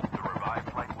 The revived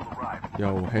flight will arrive.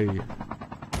 Yo, hey.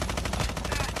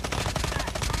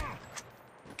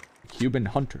 Cuban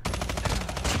hunter.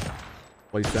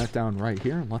 Place that down right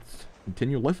here and let's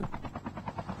continue living.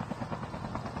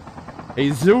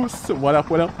 Hey Zeus, what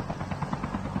up,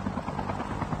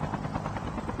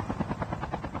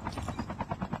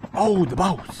 Oh, the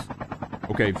boss.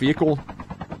 Okay, vehicle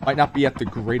might not be at the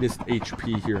greatest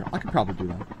HP here. I could probably do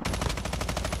that.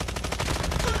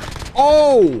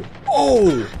 Oh!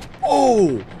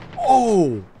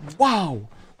 Wow.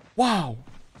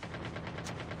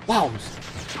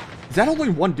 Is that only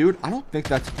one dude? I don't think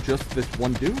that's just this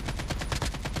one dude.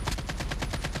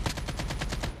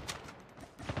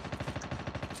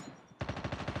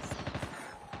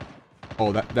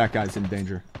 Oh, that guy's in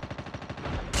danger.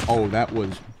 Oh, that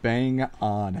was bang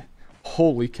on.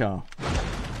 Holy cow.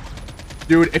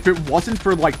 Dude, if it wasn't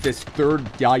for, like, this third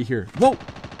guy here. Whoa!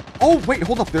 Oh, wait,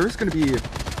 hold up. There is going to be...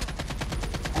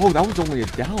 Oh, that was only a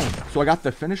down. So I got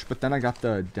the finish, but then I got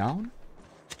the down?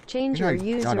 Change your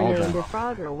username to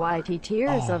Frogger YT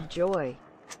Tears of Joy.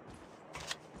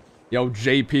 Yo,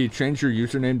 JP, change your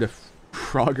username to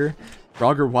Frogger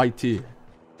YT.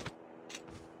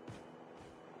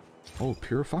 Oh,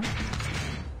 Purifier?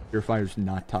 Purifier's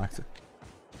not toxic.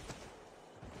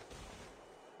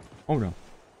 Oh no.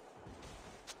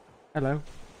 Hello.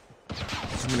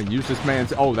 I'm gonna use this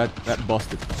man's... Oh, that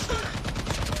busted.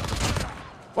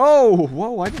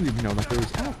 Whoa, I didn't even know that there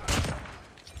was... Oh.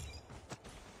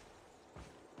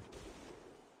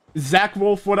 Zach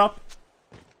Wolf, what up?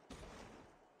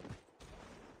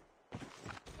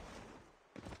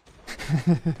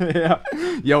 Yeah.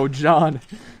 Yo, John.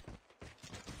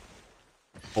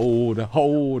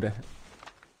 Hold.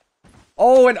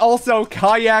 Oh, and also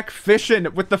kayak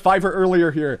fishing with the fiver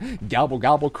earlier here. Gobble,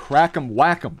 gobble, crack 'em,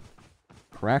 whack 'em.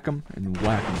 Crack 'em and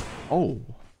whack 'em. Oh.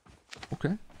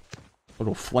 Okay.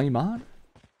 Little flame on.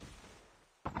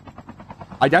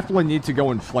 I definitely need to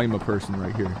go and flame a person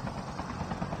right here.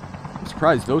 I'm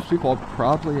surprised those people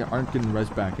probably aren't getting res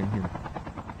back in here.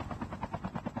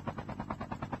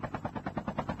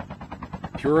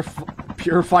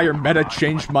 Purifier meta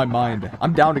changed my mind.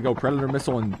 I'm down to go Predator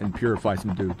Missile and purify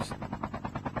some dudes.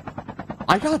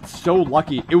 I got so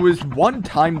lucky. It was one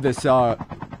time this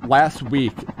last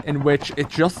week in which it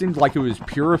just seemed like it was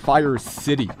Purifier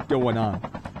City going on.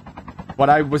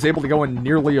 But I was able to go and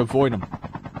nearly avoid them.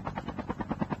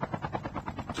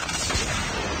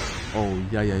 Oh,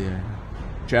 yeah.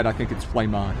 Chad, I think it's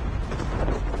flame on.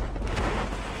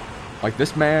 Like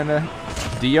this man...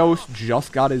 Dios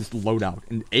just got his loadout,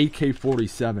 an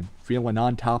AK-47, feeling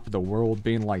on top of the world,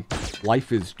 being like,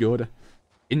 life is good.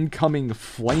 Incoming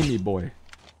flamey boy.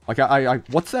 Like,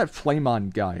 what's that flame on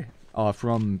guy,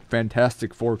 from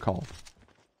Fantastic Four called?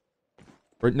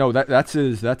 Or, no, that's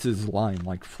his line,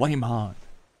 like, flame on.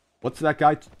 What's that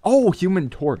guy? Oh,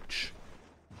 Human Torch.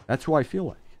 That's who I feel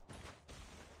like.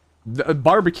 The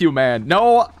Barbecue Man.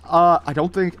 No, I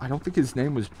don't think his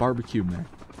name was Barbecue Man.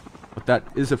 But that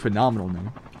is a phenomenal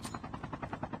name.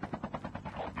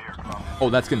 Oh,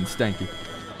 that's getting stanky.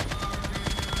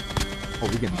 Oh,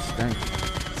 we getting spanked.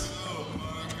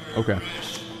 Okay.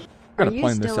 Are you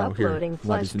still uploading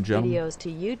flush videos to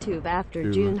YouTube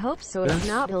after June? Hope so. If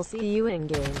not, he'll see you in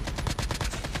game.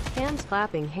 Hands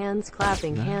clapping,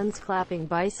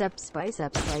 biceps,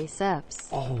 biceps, biceps.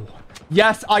 Oh,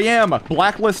 yes, I am.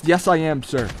 Blacklist, yes, I am,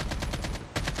 sir.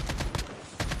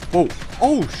 Whoa.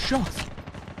 Oh, shucks.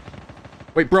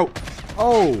 Wait, bro.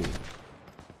 Oh.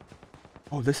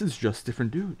 Oh, this is just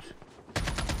different dudes.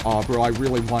 Oh, bro, I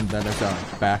really wanted that as a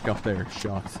backup there.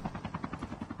 Shucks.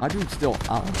 My dude's still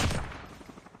out.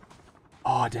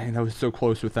 Oh, dang, that was so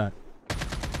close with that.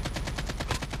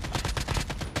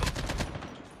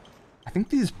 I think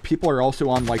these people are also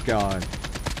on, like, also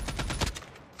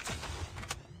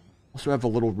have a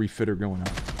little refitter going on.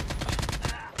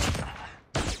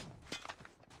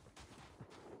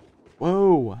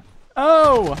 Whoa.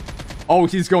 Oh. Oh,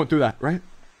 he's going through that, right?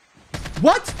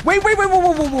 What? Wait, whoa,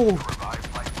 whoa, whoa, whoa.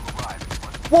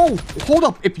 Whoa, hold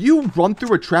up. If you run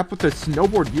through a trap with a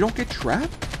snowboard, you don't get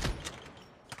trapped?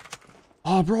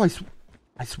 Oh, bro,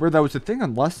 I swear that was a thing,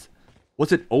 unless...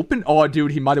 Was it open? Oh,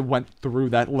 dude, he might have went through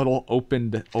that little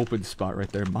open spot right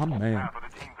there. My man.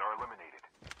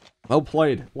 Well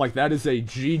played. Like, that is a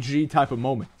GG type of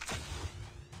moment.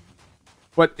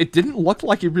 But it didn't look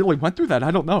like he really went through that.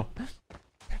 I don't know.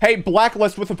 Hey,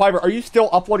 Blacklist with the Fiverr, are you still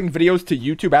uploading videos to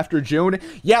YouTube after June?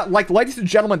 Yeah, like, ladies and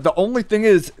gentlemen, the only thing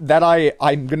is that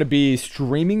I'm going to be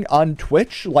streaming on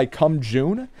Twitch, like, come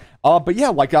June. But yeah,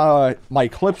 like, my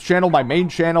clips channel, my main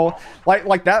channel,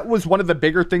 like that was one of the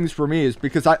bigger things for me, is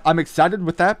because I'm excited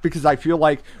with that, because I feel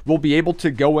like we'll be able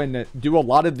to go and do a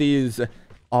lot of these,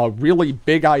 really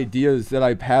big ideas that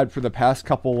I've had for the past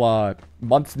couple,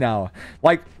 months now.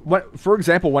 Like, for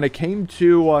example, when it came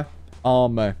to,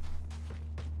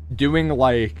 doing,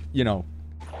 like, you know,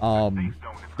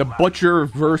 the Butcher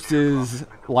versus,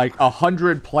 like,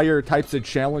 100 player types of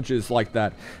challenges like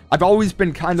that. I've always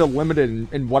been kind of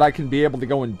limited in what I can be able to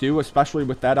go and do, especially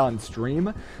with that on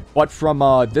stream. But from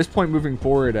this point moving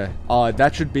forward,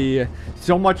 that should be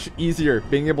so much easier,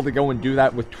 being able to go and do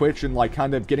that with Twitch and, like,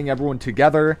 kind of getting everyone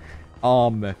together.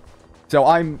 So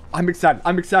I'm excited.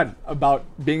 I'm excited about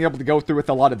being able to go through with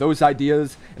a lot of those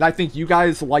ideas. And I think you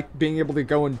guys like being able to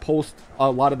go and post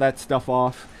a lot of that stuff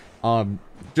off.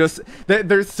 Just,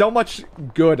 there's so much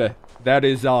good that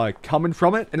is coming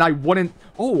from it. And I wouldn't...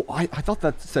 Oh, I thought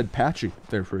that said Patchy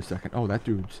there for a second. Oh, that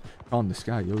dude's on the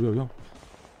sky. Yo, yo, yo.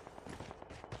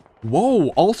 Whoa,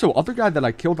 also, other guy that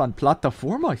I killed on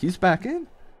Plataforma, he's back in.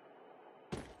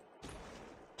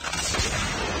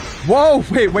 Whoa,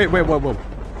 wait, whoa, whoa.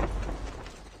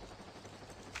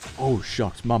 Oh,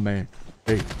 shucks, my man.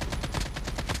 Hey.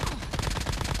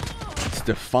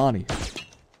 Stefani,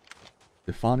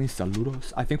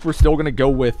 saludos. I think we're still gonna go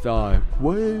with, whoa.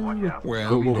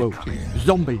 Whoa.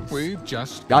 Zombies. We've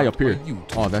just guy up here.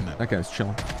 Oh, that guy's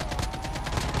chilling.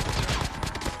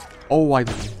 Oh,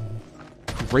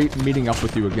 great meeting up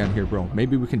with you again here, bro.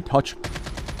 Maybe we can touch.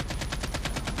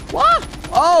 What?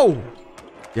 Oh!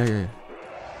 Yeah.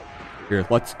 Here,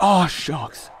 let's... Oh,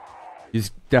 shucks. He's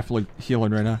definitely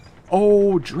healing right now.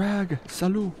 Oh, drag.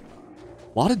 Salut.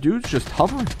 A lot of dudes just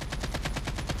hovering.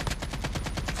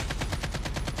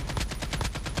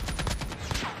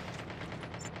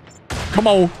 Come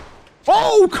on.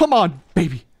 Oh, come on,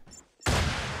 baby.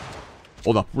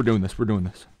 Hold up. We're doing this.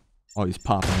 Oh, he's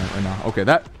popping that right now. Okay,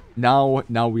 that...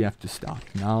 Now we have to stop.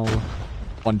 Now,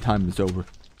 fun time is over.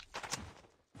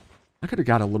 I could have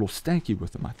got a little stanky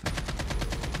with him, I think.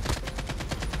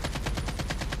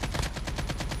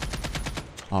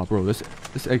 Oh, bro, this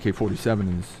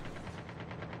AK-47 is...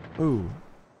 Oh.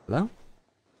 Hello?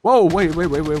 Whoa, wait.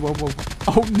 Whoa.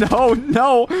 Oh,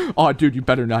 no. Oh, dude, you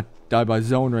better not die by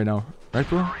zone right now. Right,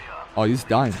 bro? Oh, he's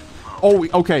dying. Oh,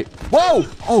 okay. Whoa!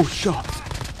 Oh, shucks.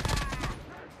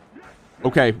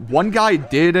 Okay, one guy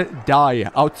did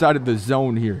die outside of the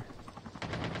zone here.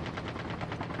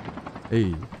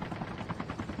 Hey.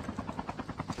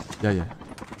 Yeah.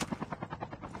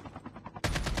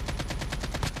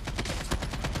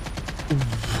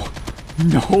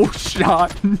 No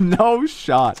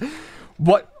shot.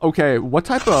 What? Okay, what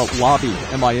type of lobby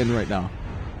am I in right now?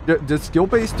 Does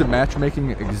skill-based matchmaking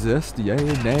exist? Yay,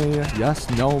 nay, yes,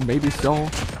 no, maybe so.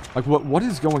 Like, what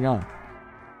is going on?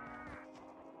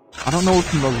 I don't know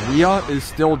if Maria is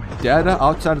still dead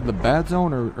outside of the bad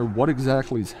zone, or what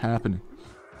exactly is happening.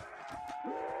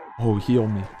 Oh, heal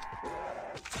me.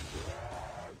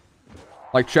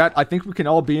 Like, chat, I think we can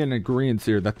all be in agreement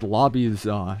here that the lobby is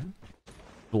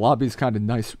kind of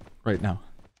nice right now.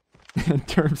 in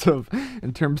terms of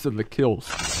the kills.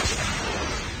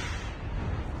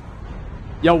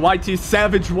 Yo, YT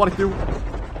Savage, what to do?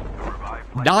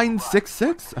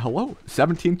 966. Hello.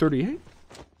 1738.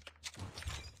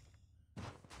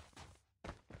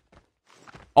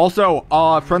 Also,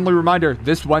 friendly reminder,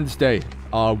 this Wednesday,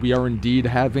 we are indeed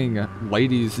having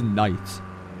ladies' night.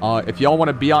 If y'all want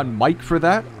to be on mic for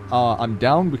that, I'm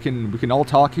down. We can all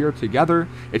talk here together.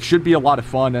 It should be a lot of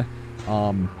fun.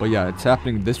 But yeah, it's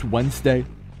happening this Wednesday.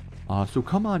 So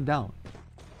come on down.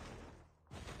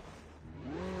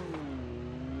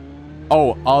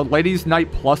 Oh, ladies'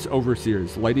 night plus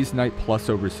overseers. Ladies' night plus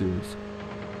overseers.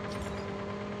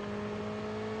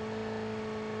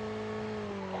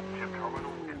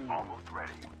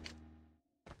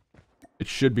 It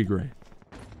should be great.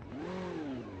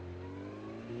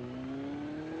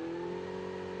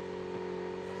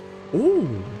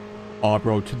 Ooh. Oh,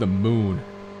 bro, to the moon.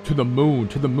 To the moon,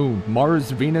 to the moon.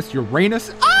 Mars, Venus,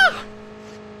 Uranus. Ah!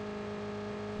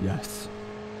 Yes.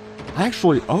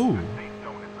 Actually, oh.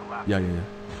 Yeah.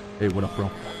 Hey, what up,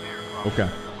 bro? Okay.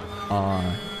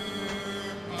 Oh,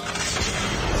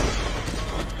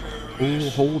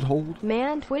 hold.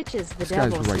 Man, Twitch is the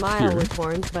devil right smile here. with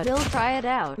horns, but he'll try it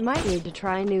out. Might need to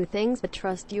try new things, but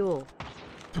trust you'll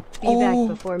be back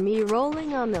before me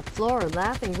rolling on the floor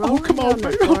laughing. Rolling on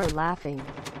the floor laughing.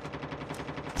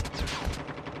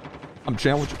 I'm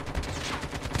challenging.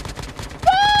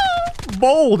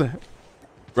 Bold!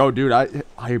 Bro, dude,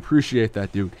 I appreciate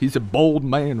that, dude. He's a bold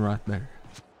man right there.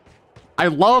 I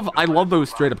love those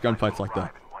straight up gunfights like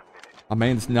that. My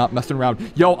man's not messing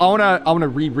around. Yo, I wanna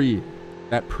reread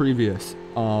that previous.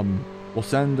 We'll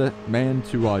send the man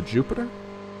to Jupiter.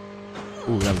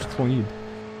 Ooh, that was clean.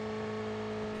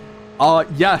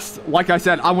 Yes, like I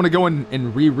said, I want to go in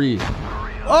and reread.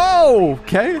 Oh,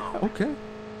 okay.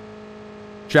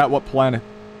 Chat, what planet?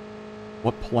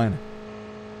 What planet?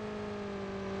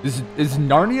 Is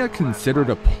Narnia considered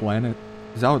a planet?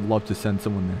 Because I would love to send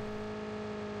someone there.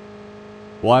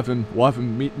 We'll have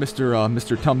him meet Mr.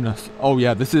 Tumnus. Oh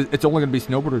yeah, it's only gonna be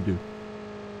snowboarder dude.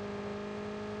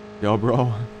 Yo,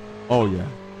 bro. Oh yeah.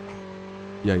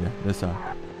 Yeah. This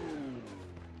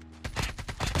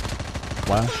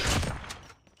Flash.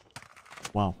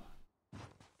 Wow.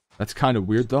 That's kind of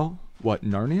weird though. What,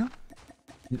 Narnia?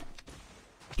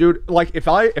 Dude, like if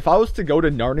I was to go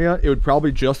to Narnia, it would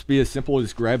probably just be as simple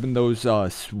as grabbing those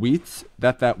sweets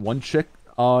that one chick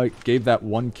gave that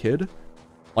one kid.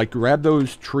 Like, grab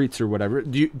those treats or whatever.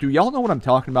 Do y'all know what I'm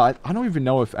talking about? I don't even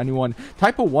know if anyone...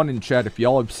 Type a 1 in chat if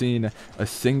y'all have seen a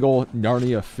single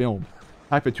Narnia film.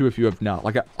 Type a 2 if you have not.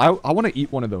 Like, I want to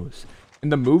eat one of those. In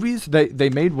the movies, they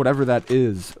made whatever that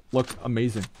is look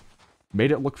amazing.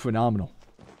 Made it look phenomenal.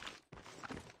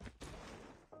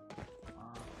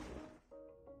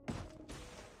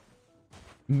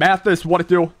 Mathis, what it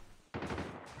do?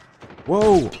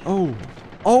 Whoa.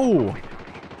 Oh.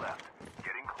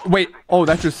 Wait, oh,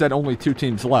 that just said only 2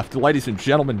 teams left. Ladies and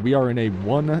gentlemen, we are in a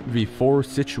 1v4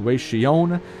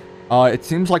 situation. It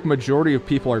seems like majority of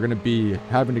people are going to be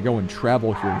having to go and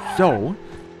travel here. So,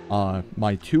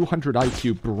 my 200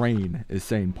 IQ brain is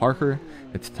saying, Parker,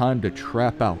 it's time to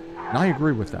trap out. And I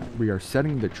agree with that. We are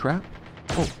setting the trap.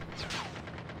 Oh,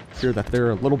 I hear that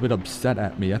they're a little bit upset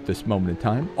at me at this moment in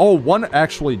time. Oh, one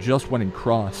actually just went and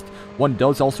crossed. One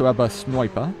does also have a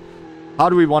sniper. How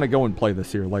do we want to go and play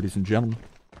this here, ladies and gentlemen?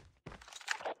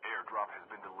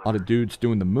 A lot of dudes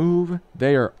doing the move.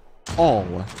 They are all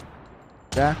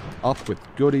backed up with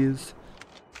goodies.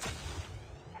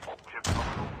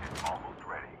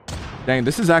 Dang,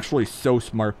 this is actually so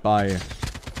smart by...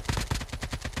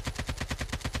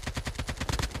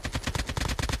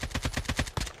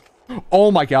 Oh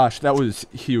my gosh, that was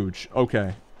huge.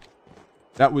 Okay.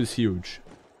 That was huge.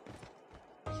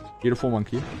 Beautiful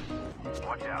monkey.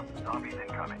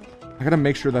 I gotta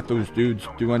make sure that those dudes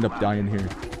do end up dying here.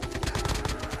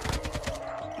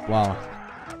 Wow.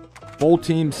 Full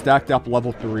team stacked up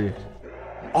level 3.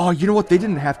 Oh, you know what? They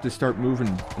didn't have to start moving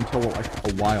until like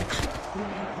a while.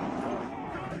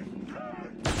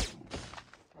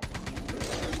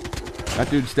 That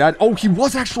dude's dead. Oh, he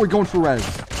was actually going for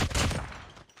res.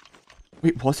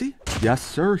 Wait, was he? Yes,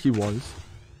 sir, he was.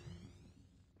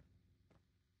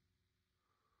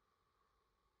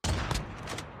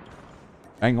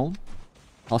 Hang on.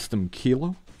 Custom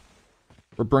kilo.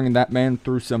 We're bringing that man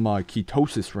through some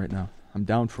ketosis right now. I'm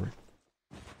down for it.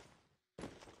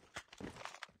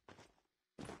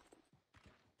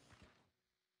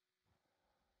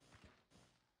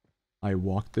 I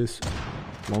walk this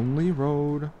lonely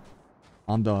road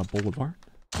on the boulevard.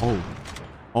 Oh.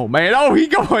 Oh, man. Oh, he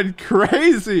going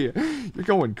crazy. You're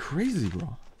going crazy,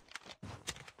 bro.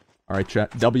 All right,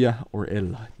 chat. W or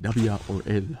L. W or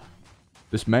L.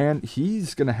 This man,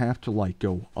 he's gonna have to, like,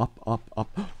 go up, up,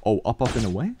 up. Oh, up, up, and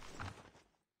away?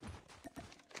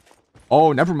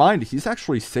 Oh, never mind. He's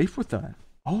actually safe with that.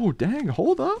 Oh, dang.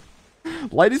 Hold up.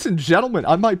 Ladies and gentlemen,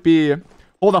 I might be...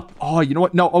 Hold up. Oh, you know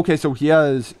what? No, okay, so he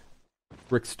has...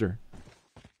 Rickster.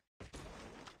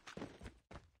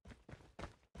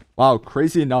 Wow,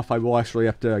 crazy enough, I will actually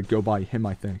have to go by him,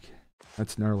 I think.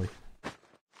 That's gnarly.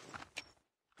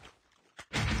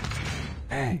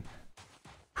 Dang.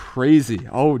 Crazy.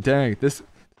 Oh, dang. This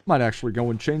might actually go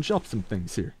and change up some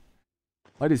things here.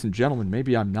 Ladies and gentlemen,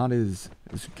 maybe I'm not as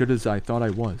good as I thought I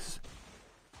was.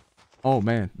 Oh,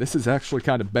 man. This is actually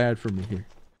kind of bad for me here.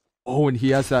 Oh, and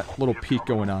he has that little peek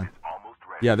going on.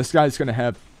 Yeah, this guy's going to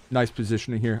have nice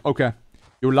positioning here. Okay.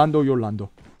 Yolando, Yolando.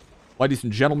 Ladies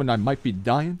and gentlemen, I might be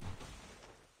dying.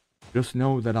 Just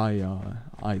know that I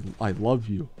love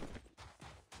you.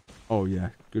 Oh, yeah.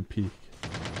 Good peek.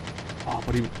 Oh,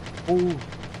 but he... Oh...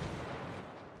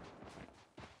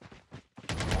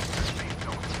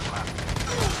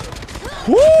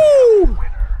 Woo!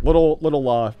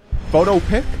 Little photo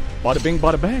pic. Bada bing,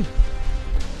 bada bang.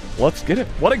 Let's get it.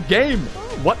 What a game.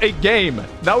 What a game.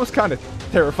 That was kind of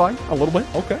terrifying. A little bit.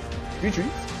 Okay. GG's.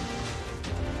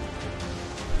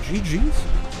 GG's.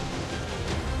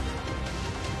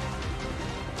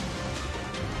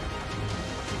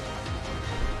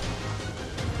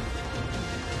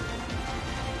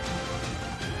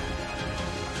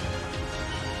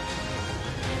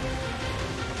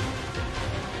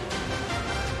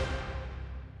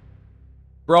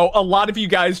 Bro, a lot of you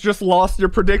guys just lost your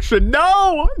prediction.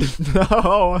 No!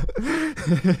 No!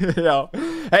 Yo.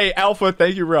 Hey, Alpha,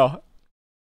 thank you, bro.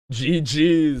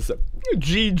 GG's.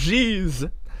 GG's.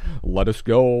 Let us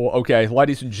go. Okay,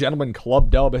 ladies and gentlemen, Club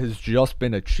Dub has just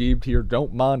been achieved here.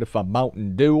 Don't mind if I'm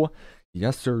Mountain Dew.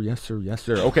 Yes, sir. Yes, sir. Yes,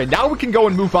 sir. Okay, now we can go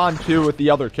and move on to the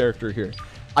other character here.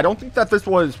 I don't think that this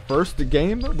was first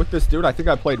game with this dude. I think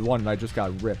I played one and I just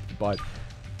got ripped, but...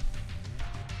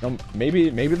 maybe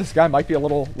this guy might be a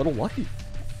little lucky.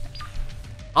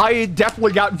 I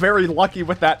definitely got very lucky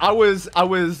with that.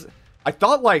 I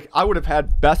thought like I would have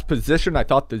had best position. I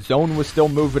thought the zone was still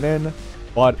moving in,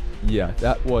 but yeah,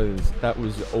 that was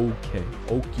okay.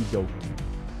 Okie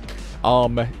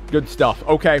dokie. Good stuff.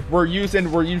 Okay, we're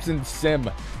using Sim,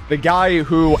 the guy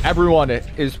who everyone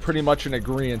is pretty much in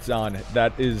agreement on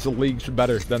that is leagues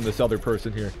better than this other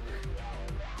person here.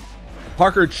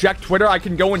 Parker, check Twitter. I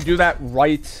can go and do that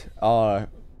right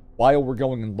while we're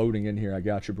going and loading in here. I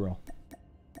got you, bro.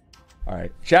 All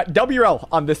right. Chat WL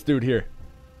on this dude here.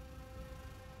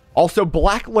 Also,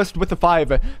 Blacklist with the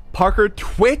 5. Parker,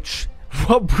 Twitch.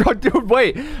 Well, bro, dude,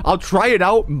 wait. I'll try it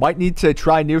out. Might need to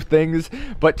try new things,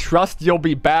 but trust you'll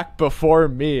be back before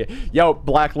me. Yo,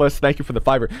 Blacklist, thank you for the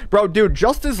 5. Bro, dude,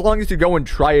 just as long as you go and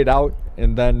try it out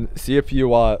and then see if you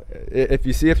like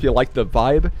the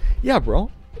vibe. Yeah,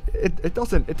 bro. It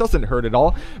doesn't hurt at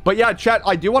all. But yeah, chat,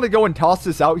 I do want to go and toss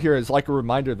this out here as like a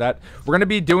reminder that we're going to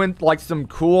be doing like some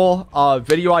cool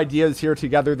video ideas here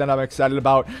together that I'm excited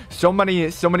about. So many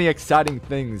exciting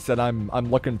things that I'm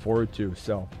looking forward to.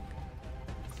 So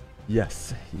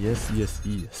yes.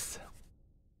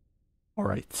 All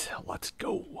right, let's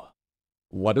go.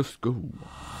 Let us go.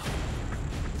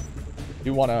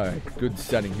 You want a good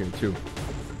setting here too.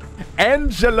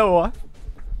 Angelo.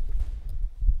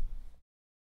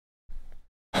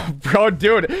 Bro,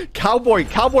 dude, Cowboy,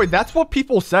 that's what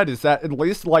people said, is that at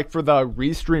least like for the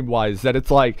restream wise, that it's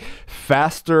like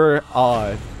faster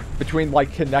between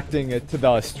like connecting it to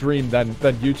the stream than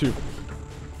YouTube.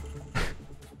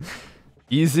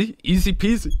 Easy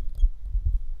peasy.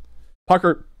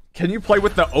 Parker, can you play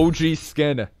with the OG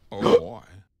skin? Oh boy,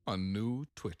 a new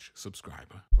Twitch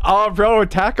subscriber. Oh, bro,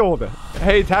 Tackled.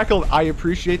 Hey, Tackled, I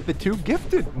appreciate the 2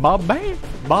 gifted. My man.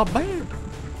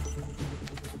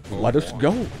 Let us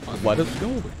go. Let us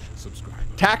go.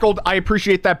 Tackled, I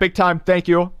appreciate that big time. Thank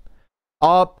you.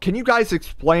 Can you guys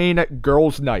explain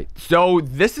Girls Night? So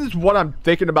this is what I'm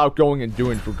thinking about going and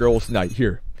doing for Girls Night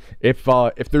here. If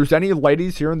there's any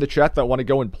ladies here in the chat that want to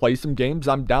go and play some games,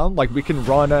 I'm down. Like we can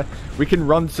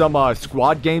run some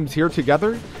squad games here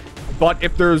together. But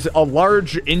if there's a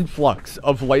large influx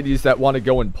of ladies that want to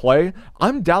go and play,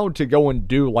 I'm down to go and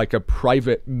do like a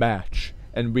private match.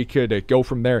 And we could go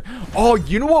from there. Oh,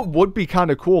 you know what would be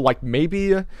kind of cool? Like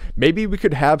maybe we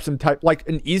could have some type, like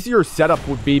an easier setup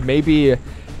would be maybe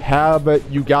have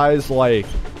you guys like,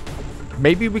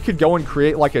 maybe we could go and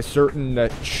create like a certain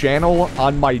channel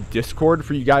on my Discord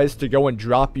for you guys to go and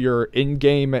drop your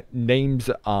in-game names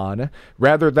on,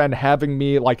 rather than having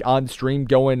me like on stream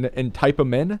go in and type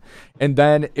them in. And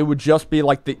then it would just be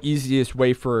like the easiest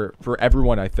way for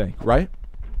everyone, I think, right?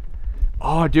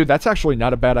 Oh, dude, that's actually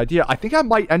not a bad idea. I think I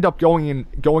might end up going and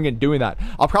doing that.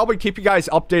 I'll probably keep you guys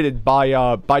updated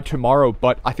by tomorrow,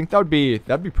 but I think that'd be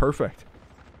perfect.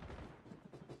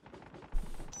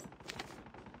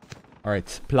 All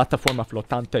right, plataforma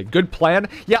flotante. Good plan.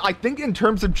 Yeah, I think in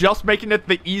terms of just making it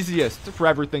the easiest for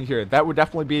everything here, that would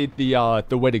definitely be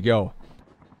the way to go.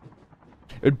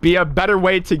 It'd be a better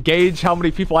way to gauge how many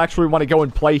people actually want to go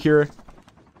and play here.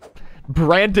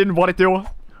 Brandon, what it do?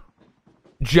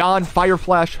 John,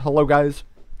 Fireflash, hello guys.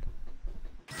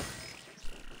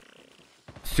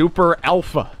 Super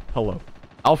Alpha, hello.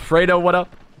 Alfredo, what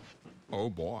up? Oh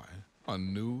boy, a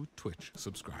new Twitch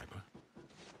subscriber.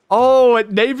 Oh,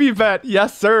 Navy Vet,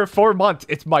 yes sir, 4 months.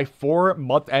 It's my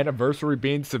 4-month anniversary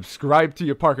being subscribed to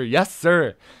you, Parker. Yes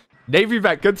sir. Navy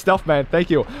Vet, good stuff, man. Thank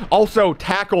you. Also,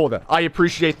 Tackled, I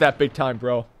appreciate that big time,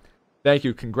 bro. Thank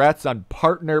you. Congrats on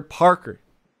partner Parker.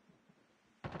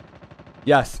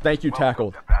 Yes, thank you,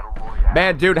 Tackled.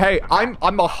 Man, dude, hey, I'm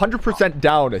 100%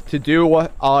 down to do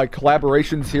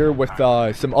collaborations here with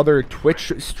some other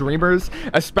Twitch streamers,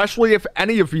 especially if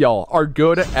any of y'all are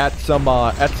good at some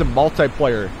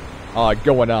multiplayer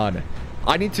going on.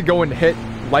 I need to go and hit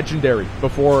legendary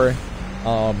before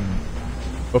the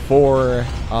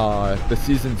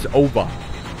season's over.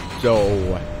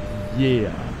 So,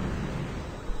 yeah.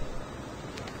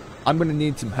 I'm gonna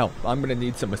need some help. I'm gonna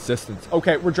need some assistance.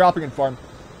 Okay, we're dropping in farm.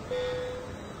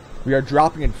 We are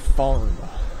dropping in farm.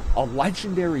 A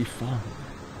legendary farm.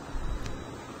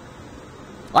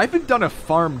 I haven't done a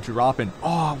farm drop in.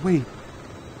 Oh, wait.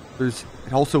 It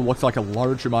also looks like a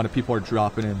large amount of people are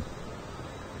dropping in.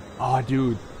 Oh,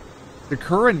 dude. The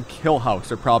current kill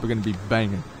house are probably gonna be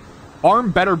banging. Farm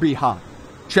better be hot.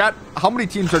 Chat, how many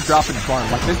teams are dropping farm?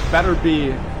 Like, this better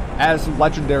be as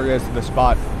legendary as the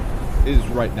spot is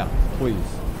right now, please.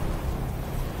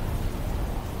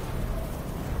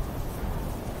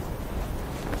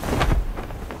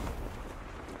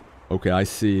 Okay, I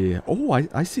see. Oh,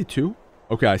 I see two.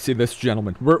 Okay, I see this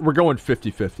gentleman. We're going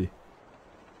 50-50.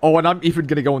 Oh, and I'm even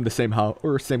gonna go in the same house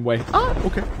or same way. Ah,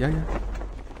 okay, yeah.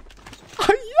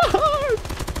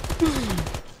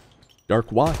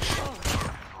 Dark Watch.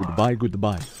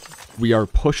 Goodbye. We are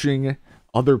pushing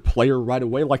other player right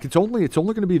away. Like it's only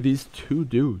gonna be these two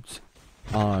dudes.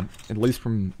 At least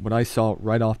from what I saw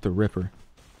right off the ripper.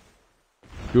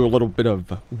 Do a little bit of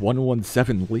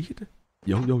 117 lead.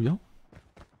 Yo.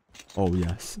 Oh,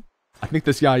 yes. I think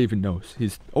this guy even knows.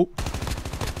 He's... Oh.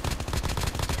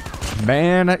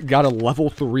 Man, got a level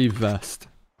 3 vest.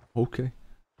 Okay.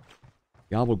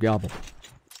 Gobble.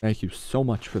 Thank you so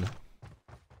much for that.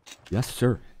 Yes,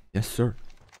 sir.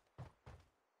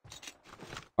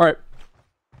 Alright.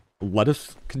 Let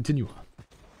us continue.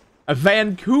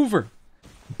 Vancouver.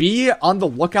 Be on the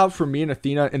lookout for me and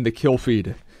Athena in the kill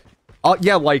feed.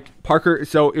 Yeah, like Parker.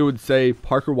 So it would say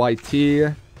Parker YT,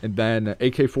 and then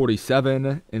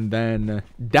AK-47, and then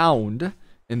Downed,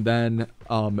 and then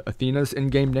Athena's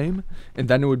in-game name, and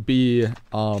then it would be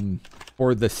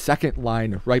for the second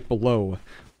line right below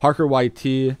Parker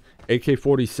YT,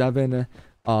 AK-47,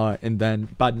 and then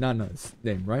Banana's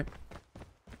name, right?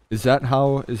 Is that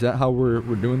how we're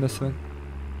doing this thing?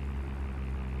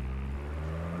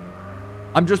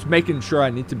 I'm just making sure I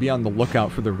need to be on the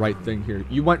lookout for the right thing here.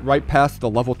 You went right past the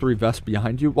level 3 vest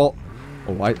behind you. Well,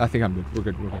 oh, I think I'm good. We're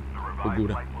good. We're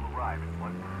good.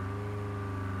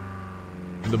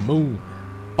 The moon.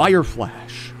 Fire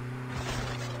flash.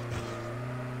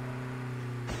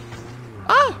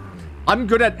 Ah! I'm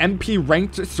good at MP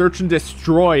ranked search and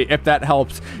destroy, if that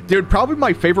helps. Dude, probably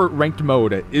my favorite ranked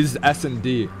mode is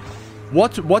S&D.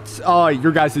 What's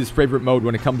your guys' favorite mode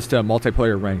when it comes to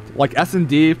multiplayer ranked? Like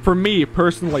S&D, for me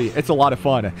personally, it's a lot of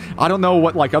fun. I don't know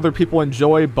what like other people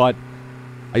enjoy, but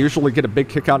I usually get a big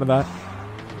kick out of that.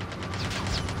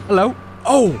 Hello?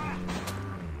 Oh!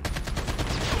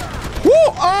 Woo!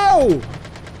 Oh!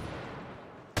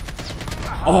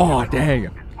 Oh, dang.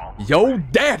 Yo,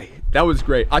 daddy. That was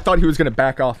great. I thought he was going to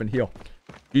back off and heal.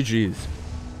 GG's.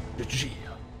 GG.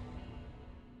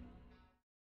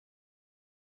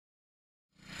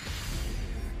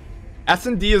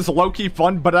 S&D is low-key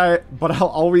fun, but I'll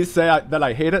always say that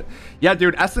I hate it. Yeah,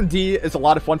 dude, S&D is a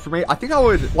lot of fun for me. I think I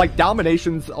would, like,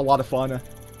 Domination's a lot of fun.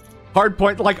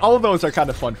 Hardpoint, like, all of those are kind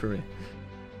of fun for me.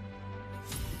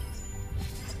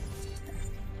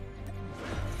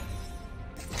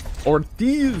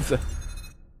 Ortiz.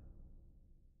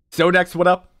 Sodex, what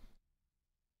up?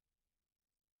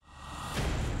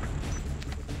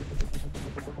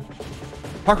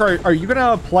 Parker, are you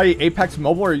gonna play Apex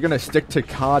Mobile or are you gonna stick to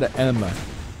COD M?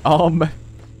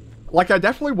 Like I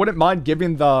definitely wouldn't mind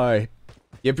giving the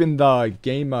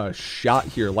game a shot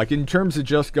here. Like in terms of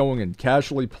just going and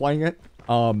casually playing it,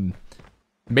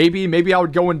 Maybe I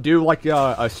would go and do like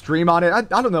a stream on it. I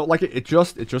don't know. Like it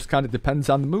just kind of depends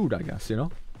on the mood, I guess, you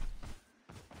know.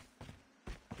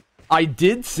 I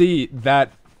did see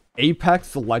that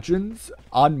Apex Legends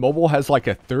on mobile has like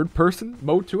a third-person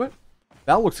mode to it.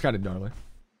 That looks kind of gnarly.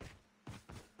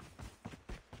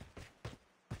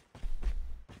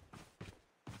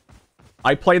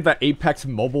 I played the Apex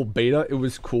mobile beta. It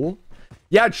was cool.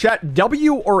 Yeah, chat,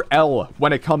 W or L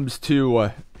when it comes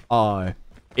to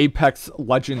Apex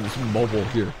Legends mobile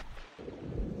here.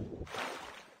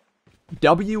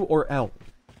 W or L?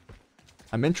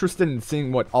 I'm interested in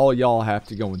seeing what all y'all have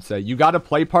to go and say. You gotta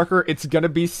play, Parker. It's gonna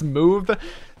be smooth.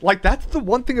 Like, that's the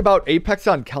one thing about Apex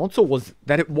on console was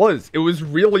that it was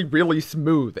really, really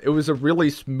smooth. It was a really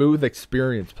smooth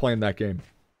experience playing that game.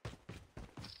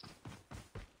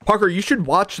 Parker, you should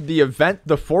watch the event.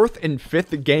 The 4th and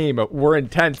 5th game were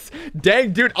intense.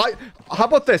 Dang, dude. How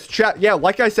about this, chat? Yeah,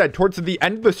 like I said, towards the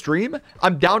end of the stream,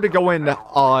 I'm down to go in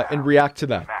and react to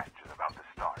that. Match is about to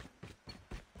start.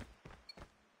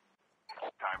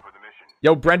 Time for the mission.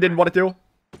 Yo, Brendan, what it do?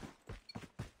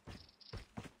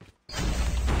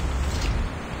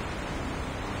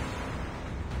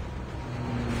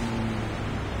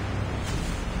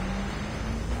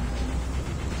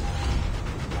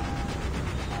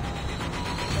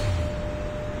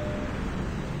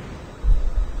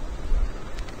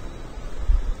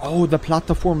 Oh, the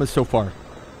platform is so far.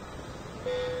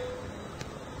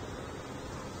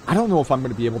 I don't know if I'm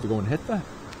going to be able to go and hit that.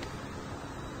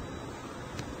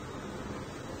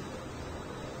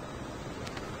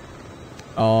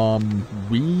 I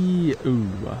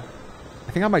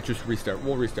think I might just restart.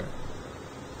 We'll restart.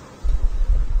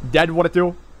 Dead, what it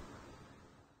do?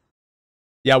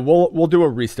 Yeah, we'll do a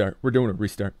restart. We're doing a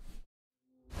restart.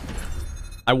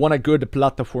 I want a good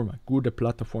plataforma. Good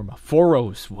plataforma.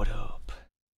 Foros, what up?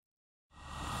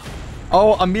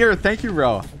 Oh, Amir, thank you,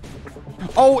 bro.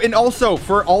 Oh, and also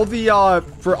for all the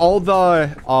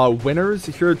winners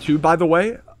here too, by the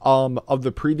way, of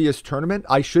the previous tournament,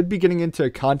 I should be getting into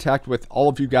contact with all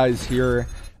of you guys here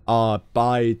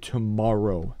by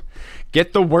tomorrow.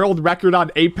 Get the world record on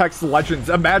Apex Legends.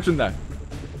 Imagine that.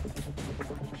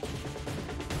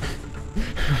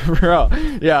 Bro,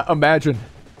 yeah, imagine.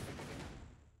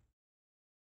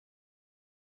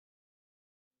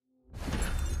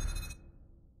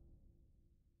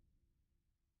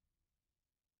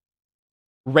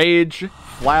 Rage,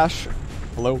 Flash,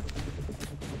 hello.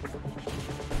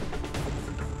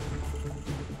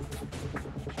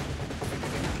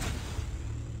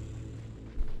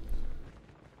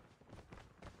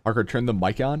 Parker, turn the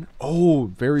mic on. Oh,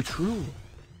 very true.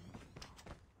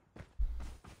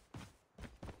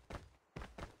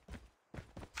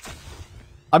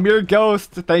 I'm your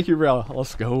ghost. Thank you, bro.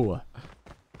 Let's go.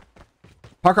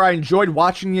 Parker, I enjoyed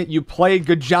watching it. You played.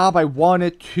 Good job. I won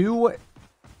it 2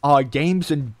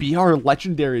 games in BR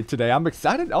Legendary today. I'm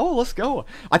excited. Oh, let's go.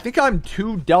 I think I'm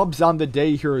 2 dubs on the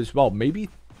day here as well. Maybe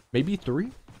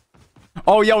 3.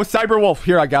 Oh, yo, Cyberwolf.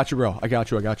 Here, I got you, bro. I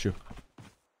got you.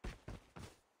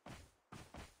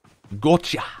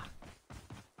 Gotcha.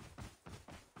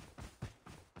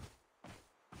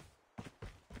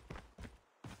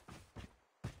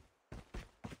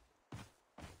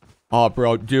 Oh,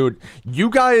 bro, dude, you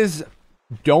guys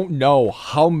don't know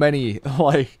how many,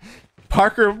 like,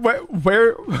 Parker,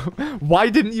 why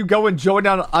didn't you go and join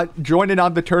in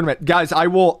on the tournament? Guys,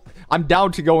 I'm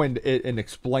down to go in and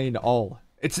explain all.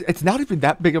 It's not even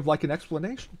that big of like an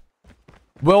explanation.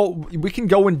 Well, we can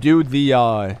go and do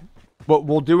the,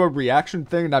 we'll do a reaction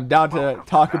thing, and I'm down to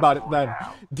talk about it then.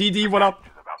 DD, what up?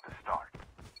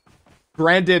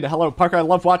 Brandon, hello. Parker, I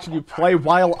love watching you play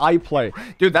while I play.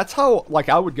 Dude, that's how, like,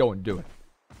 I would go and do it.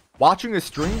 Watching a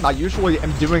stream, I usually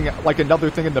am doing, like, another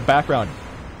thing in the background.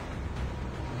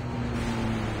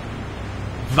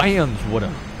 Vans, what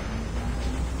up?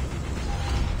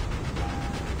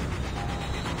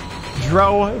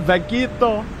 Dro,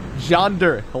 Vegito,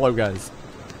 Jonder. Hello, guys.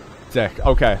 Sick.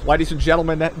 Okay, ladies and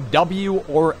gentlemen, W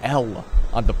or L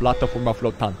on the plataforma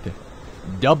flotante.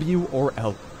 W or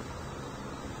L.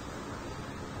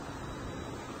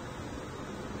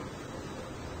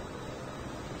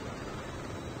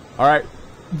 Alright,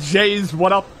 Jays,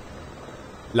 what up?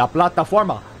 La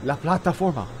plataforma, la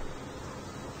plataforma.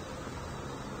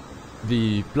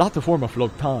 The plataforma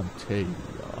flotante.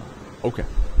 Okay.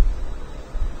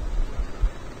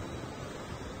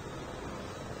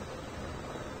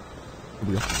 Here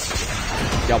we go.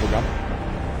 Gobble gobble.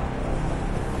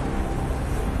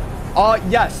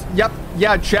 Yes, yep,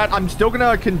 yeah, chat, I'm still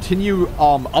gonna continue,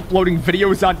 uploading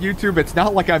videos on YouTube. It's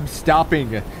not like I'm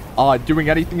stopping doing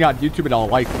anything on YouTube at all.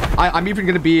 Like, I'm even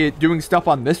gonna be doing stuff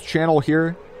on this channel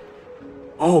here.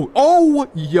 Oh,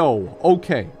 yo.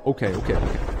 Okay. Okay.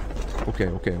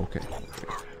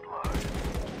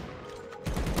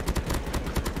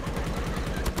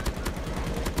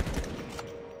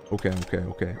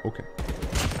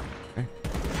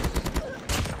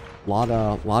 Lot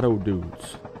of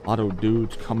dudes. Lot of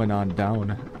dudes coming on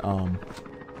down.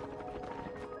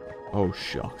 Oh,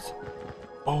 shucks.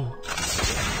 Oh.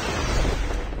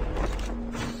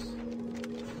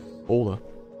 Hold up.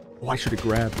 Oh, I should have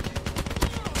grabbed.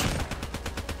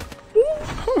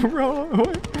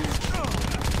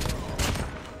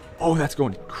 Oh, that's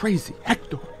going crazy.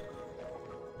 Hector.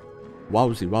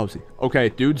 Wowsy. Okay,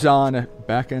 dude's on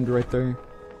back end right there.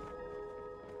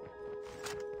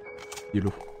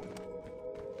 Beautiful.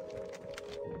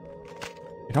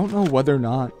 I don't know whether or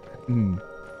not...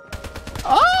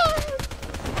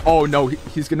 Oh, no,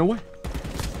 he's gonna win.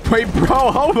 Wait, bro.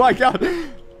 Oh, my God.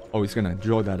 Oh, he's gonna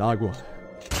enjoy that agua.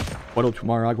 Puedo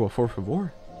tomar agua, por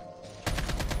favor?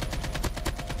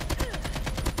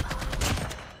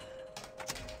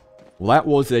 Well, that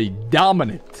was a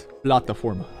dominant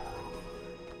plataforma.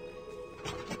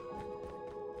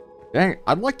 Dang,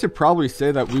 I'd like to probably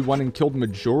say that we went and killed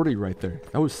majority right there.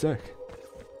 That was sick.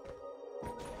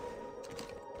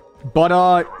 But,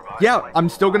 yeah, I'm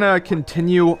still gonna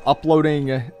continue uploading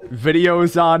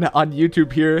videos on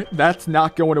YouTube here. That's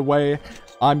not going away.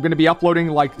 I'm gonna be uploading,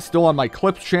 like, still on my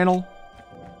clips channel.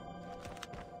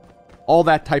 All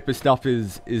that type of stuff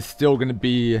is still gonna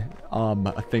be,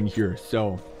 a thing here.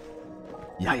 So,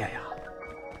 yeah.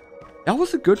 That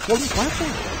was a good floating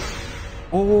platform.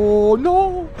 Oh,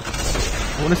 no.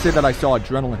 I want to say that I saw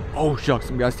adrenaline. Oh, shucks.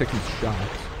 Some guy's taking shots.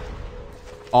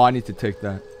 Oh, I need to take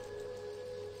that.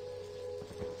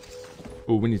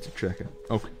 Oh, we need to check it.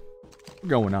 Okay. We're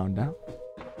going on now.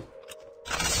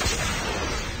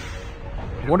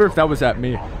 I wonder if that was at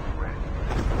me.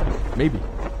 Maybe.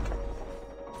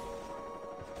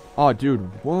 Oh, dude.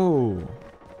 Whoa.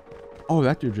 Oh,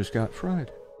 that dude just got fried.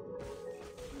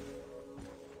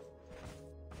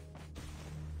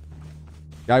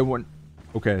 Guy went...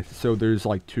 Okay, so there's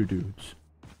like two dudes.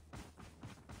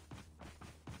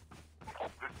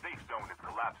 The safe zone is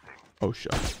collapsing. Oh,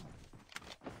 shit.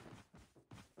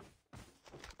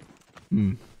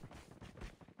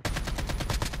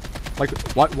 Like,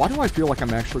 why do I feel like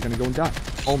I'm actually gonna go and die?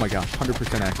 Oh my gosh,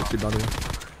 100% accuracy, by the way.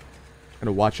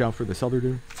 Gonna watch out for this other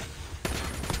dude.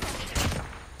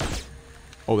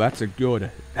 Oh, that's a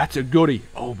good. That's a goodie.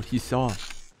 Oh, but he saw.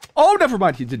 Oh, never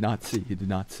mind. He did not see. He did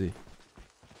not see.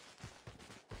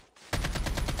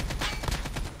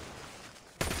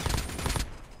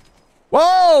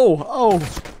 Whoa! Oh!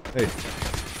 Hey.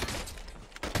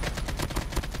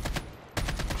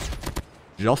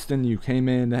 Justin, you came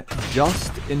in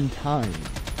just in time.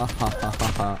 Ha ha ha ha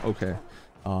ha. Okay.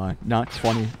 Not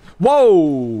funny. Whoa!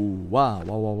 Wow.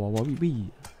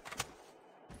 Wee.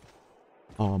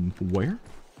 Where?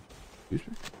 Excuse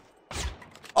me?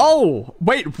 Oh!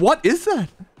 Wait, what is that?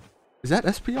 Is that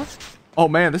SPR? Oh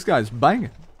man, this guy's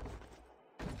banging.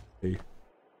 Hey.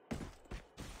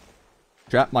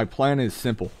 Chat, my plan is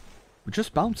simple.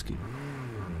 Just bounce key.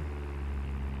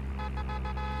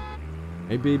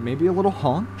 Maybe a little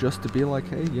honk just to be like,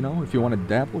 hey, you know, if you want to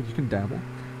dabble, you can dabble.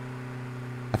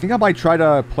 I think I might try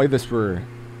to play this for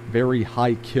very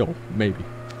high kill, maybe.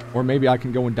 Or maybe I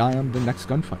can go and die on the next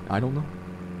gunfight. I don't know.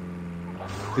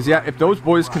 Because, yeah, if those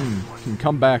boys can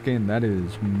come back in, that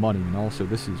is money. And also,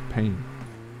 this is pain.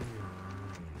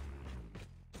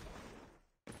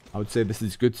 I would say this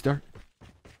is a good start.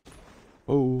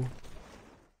 Oh.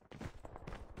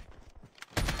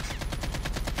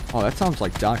 Oh, that sounds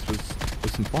like Docs was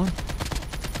some fun.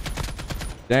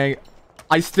 Dang.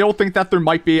 I still think that there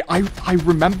might be... I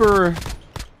remember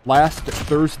last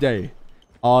Thursday,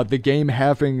 the game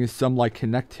having some, like,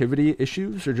 connectivity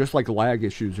issues. Or just, like, lag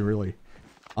issues, really.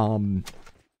 I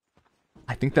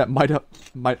think that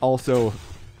might also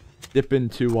dip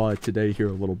into, today here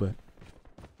a little bit.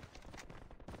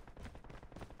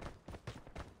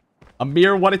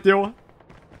 Amir, what it do?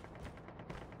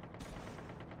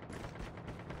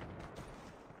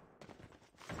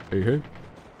 Hey.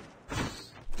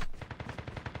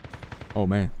 Oh,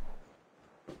 man.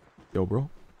 Yo, bro.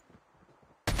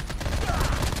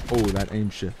 Oh, that aim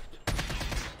shift.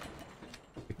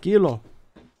 Kilo.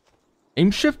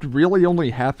 Aim shift really only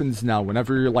happens now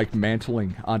whenever you're, like,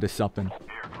 mantling onto something.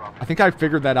 I think I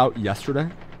figured that out yesterday.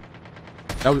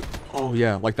 That was... Oh,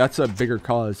 yeah. Like, that's a bigger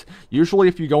cause. Usually,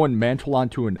 if you go and mantle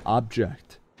onto an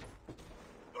object...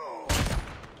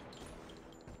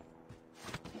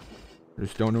 I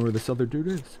just don't know where this other dude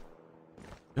is.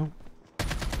 No.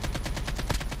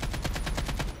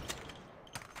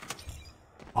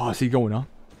 Oh, is he going up?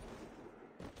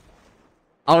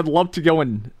 I'd love to go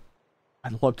and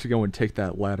take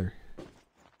that ladder.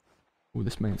 Oh,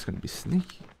 this man's gonna be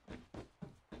sneaky.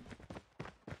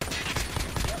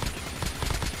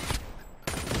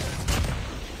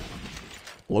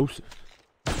 Explosive.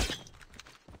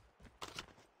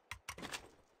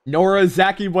 Nora,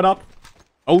 Zaki, what up?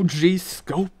 OG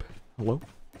Scope. Hello.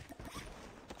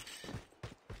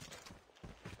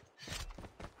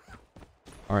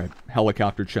 Alright,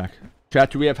 helicopter check.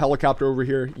 Chat, do we have helicopter over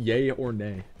here? Yay or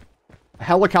nay? A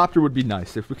helicopter would be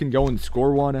nice. If we can go and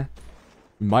score one,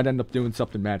 we might end up doing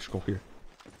something magical here.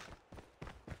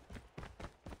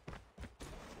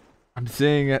 I'm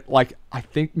seeing it like, I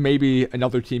think maybe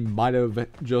another team might have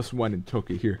just went and took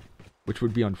it here, which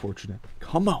would be unfortunate.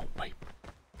 Come on, baby.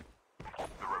 The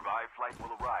revived flight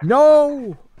will arrive.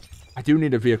 No! I do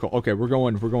need a vehicle. Okay, we're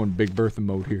going Big Bertha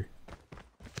mode here.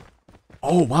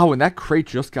 Oh, wow, and that crate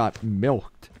just got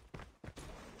milked.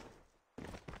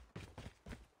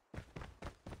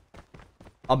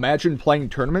 Imagine playing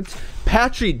tournaments.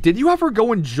 Patchy, did you ever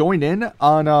go and join in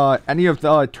on any of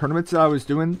the tournaments that I was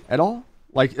doing at all?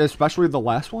 Like, especially the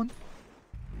last one?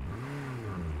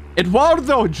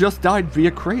 Eduardo just died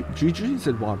via crate. GG's,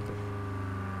 Eduardo.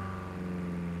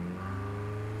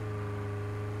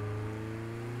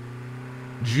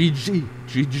 GG.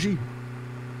 GG.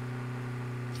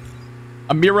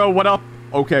 Amiro, what up?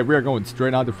 Okay, we are going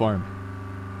straight on the farm.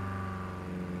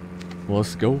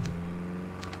 Let's go.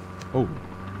 Oh.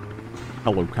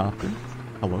 Hello, copter.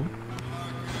 Hello.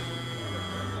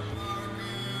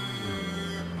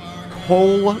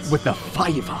 Cole with the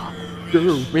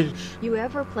 5. Rich. You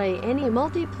ever play any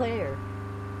multiplayer?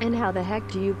 And how the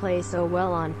heck do you play so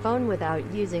well on phone without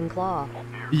using claw?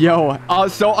 Yo,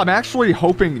 so I'm actually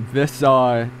hoping this,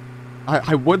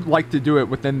 I would like to do it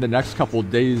within the next couple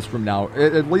days from now.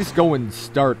 At least go and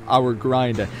start our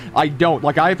grind. I don't.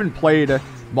 Like, I haven't played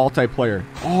multiplayer.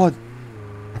 Oh,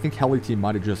 I think Heli Team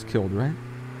might have just killed, right?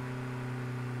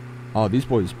 Oh, these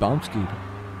boys bounce skied.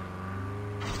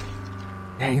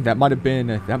 Dang, that might have been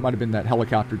that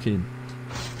helicopter team.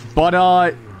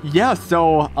 But yeah,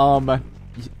 so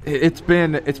it's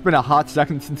been a hot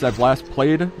second since I've last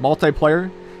played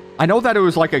multiplayer. I know that it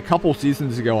was like a couple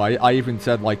seasons ago. I even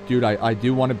said, like, dude, I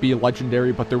do want to be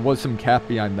legendary, but there was some cap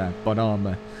behind that. But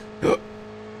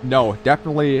no,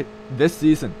 definitely this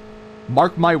season.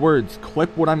 Mark my words.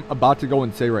 Clip what I'm about to go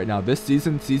and say right now. This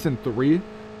season, season 3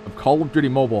 of Call of Duty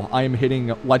Mobile, I am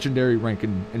hitting legendary rank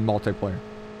in multiplayer.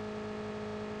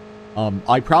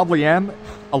 I probably am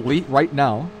elite right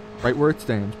now, right where it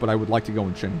stands, but I would like to go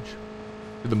and change.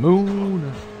 To the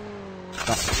moon.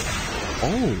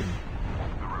 Oh.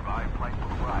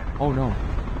 Oh no.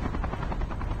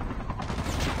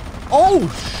 Oh,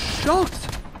 shucks.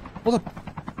 Hold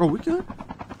up. Bro, we good?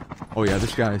 Oh yeah,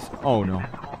 this guy's... Oh no.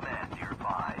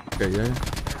 Okay, yeah.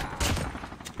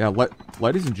 Yeah,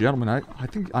 ladies and gentlemen, I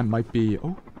think I might be...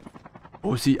 Oh.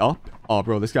 Oh, is he up? Oh,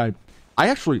 bro, this guy... I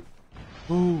actually...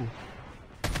 Oh.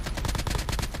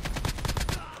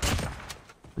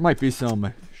 There might be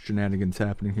some shenanigans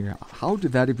happening here. How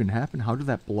did that even happen? How did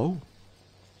that blow?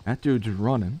 That dude's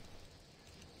running.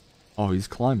 Oh, he's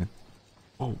climbing.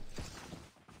 Oh.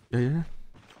 Yeah, yeah.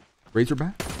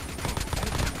 Razorback?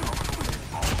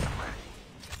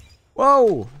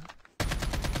 Whoa!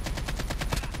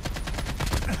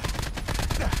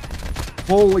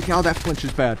 Holy cow, that flinch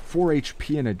is bad. 4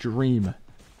 HP in a dream.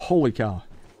 Holy cow.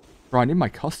 Bro, I need my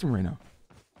custom right now.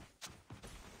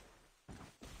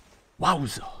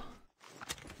 Wowza.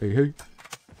 Hey, hey.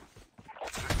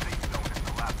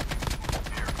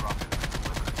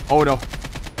 Oh, no.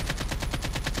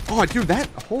 Oh, dude, that...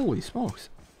 Holy smokes.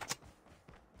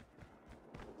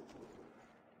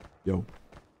 Yo.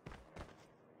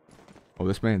 Oh,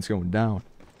 this man's going down.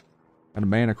 Got a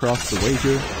man across the way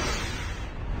here.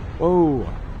 Whoa.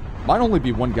 Might only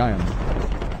be one guy on there.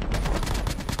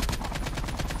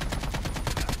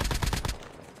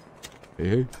 Hey,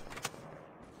 hey.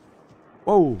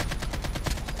 Whoa.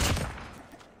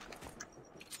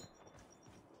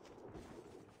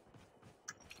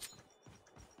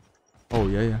 Oh,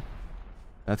 yeah, yeah.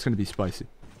 That's gonna be spicy.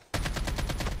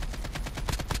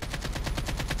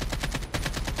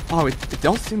 Oh, it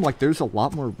does seem like there's a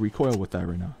lot more recoil with that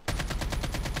right now.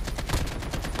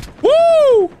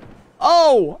 Woo!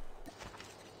 Oh!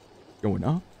 Going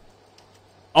up.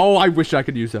 Oh, I wish I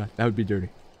could use that. That would be dirty.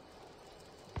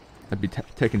 I'd be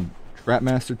taking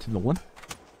Trapmaster to the one.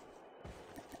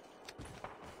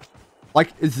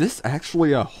 Like, is this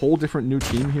actually a whole different new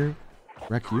team here?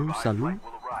 Wreck you, salut.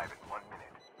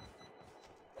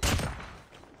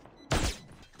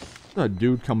 There's a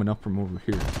dude coming up from over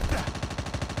here.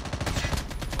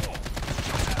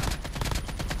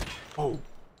 Oh.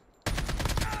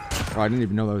 Oh, I didn't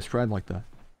even know that was tried like that.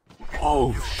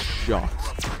 Oh,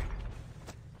 shucks.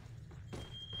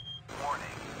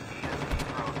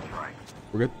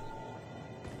 We're good.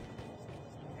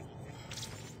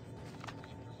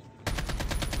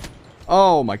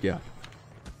 Oh my god.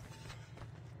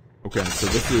 Okay, so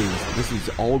this is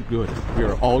all good. We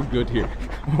are all good here.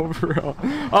 Overall.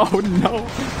 Oh no.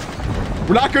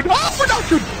 We're not good. Oh, we're not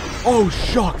good. Oh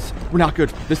shucks. We're not good.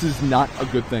 This is not a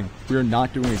good thing. We are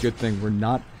not doing a good thing. We're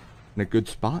not in a good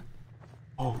spot.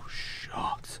 Oh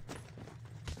shucks.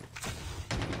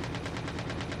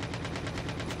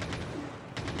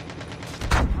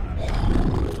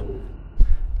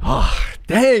 Ah,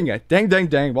 dang it. Dang, dang,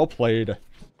 dang. Well played.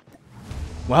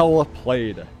 Well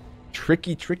played.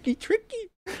 Tricky, tricky, tricky.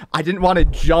 I didn't want to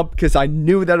jump because I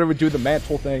knew that it would do the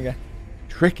mantle thing.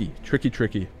 Tricky, tricky,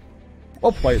 tricky.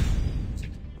 Well played.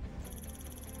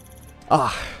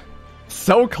 Ah,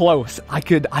 so close. I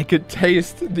could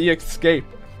taste the escape.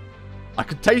 I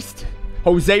could taste.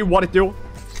 Jose, what it do?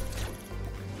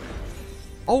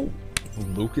 Oh,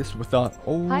 Lucas with a.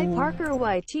 Oh. Hi Parker,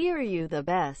 YT, are you the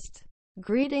best?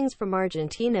 Greetings from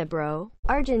Argentina, bro.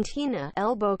 Argentina,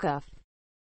 El Boca.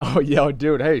 Oh, yo,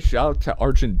 dude. Hey, shout out to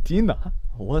Argentina.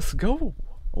 Let's go.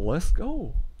 Let's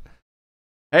go.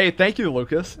 Hey, thank you,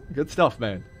 Lucas. Good stuff,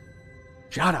 man.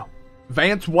 Shout out.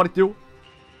 Vance, what it do?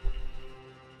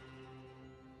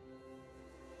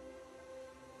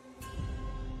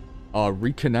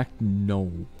 Reconnect?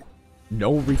 No.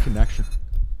 No reconnection.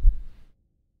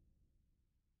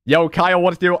 Yo, Kyle,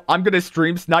 what it do? I'm gonna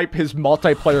stream snipe his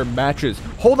multiplayer matches.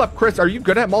 Hold up, Chris. Are you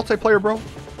good at multiplayer, bro?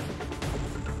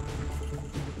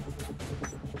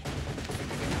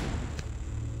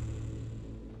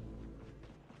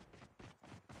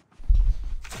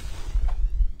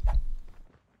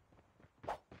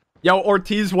 Yo,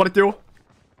 Ortiz, what it do?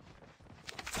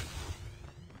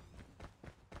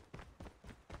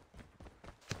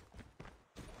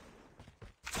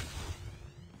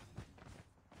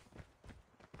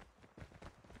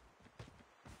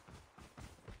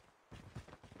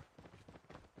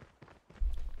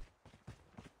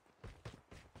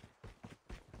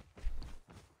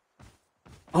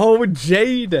 Oh,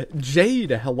 Jade. Jade,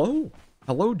 hello.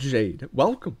 Hello, Jade.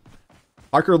 Welcome.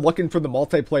 Parker looking for the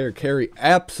multiplayer carry.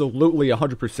 Absolutely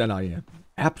 100% I am.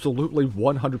 Absolutely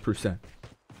 100%.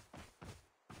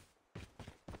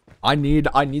 I need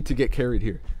to get carried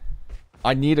here.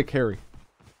 I need a carry.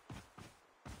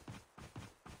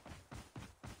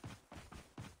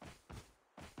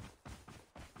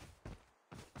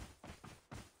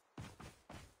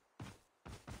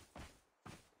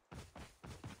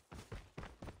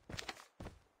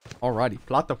 Alrighty,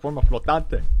 plataforma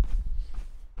flotante.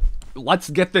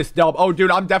 Let's get this dub. Oh, dude,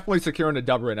 I'm definitely securing a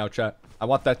dub right now, chat. I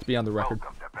want that to be on the record.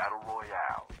 Welcome to Battle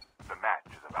Royale. The match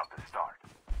is about to start.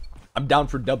 I'm down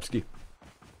for dubski.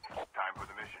 Time for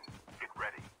the mission. Get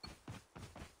ready.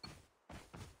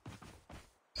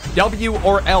 W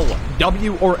or L.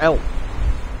 W or L.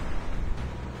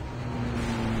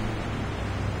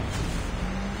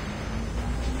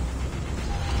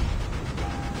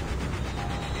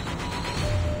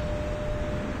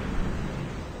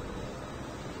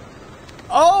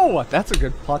 Oh, that's a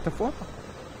good platform.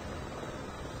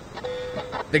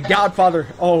 The Godfather.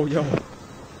 Oh, yo.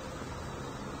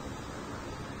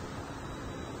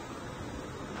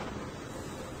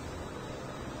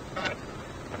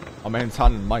 Oh, man, it's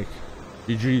hot and Mike.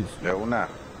 GG's. De una.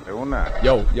 De una.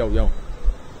 Yo, yo, yo.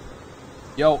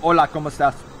 Yo, hola, ¿cómo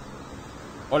estás?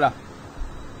 Hola.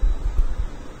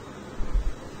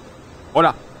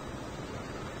 Hola.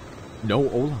 No,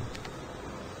 hola.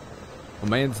 A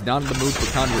man's not in the mood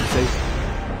for conversation.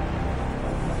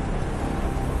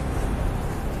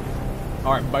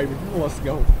 Alright, baby, let's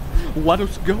go. Let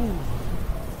us go.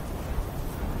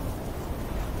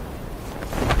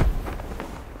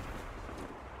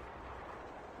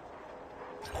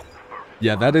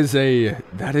 Yeah, that is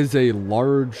a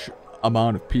large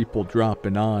amount of people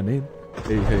dropping on in.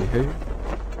 Hey, hey, hey.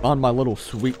 On my little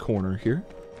sweet corner here.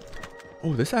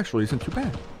 Oh, this actually isn't too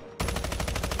bad.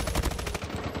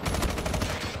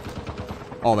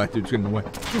 Oh, that dude's getting away.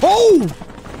 Oh!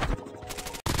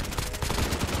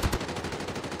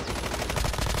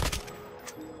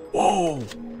 Whoa!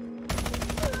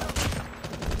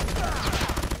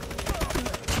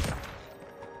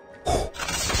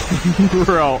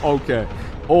 Bro, okay.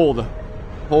 Hold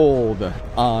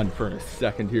on for a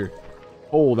second here.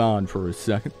 Hold on for a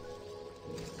second.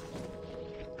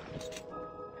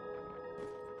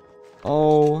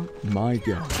 Oh my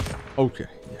god. Okay.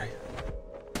 Yeah.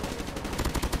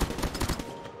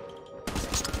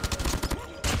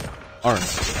 Alright.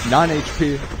 9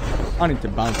 HP. I need to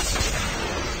bounce.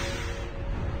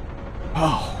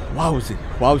 Oh, wowzy.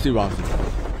 Wowzy, wowzy.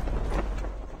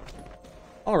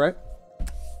 Alright.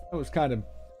 That was kind of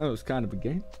a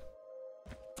game.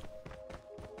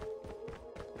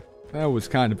 That was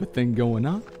kind of a thing going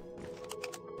on.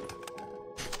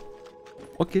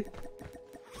 Okay.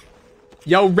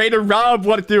 Yo, Raider Rob,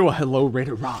 what it do? Hello,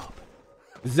 Raider Rob.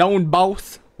 Zone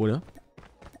boss. What up?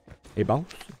 Hey, boss.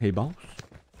 Hey, boss.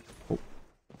 Oh.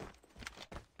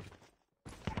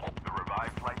 The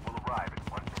revived flight will arrive in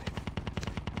 1 minute.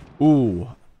 Ooh.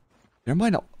 There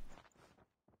might not.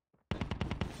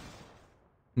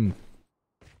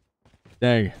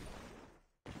 Dang.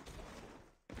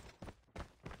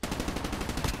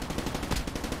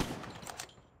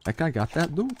 That guy got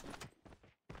that loot.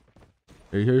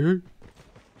 Hey, hey, hey.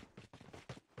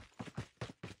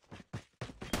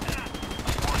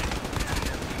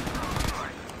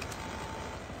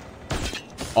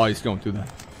 Oh, he's going through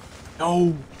that.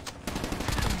 No.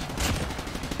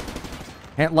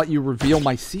 Can't let you reveal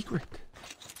my secret.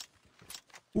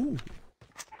 Ooh.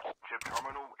 Chip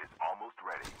terminal is almost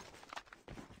ready.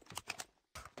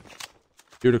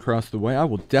 Dude across the way. I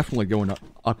will definitely go and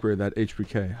upgrade that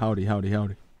HPK. Howdy, howdy,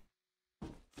 howdy. I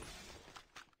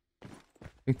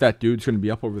think that dude's gonna be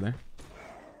up over there.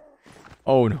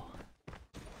 Oh no.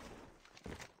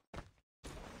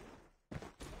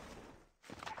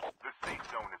 The safe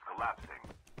zone is collapsing.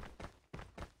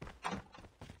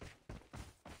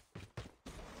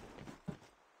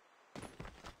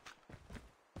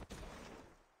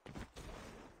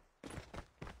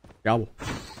 Gobble.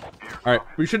 Alright,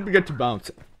 we should get to bounce.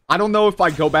 I don't know if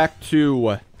I go back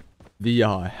to the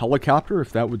helicopter,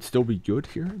 if that would still be good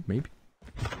here. Maybe.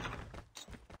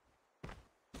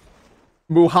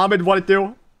 Muhammad, what it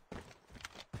do?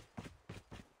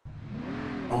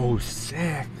 Oh,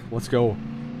 sick. Let's go.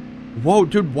 Whoa,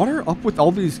 dude, what are up with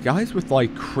all these guys with,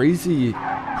 like, crazy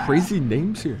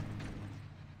names here?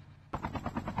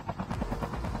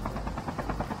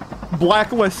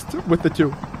 Blacklist with the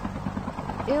 2.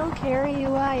 I'll carry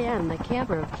you, I am the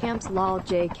camper of camps lol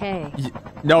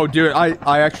JK. No, dude,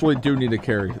 I actually do need a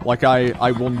carry. Like,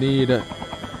 I will need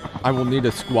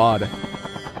a squad.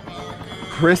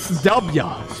 Chris W.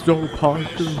 So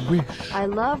Parker wish. I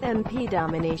love MP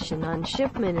domination on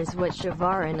shipment is what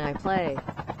Shavar and I play.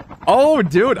 Oh,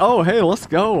 dude. Oh, hey, let's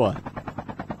go.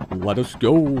 Let us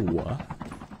go.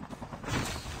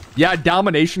 Yeah,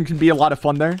 domination can be a lot of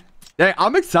fun there. Hey,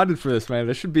 I'm excited for this, man.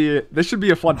 This should be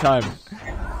a fun time.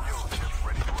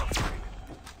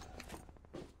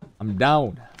 I'm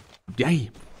down.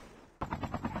 Game. The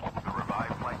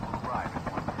revived flight will arrive in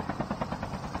 1 minute.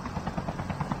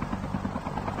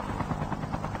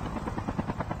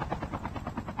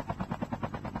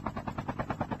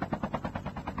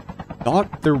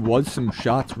 Thought there was some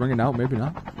shots ringing out, maybe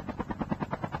not.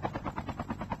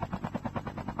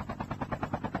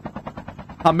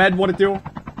 Ahmed, what it do?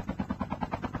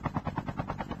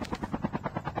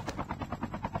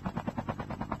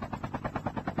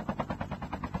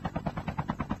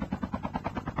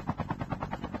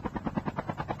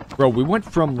 Bro, we went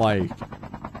from, like,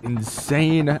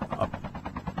 insane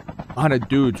on a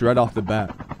dudes right off the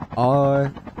bat.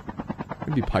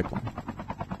 Maybe pipeline.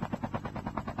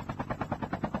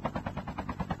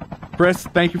 Chris,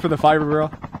 thank you for the fiber,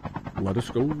 bro. Let us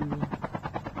go.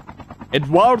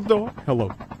 Eduardo,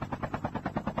 hello.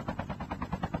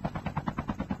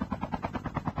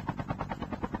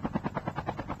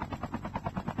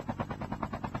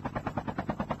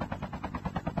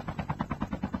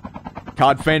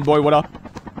 COD fanboy, what up?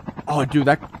 Oh, dude,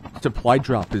 that supply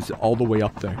drop is all the way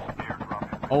up there.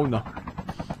 Oh, no.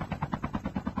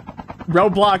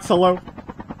 Roblox, hello.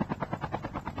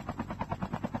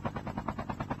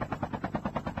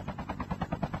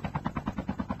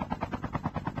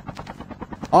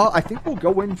 I think we'll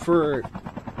go in for...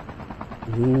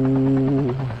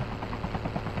 Ooh.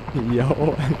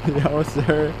 Yo,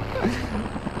 sir.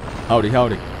 Howdy,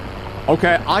 howdy.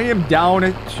 Okay, I am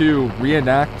down to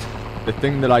reenact the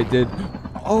thing that I did.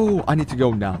 Oh, I need to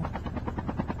go now.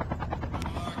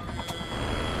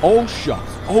 Oh,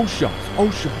 shucks. Oh, shucks.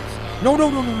 Oh, shucks. No, no,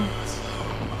 no, no, no.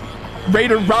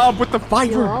 Raider Rob with the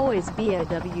fiver. You'll always be a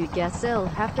W. Guess I'll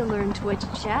have to learn Twitch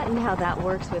chat and how that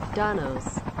works with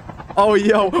Donos. Oh,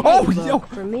 yo. Oh, yo.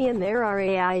 For me and there are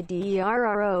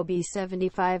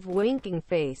AIDERROB75 winking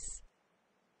face.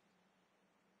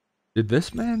 Did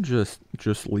this man just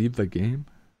leave the game?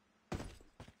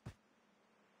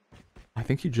 I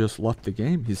think he just left the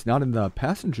game. He's not in the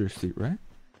passenger seat, right?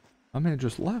 My man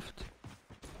just left.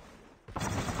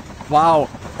 Wow.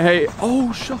 Hey.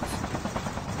 Oh, shucks.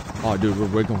 Oh, dude, we're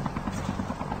wiggling.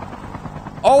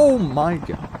 Oh, my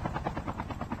God.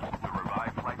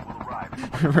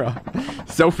 Bro.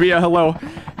 Sophia, hello.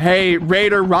 Hey,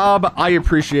 Raider, Rob, I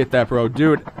appreciate that, bro.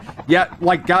 Dude, yeah,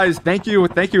 like, guys, thank you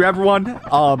everyone.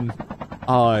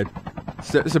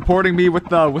 Supporting me with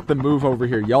the move over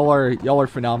here. Y'all are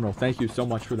phenomenal. Thank you so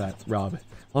much for that, Rob.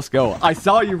 Let's go. I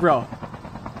saw you, bro.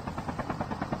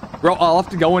 Bro, I'll have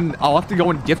to go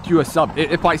and gift you a sub.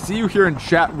 If I see you here in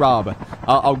chat, Rob,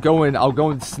 I'll go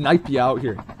and snipe you out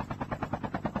here.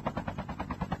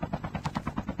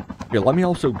 Here, let me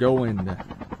also go and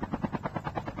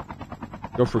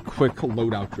go for a quick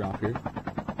loadout drop here.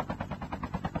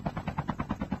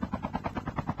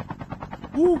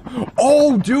 Ooh.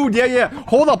 Oh, dude, yeah.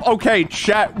 Hold up. Okay,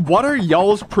 chat, what are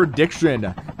y'all's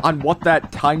prediction on what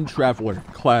that time traveler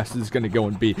class is gonna go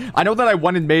and be? I know that I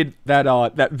went and made that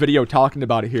that video talking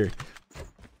about it here.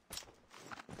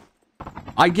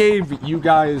 I gave you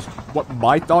guys what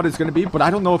my thought is gonna be, but I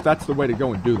don't know if that's the way to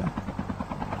go and do that.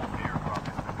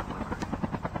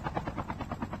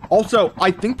 Also,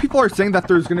 I think people are saying that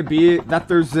there's gonna be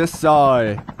there's this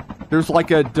there's like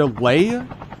a delay.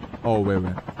 Oh, wait.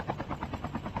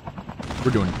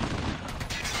 We're doing it.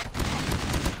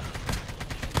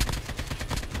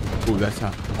 Oh, that's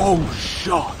how. Oh,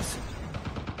 shucks.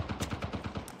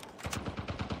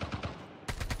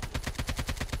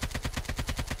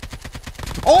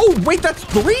 Oh, wait, that's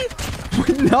 3?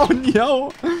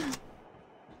 No.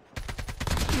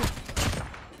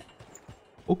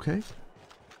 Okay.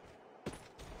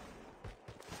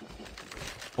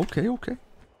 Okay.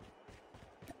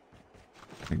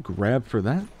 And grab for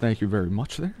that. Thank you very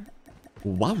much there.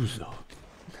 Wowza.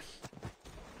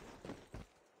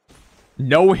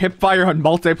 No hip fire on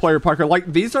multiplayer, Parker.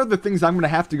 Like, these are the things I'm going to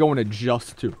have to go and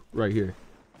adjust to right here.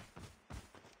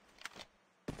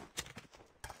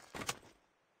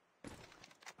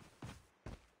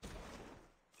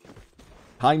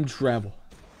 Time travel.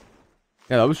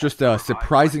 Yeah, that was just a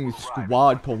surprising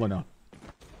squad pulling up.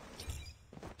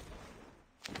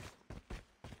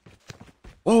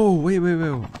 Oh, wait.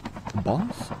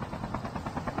 Boss?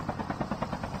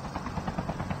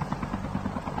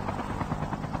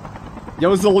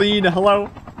 Yo, Zeline, hello.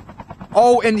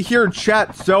 Oh, and here,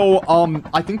 chat. So,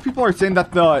 I think people are saying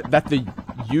that the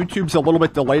YouTube's a little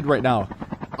bit delayed right now.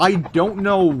 I don't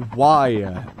know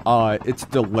why it's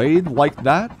delayed like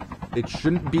that. It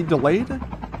shouldn't be delayed.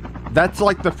 That's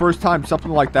like the first time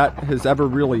something like that has ever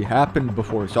really happened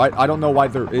before. So I don't know why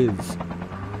there is.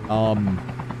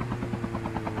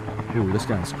 Ooh, this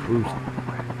guy's cruising.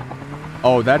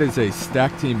 Oh, that is a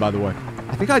stack team, by the way.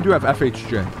 I think I do have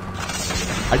FHJ.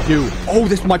 I do. Oh,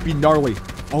 this might be gnarly.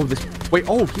 Oh, this... Wait,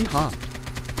 oh, he hopped.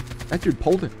 That dude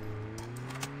pulled it.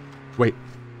 Wait.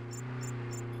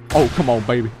 Oh, come on,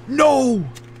 baby. No!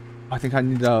 I think I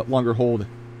need a longer hold.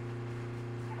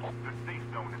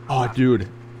 Oh, dude.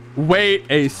 Wait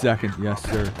a second. Yes,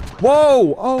 sir.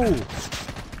 Whoa! Oh!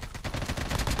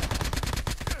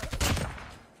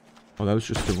 Oh, that was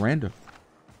just a random.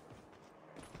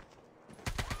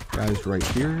 Guys right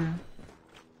here.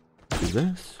 Do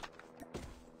this.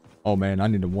 Oh, man, I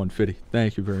need a 150.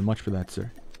 Thank you very much for that,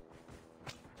 sir.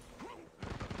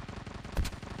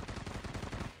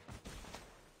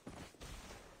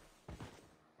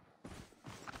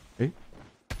 Hey.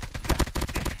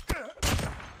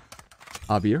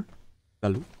 Javier.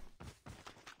 Hello.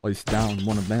 Place down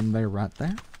one of them there, right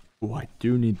there. Oh, I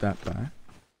do need that back.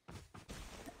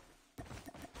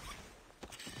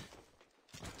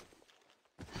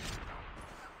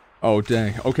 Oh,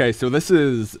 dang. Okay, so this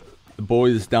is the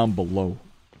boys down below.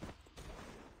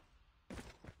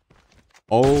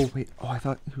 Oh, wait. Oh, I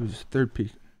thought he was third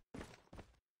peak.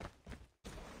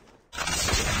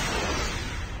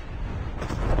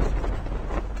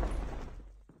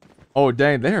 Oh,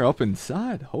 dang. They're up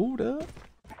inside. Hold up.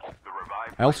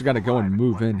 I also got to go and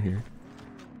move in here.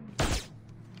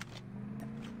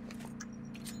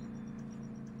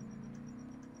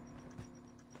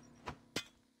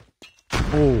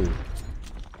 Oh.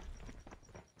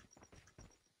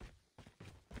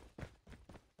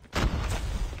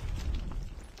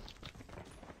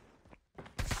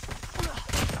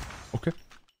 Okay.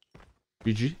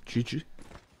 GG.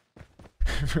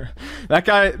 that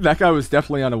guy was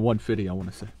definitely on a 150, I want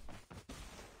to say.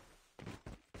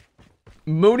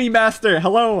 Mooney Master,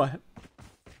 hello.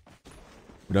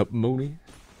 What up, Mooney?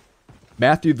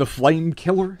 Matthew the Flame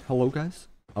Killer, hello guys.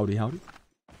 Howdy.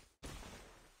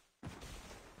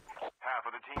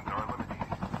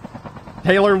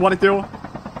 Taylor, what it do?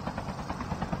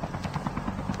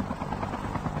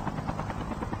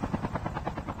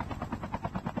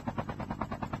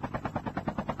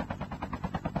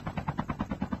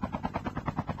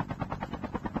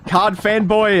 COD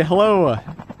fanboy, hello.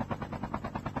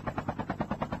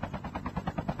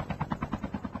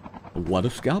 Let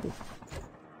us gobble.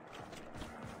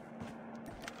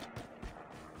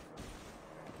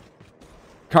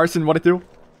 Carson, what it do?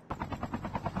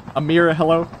 Amira,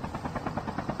 hello.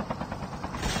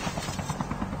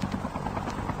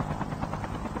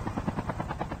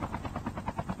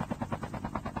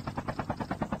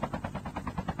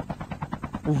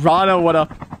 Rana, what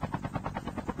up?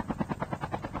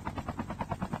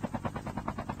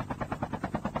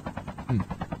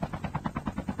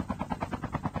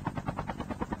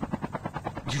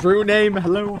 Drew name,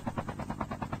 hello.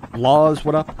 Laws,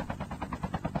 what up?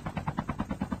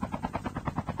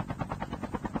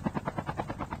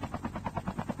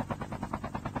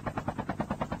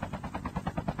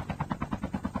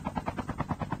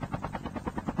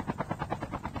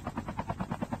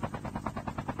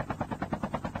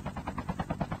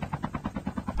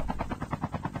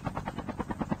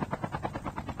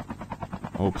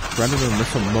 Oh, Predator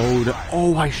missile mode.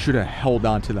 Oh, I should have held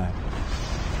on to that.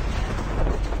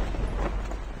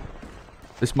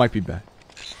 This might be bad.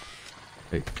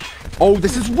 Hey. Oh,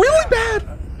 this is really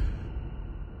bad!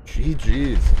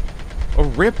 GG's. A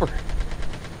ripper.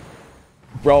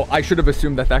 Bro, I should have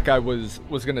assumed that that guy was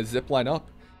gonna zipline up.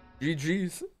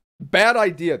 GG's. Bad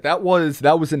idea. That was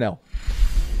an L.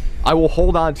 I will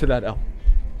hold on to that L.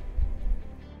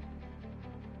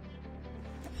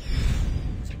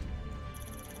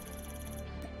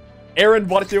 Aaron,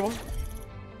 what do you?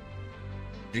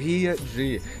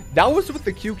 GG. That was with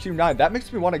the QQ9. That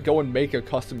makes me want to go and make a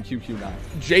custom QQ9.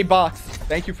 J-Box,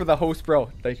 thank you for the host,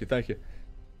 bro. Thank you, thank you.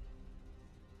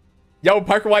 Yo,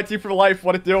 Parker YT for life.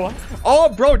 What it do? Oh,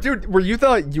 bro, dude, were you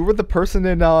the person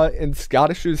in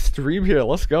Scottish's stream here?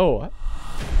 Let's go.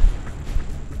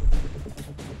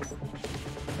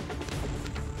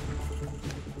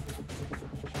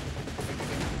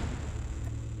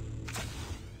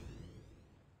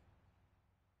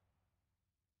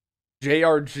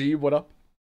 JRG, what up?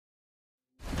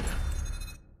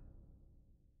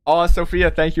 Oh, Sophia,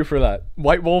 thank you for that.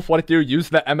 White Wolf, what it do? Use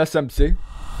the MSMC.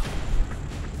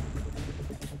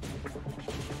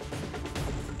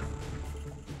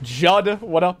 Judd,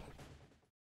 what up?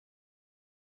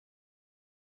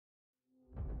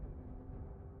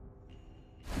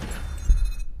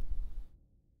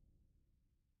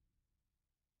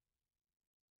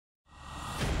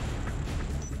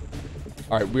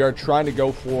 Alright, we are trying to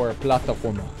go for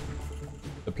plataforma.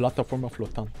 The plataforma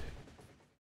flotante.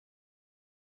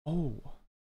 Oh.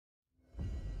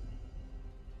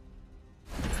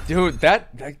 Dude,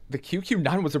 the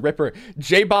QQ9 was a ripper.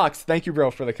 J-Box, thank you,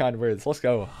 bro, for the kind words. Let's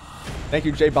go. Thank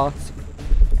you, J-Box.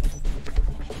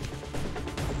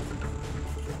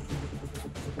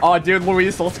 Oh, dude,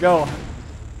 Luis, let's go.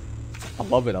 I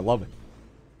love it, I love it.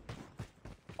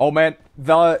 Oh, man,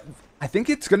 I think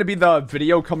it's going to be the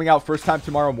video coming out first time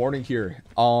tomorrow morning here.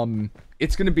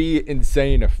 It's going to be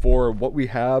insane for what we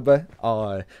have,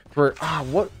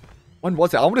 when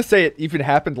was it? I want to say it even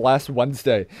happened last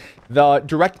Wednesday. The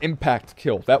direct impact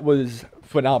kill. That was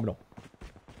phenomenal.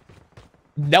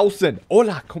 Nelson.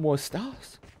 Hola, ¿cómo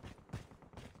estás?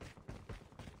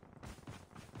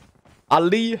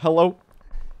 Ali, hello.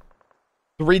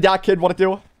 3-Dot Kid, what it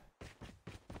do?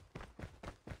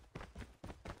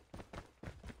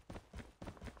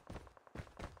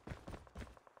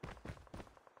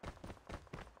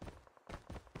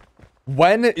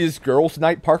 When is girls'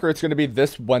 night, Parker? It's going to be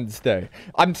this Wednesday.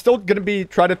 I'm still going to be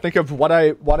trying to think of what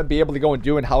I want to be able to go and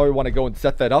do and how I want to go and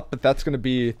set that up, but that's going to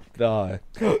be the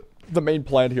main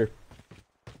plan here.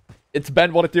 It's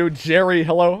Ben, what it do? Jerry,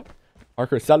 hello.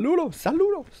 Parker, saludos,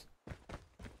 saludos.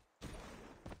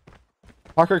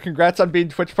 Parker, congrats on being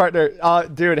Twitch partner.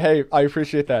 Dude, hey, I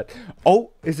appreciate that.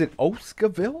 Oh, is it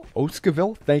Oscaville?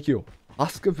 Oscaville? Thank you.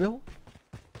 Oscaville?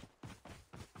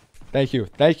 Thank you.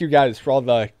 Thank you guys for all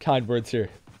the kind words here.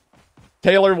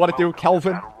 Taylor, what it do?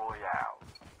 Kelvin? Royale.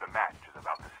 The match is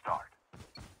about to start.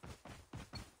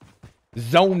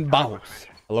 Zone Bounce.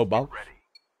 Hello, Bounce.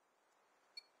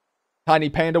 Tiny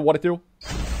Panda, what it do?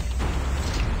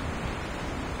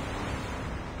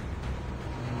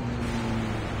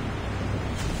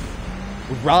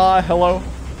 Ra, hello.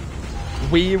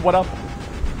 We, what up?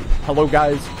 Hello,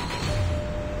 guys.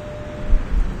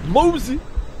 Lucy.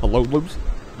 Hello, Lucy.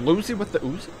 Lucy with the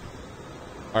Uzi?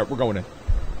 Alright, we're going in.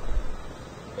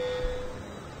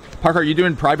 Parker, are you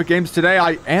doing private games today?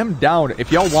 I am down.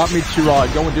 If y'all want me to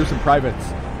go and do some privates.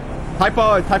 Type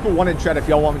a 1 in chat if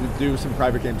y'all want me to do some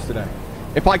private games today.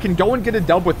 If I can go and get a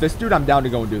dub with this dude, I'm down to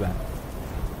go and do that.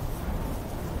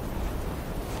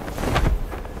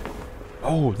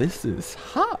 Oh, this is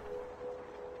hot.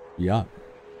 Yeah.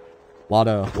 Lot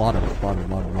of.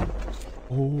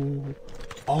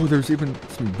 Oh, there's even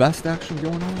some vest action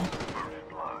going on.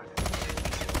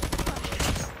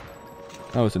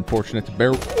 That was unfortunate to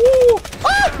bear. Ooh!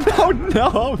 Ah!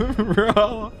 No,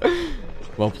 bro.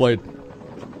 Well played.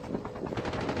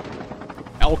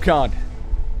 Elcon.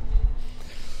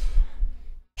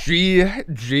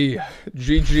 GG.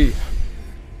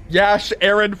 Yash,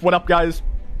 Aaron, what up, guys?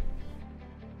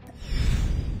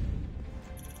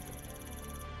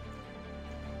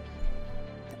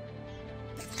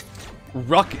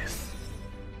 Ruckus.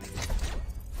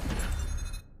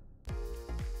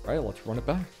 All right, let's run it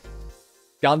back.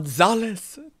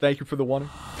 Gonzalez, thank you for the one.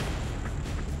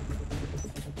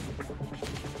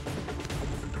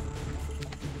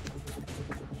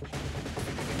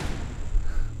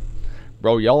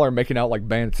 Bro, y'all are making out like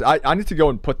bandits. I need to go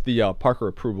and put the Parker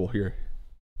approval here.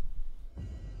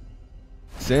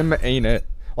 Sim ain't it.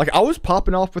 Like, I was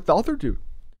popping off with the other dude.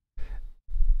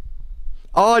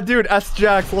 Oh, dude,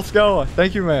 S-Jax, let's go.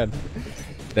 Thank you, man.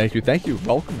 Thank you.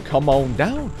 Welcome. Come on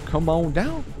down.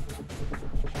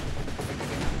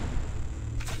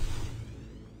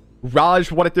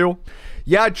 Raj, what it do?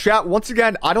 Yeah, chat, once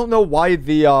again, I don't know why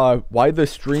the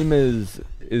stream is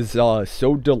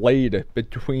so delayed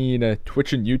between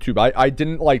Twitch and YouTube. I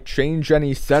didn't like change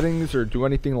any settings or do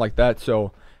anything like that,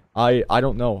 so I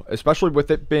don't know. Especially with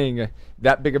it being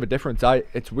that big of a difference.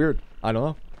 It's weird. I don't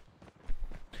know.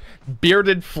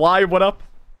 Bearded Fly, what up?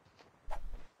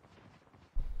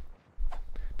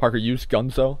 Parker, use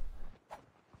Gunzo.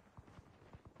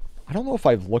 I don't know if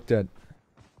I've looked at...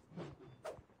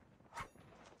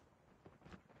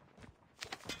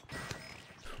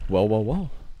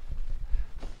 Well.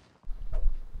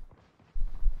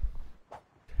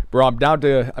 Bro, I'm down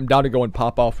to go and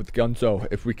pop off with Gunzo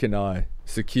if we can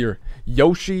secure.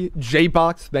 Yoshi,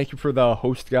 J-Box, thank you for the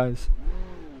host, guys.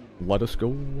 Let us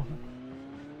go.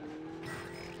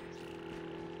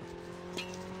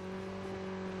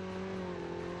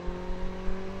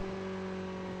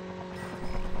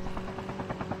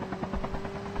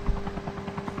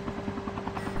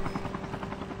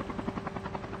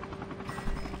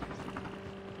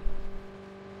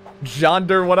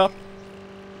 Jonder, what up?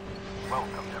 Welcome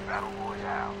to Battle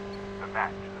Royale. The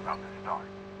match is about to start.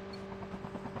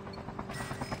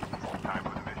 Time for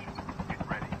the mission. Get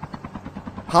ready.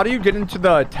 How do you get into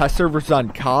the test servers on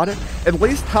COD? At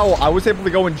least how I was able to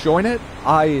go and join it,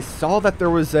 I saw that there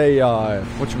was a,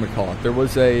 whatchamacallit? There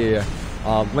was a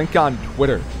link on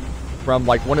Twitter from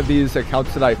like one of these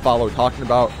accounts that I follow talking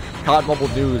about COD Mobile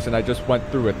News, and I just went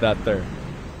through it there.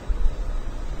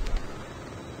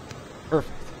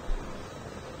 Perfect.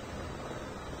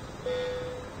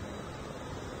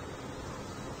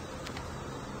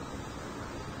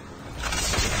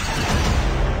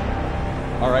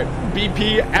 Alright,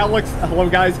 BP, Alex, hello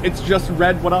guys, it's just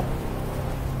Red, what up?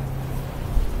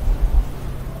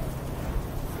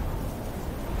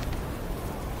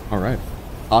 Alright,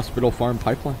 Hospital Farm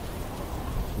Pipeline,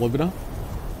 live it up.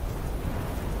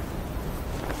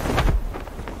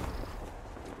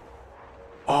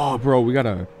 Oh bro, we got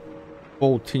a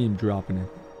full team dropping it.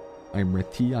 I'm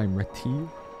ready.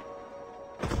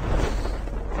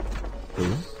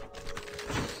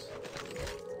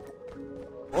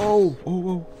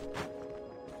 Oh.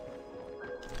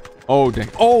 Oh, dang.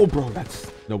 Oh, bro,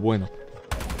 that's no bueno.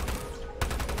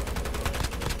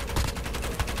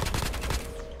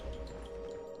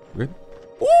 Good.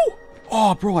 Ooh!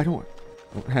 Oh, bro, I don't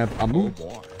have a move. Oh,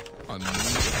 boy.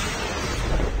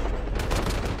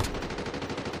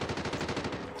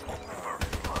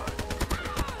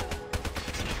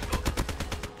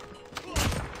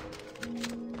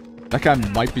 That guy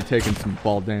might be taking some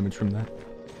ball damage from that.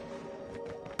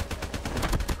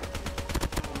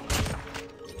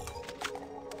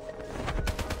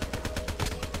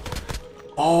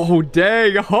 Oh,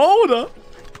 dang. Hold up.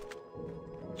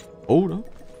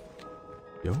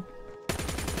 Yo.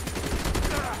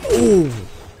 Oh.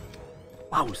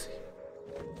 Wowzy.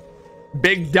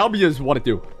 Big W's, what it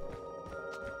do?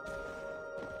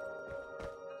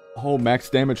 Oh, max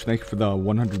damage. Thank you for the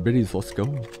 100 biddies. Let's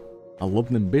go. I love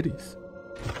them biddies.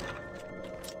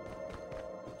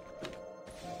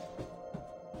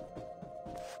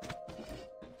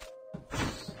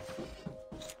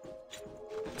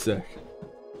 Sick.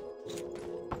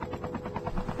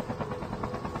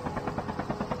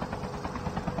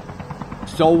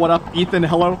 So what up, Ethan?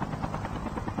 Hello.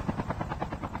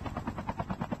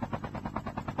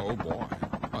 Oh boy,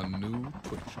 a new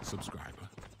Twitch subscriber.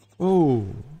 Oh.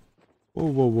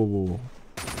 Whoa.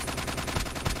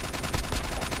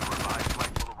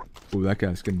 Oh, that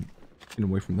guy's getting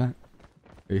away from that.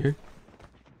 Hey.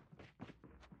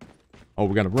 Oh,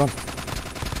 we gotta run.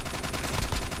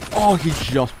 Oh, he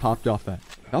just popped off that.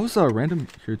 That was a random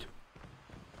here too.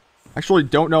 Actually,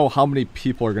 don't know how many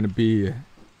people are gonna be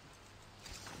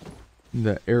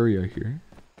the area here.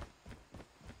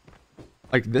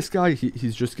 Like, this guy,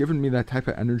 he's just giving me that type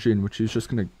of energy in which he's just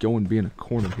gonna go and be in a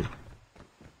corner here.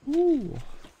 Ooh.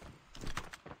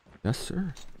 Yes,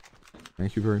 sir.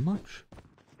 Thank you very much.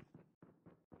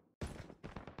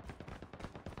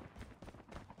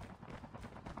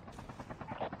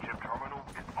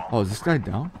 Oh, is this guy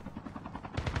down?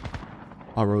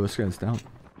 Oh, bro, this guy's down.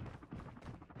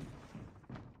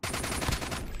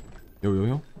 Yo, yo,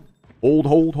 yo. Hold,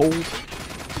 hold, hold.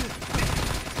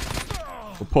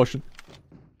 We're pushing.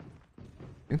 I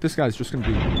think this guy's just gonna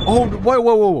be... Oh, whoa,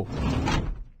 whoa, whoa, whoa.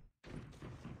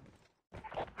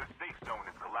 The safe zone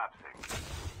is collapsing.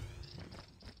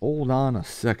 Hold on a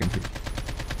second here.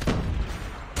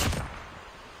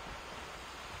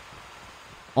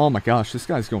 Oh my gosh, this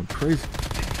guy's going crazy.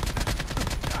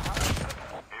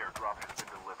 Airdrop has been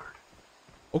delivered.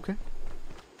 Okay.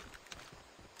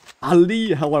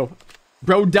 Ali, hello.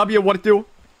 Bro W, what it do?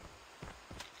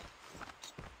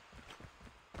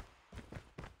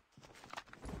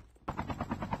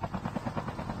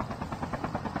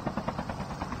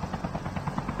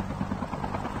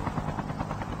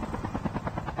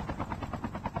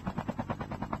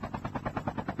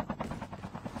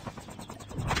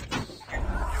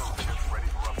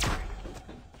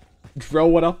 Bro,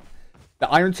 what up? The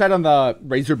iron sight on the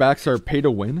Razorbacks are pay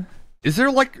to win. Is there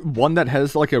like one that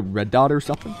has like a red dot or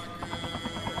something?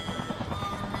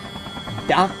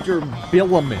 Dr.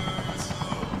 Billiman.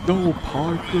 Go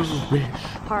Parker Wish.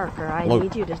 Parker, I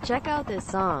need you to check out this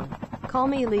song. Call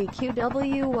me Lee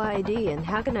QWYD, and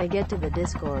how can I get to the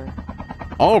Discord?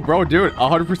 Oh, bro, dude,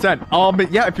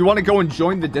 100%. Yeah, if you want to go and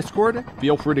join the Discord,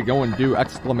 feel free to go and do !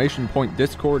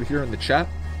 Discord here in the chat.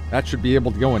 That should be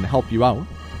able to go and help you out.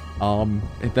 And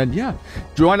then, yeah,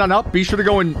 join on up. Be sure to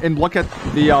go and look at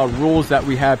the rules that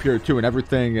we have here, too. And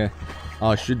everything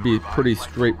should be pretty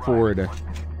straightforward.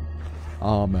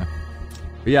 But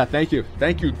yeah, thank you.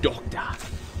 Thank you, Doctor.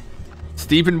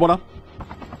 Steven, what up?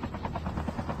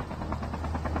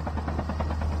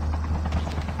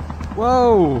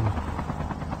 Whoa.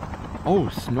 Oh,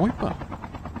 sniper.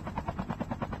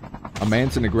 A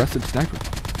man's an aggressive sniper.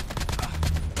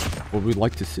 What we'd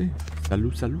like to see.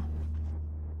 Salut, salut.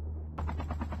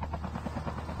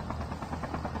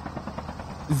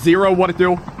 Zero, what it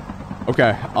do?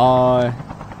 Okay,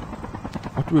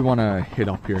 what do we want to hit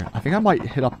up here? I think I might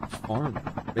hit up farm.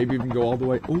 Maybe even go all the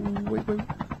way. Oh, wait, wait.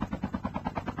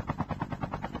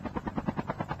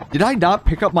 Did I not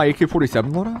pick up my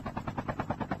AK-47 loadout?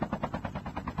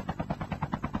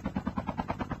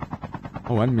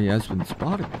 Oh, enemy has been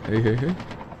spotted. Hey, hey, hey.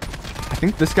 I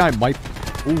think this guy might...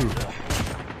 Ooh.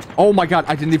 Oh my god,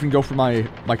 I didn't even go for my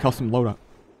custom loadout.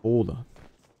 Hold on.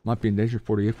 Might be in danger.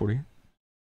 48, 48.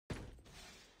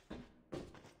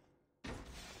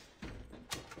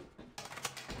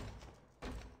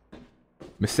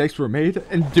 Mistakes were made,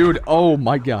 and dude, oh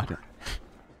my god,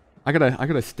 I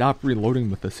gotta stop reloading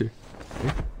with this here.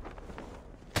 Okay.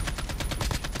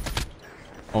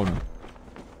 Oh no.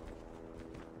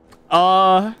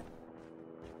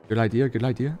 Good idea, good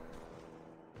idea.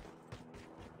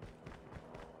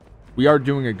 We are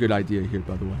doing a good idea here,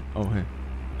 by the way. Oh hey.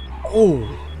 Oh.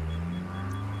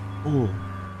 Oh.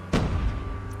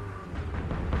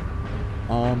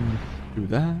 Do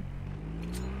that.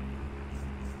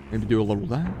 Maybe do a little of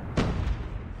that.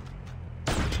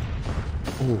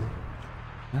 Oh.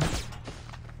 That.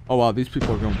 Oh wow, these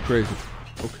people are going crazy.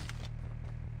 Okay.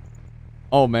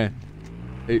 Oh man.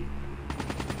 Hey.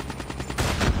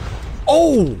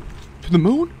 Oh! To the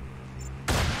moon?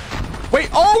 Wait,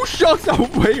 oh shucks! Oh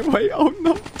wait, wait, oh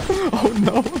no. Oh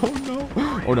no, oh no.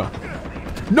 Oh no.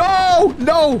 No!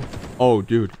 No! Oh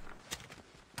dude.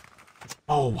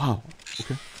 Oh wow.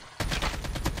 Okay.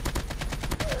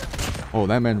 Oh,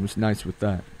 that man was nice with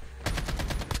that.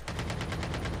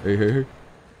 Hey, hey, hey.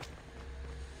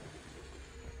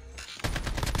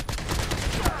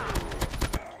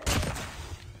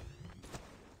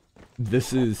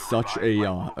 This is such a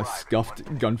scuffed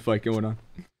gunfight going on.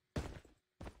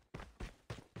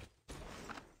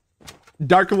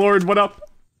 Dark Lord, what up?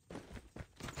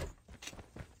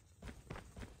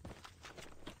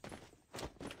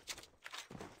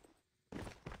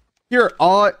 Here,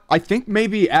 I think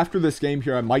maybe after this game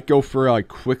here, I might go for a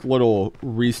quick little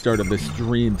restart of the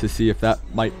stream to see if that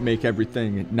might make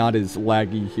everything not as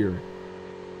laggy here.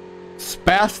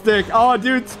 Spastic! Oh,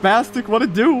 dude, Spastic, what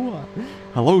it do?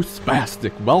 Hello,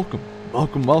 Spastic. Welcome.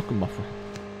 Welcome, welcome, my friend.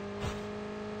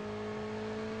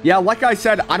 Yeah, like I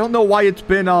said, I don't know why it's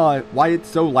been, why it's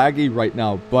so laggy right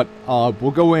now, but,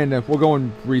 we'll go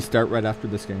and restart right after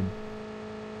this game.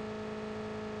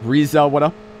 Riza, what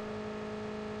up?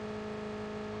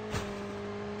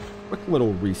 Quick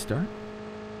little restart.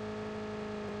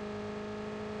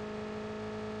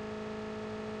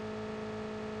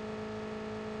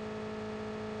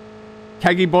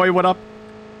 Keggy boy, what up?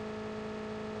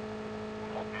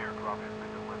 Airdrop has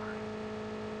been delivered.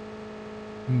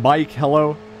 Mike,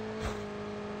 hello.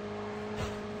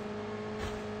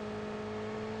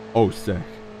 Oh, sick.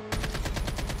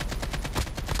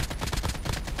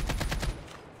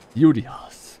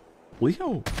 Beautious.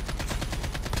 Leo.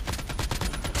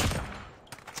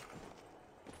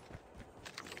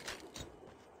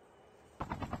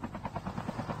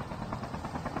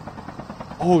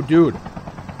 Oh, dude.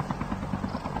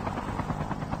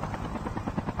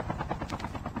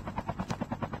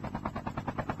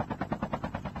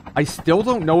 I still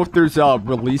don't know if there's a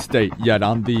release date yet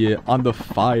on the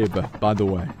 5, by the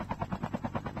way.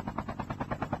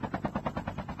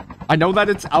 I know that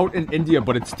it's out in India,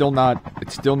 but it's still not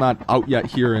out yet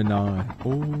here in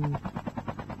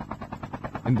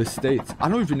in the States. I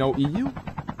don't even know EU.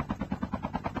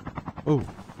 Oh.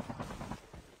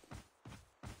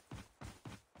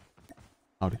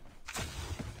 Howdy.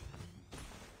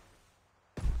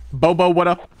 Bobo, what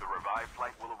up? The revived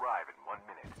flight will arrive in 1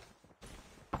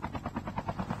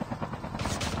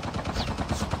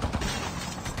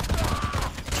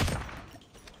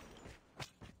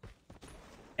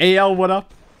 minute. AL, what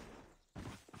up?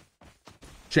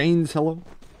 Chains, hello.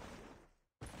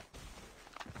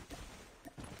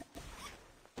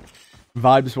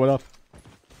 Vibes, what up?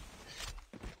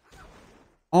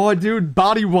 Oh, dude,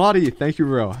 Body Waddy. Thank you,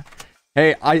 bro.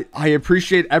 Hey, I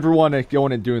appreciate everyone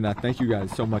going and doing that. Thank you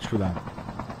guys so much for that.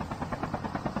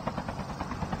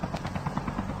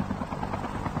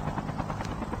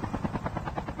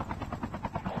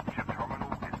 Ship terminal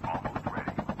is almost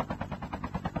ready.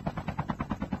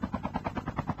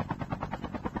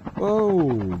 Whoa,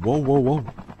 whoa, whoa, whoa.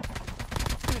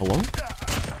 Hello?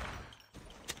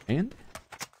 And?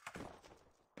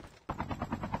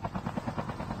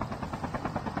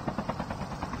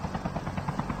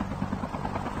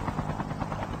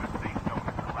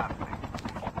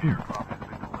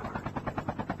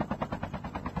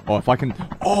 Oh, if I can...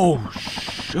 Oh,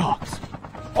 shucks.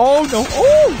 Oh, no.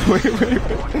 Oh, wait.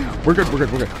 We're good.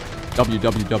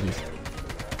 W.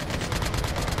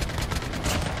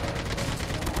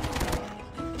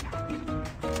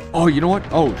 Oh, you know what?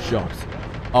 Oh, shucks.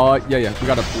 Yeah. We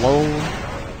gotta blow...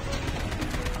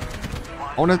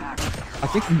 I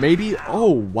think maybe...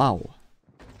 Oh, wow.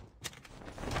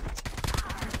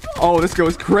 Oh, this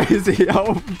goes crazy.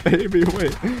 Oh, baby,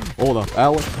 wait. Hold up.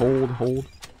 Alex, hold.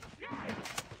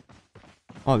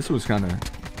 Oh, this was kind of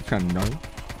gnarly.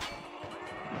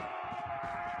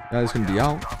 Guy's gonna be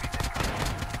out.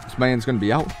 This man's gonna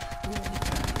be out.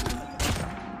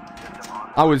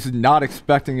 I was not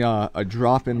expecting a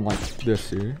drop in like this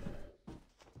here.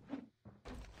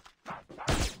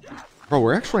 Bro,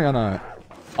 we're actually on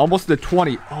almost the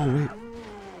 20. Oh, wait.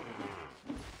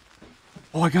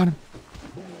 Oh, I got him.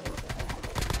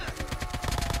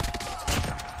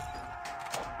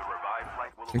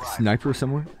 I think sniper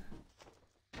somewhere.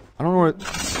 I don't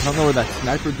know where that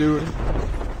sniper dude.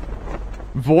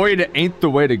 Void ain't the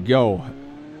way to go.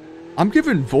 I'm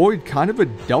giving Void kind of a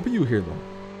W here though.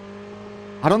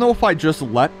 I don't know if I just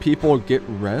let people get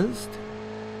rezzed.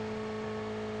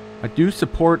 I do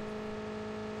support.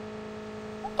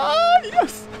 Ah,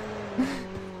 yes.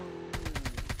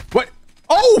 What?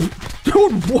 Oh,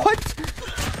 dude, what?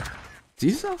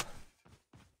 These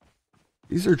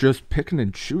are just picking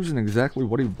and choosing exactly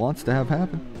what he wants to have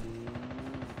happen.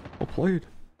 Well played.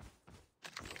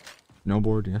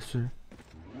 Snowboard, yes sir.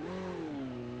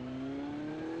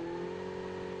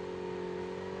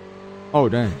 Oh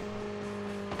dang.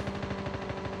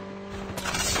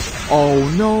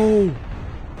 Oh no.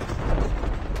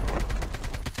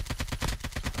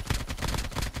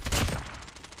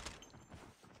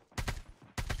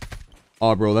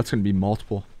 Oh bro, that's gonna be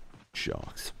multiple.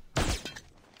 Shucks.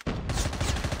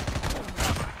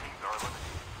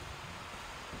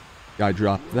 Guy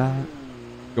dropped that.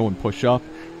 Go and push up.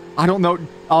 I don't know.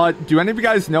 Do any of you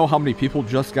guys know how many people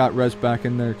just got res back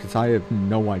in there? Because I have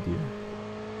no idea.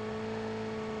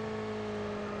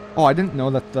 Oh, I didn't know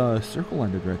that the circle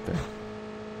ended right there.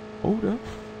 Hold up.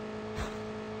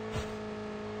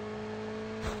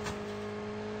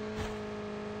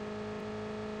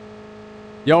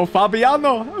 Yo,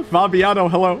 Fabiano! Fabiano,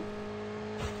 hello.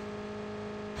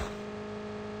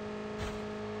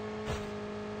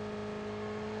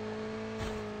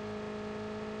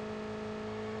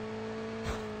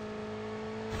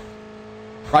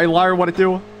 Right, liar, what it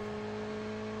do?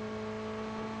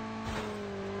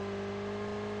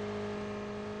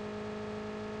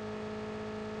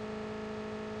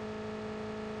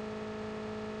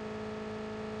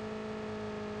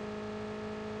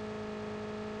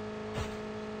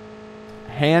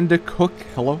 Hand to cook.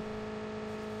 Hello?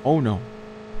 Oh no.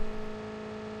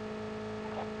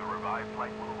 The revived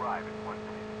flight will arrive in 1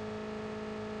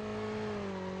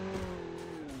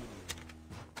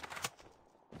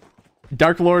 minute.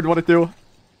 Dark Lord, what it do?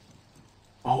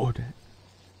 Oh,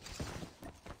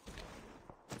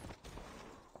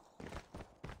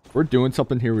 we're doing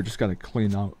something here. We just gotta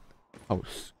clean out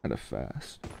house kind of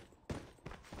fast.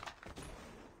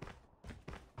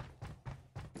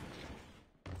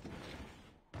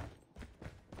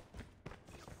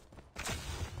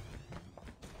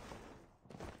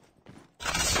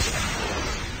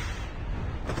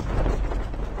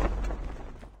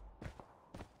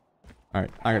 All right,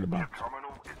 I got a box.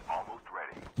 Terminal is almost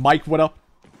ready. Mike, what up?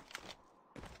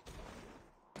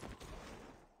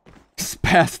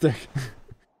 Spastic.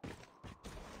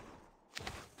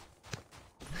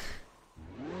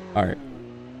 Alright.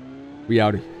 We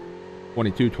outie.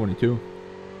 22.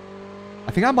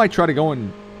 I think I might try to go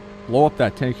and blow up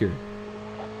that tank here.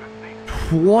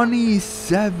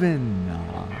 27.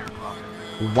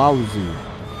 Wowzy.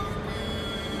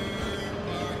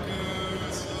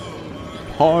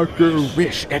 Parker,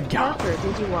 Wish, and God. Parker,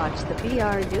 did you watch the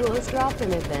BR Duos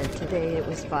drop-in event today? It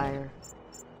was fire.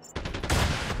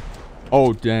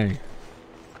 Oh, dang.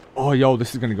 Oh, yo,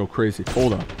 this is gonna go crazy.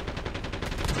 Hold up.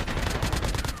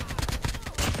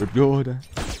 We're good.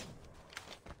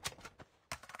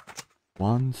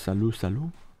 One, salut.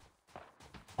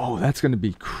 Oh, that's gonna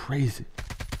be crazy.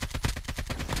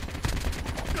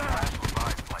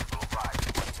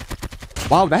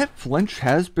 Wow, that flinch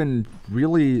has been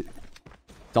really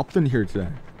something here today.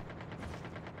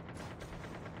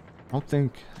 I don't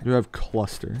think I do have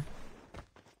cluster.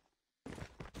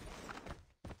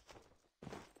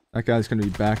 That guy's gonna be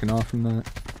backing off from that.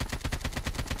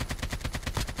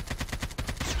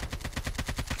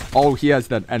 Oh, he has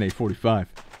that NA-45.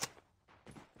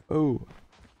 Oh.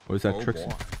 What is that, Trixie?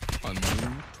 Boy, a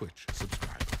new Twitch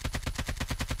subscriber.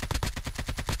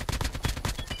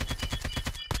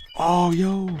 Oh,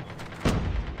 yo.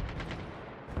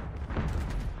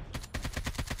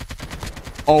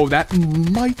 Oh, that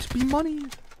might be money.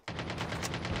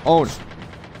 Oh.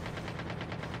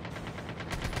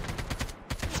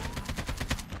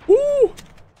 Woo!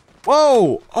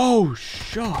 Whoa! Oh,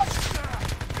 shucks.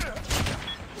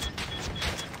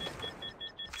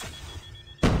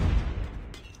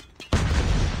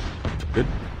 Good.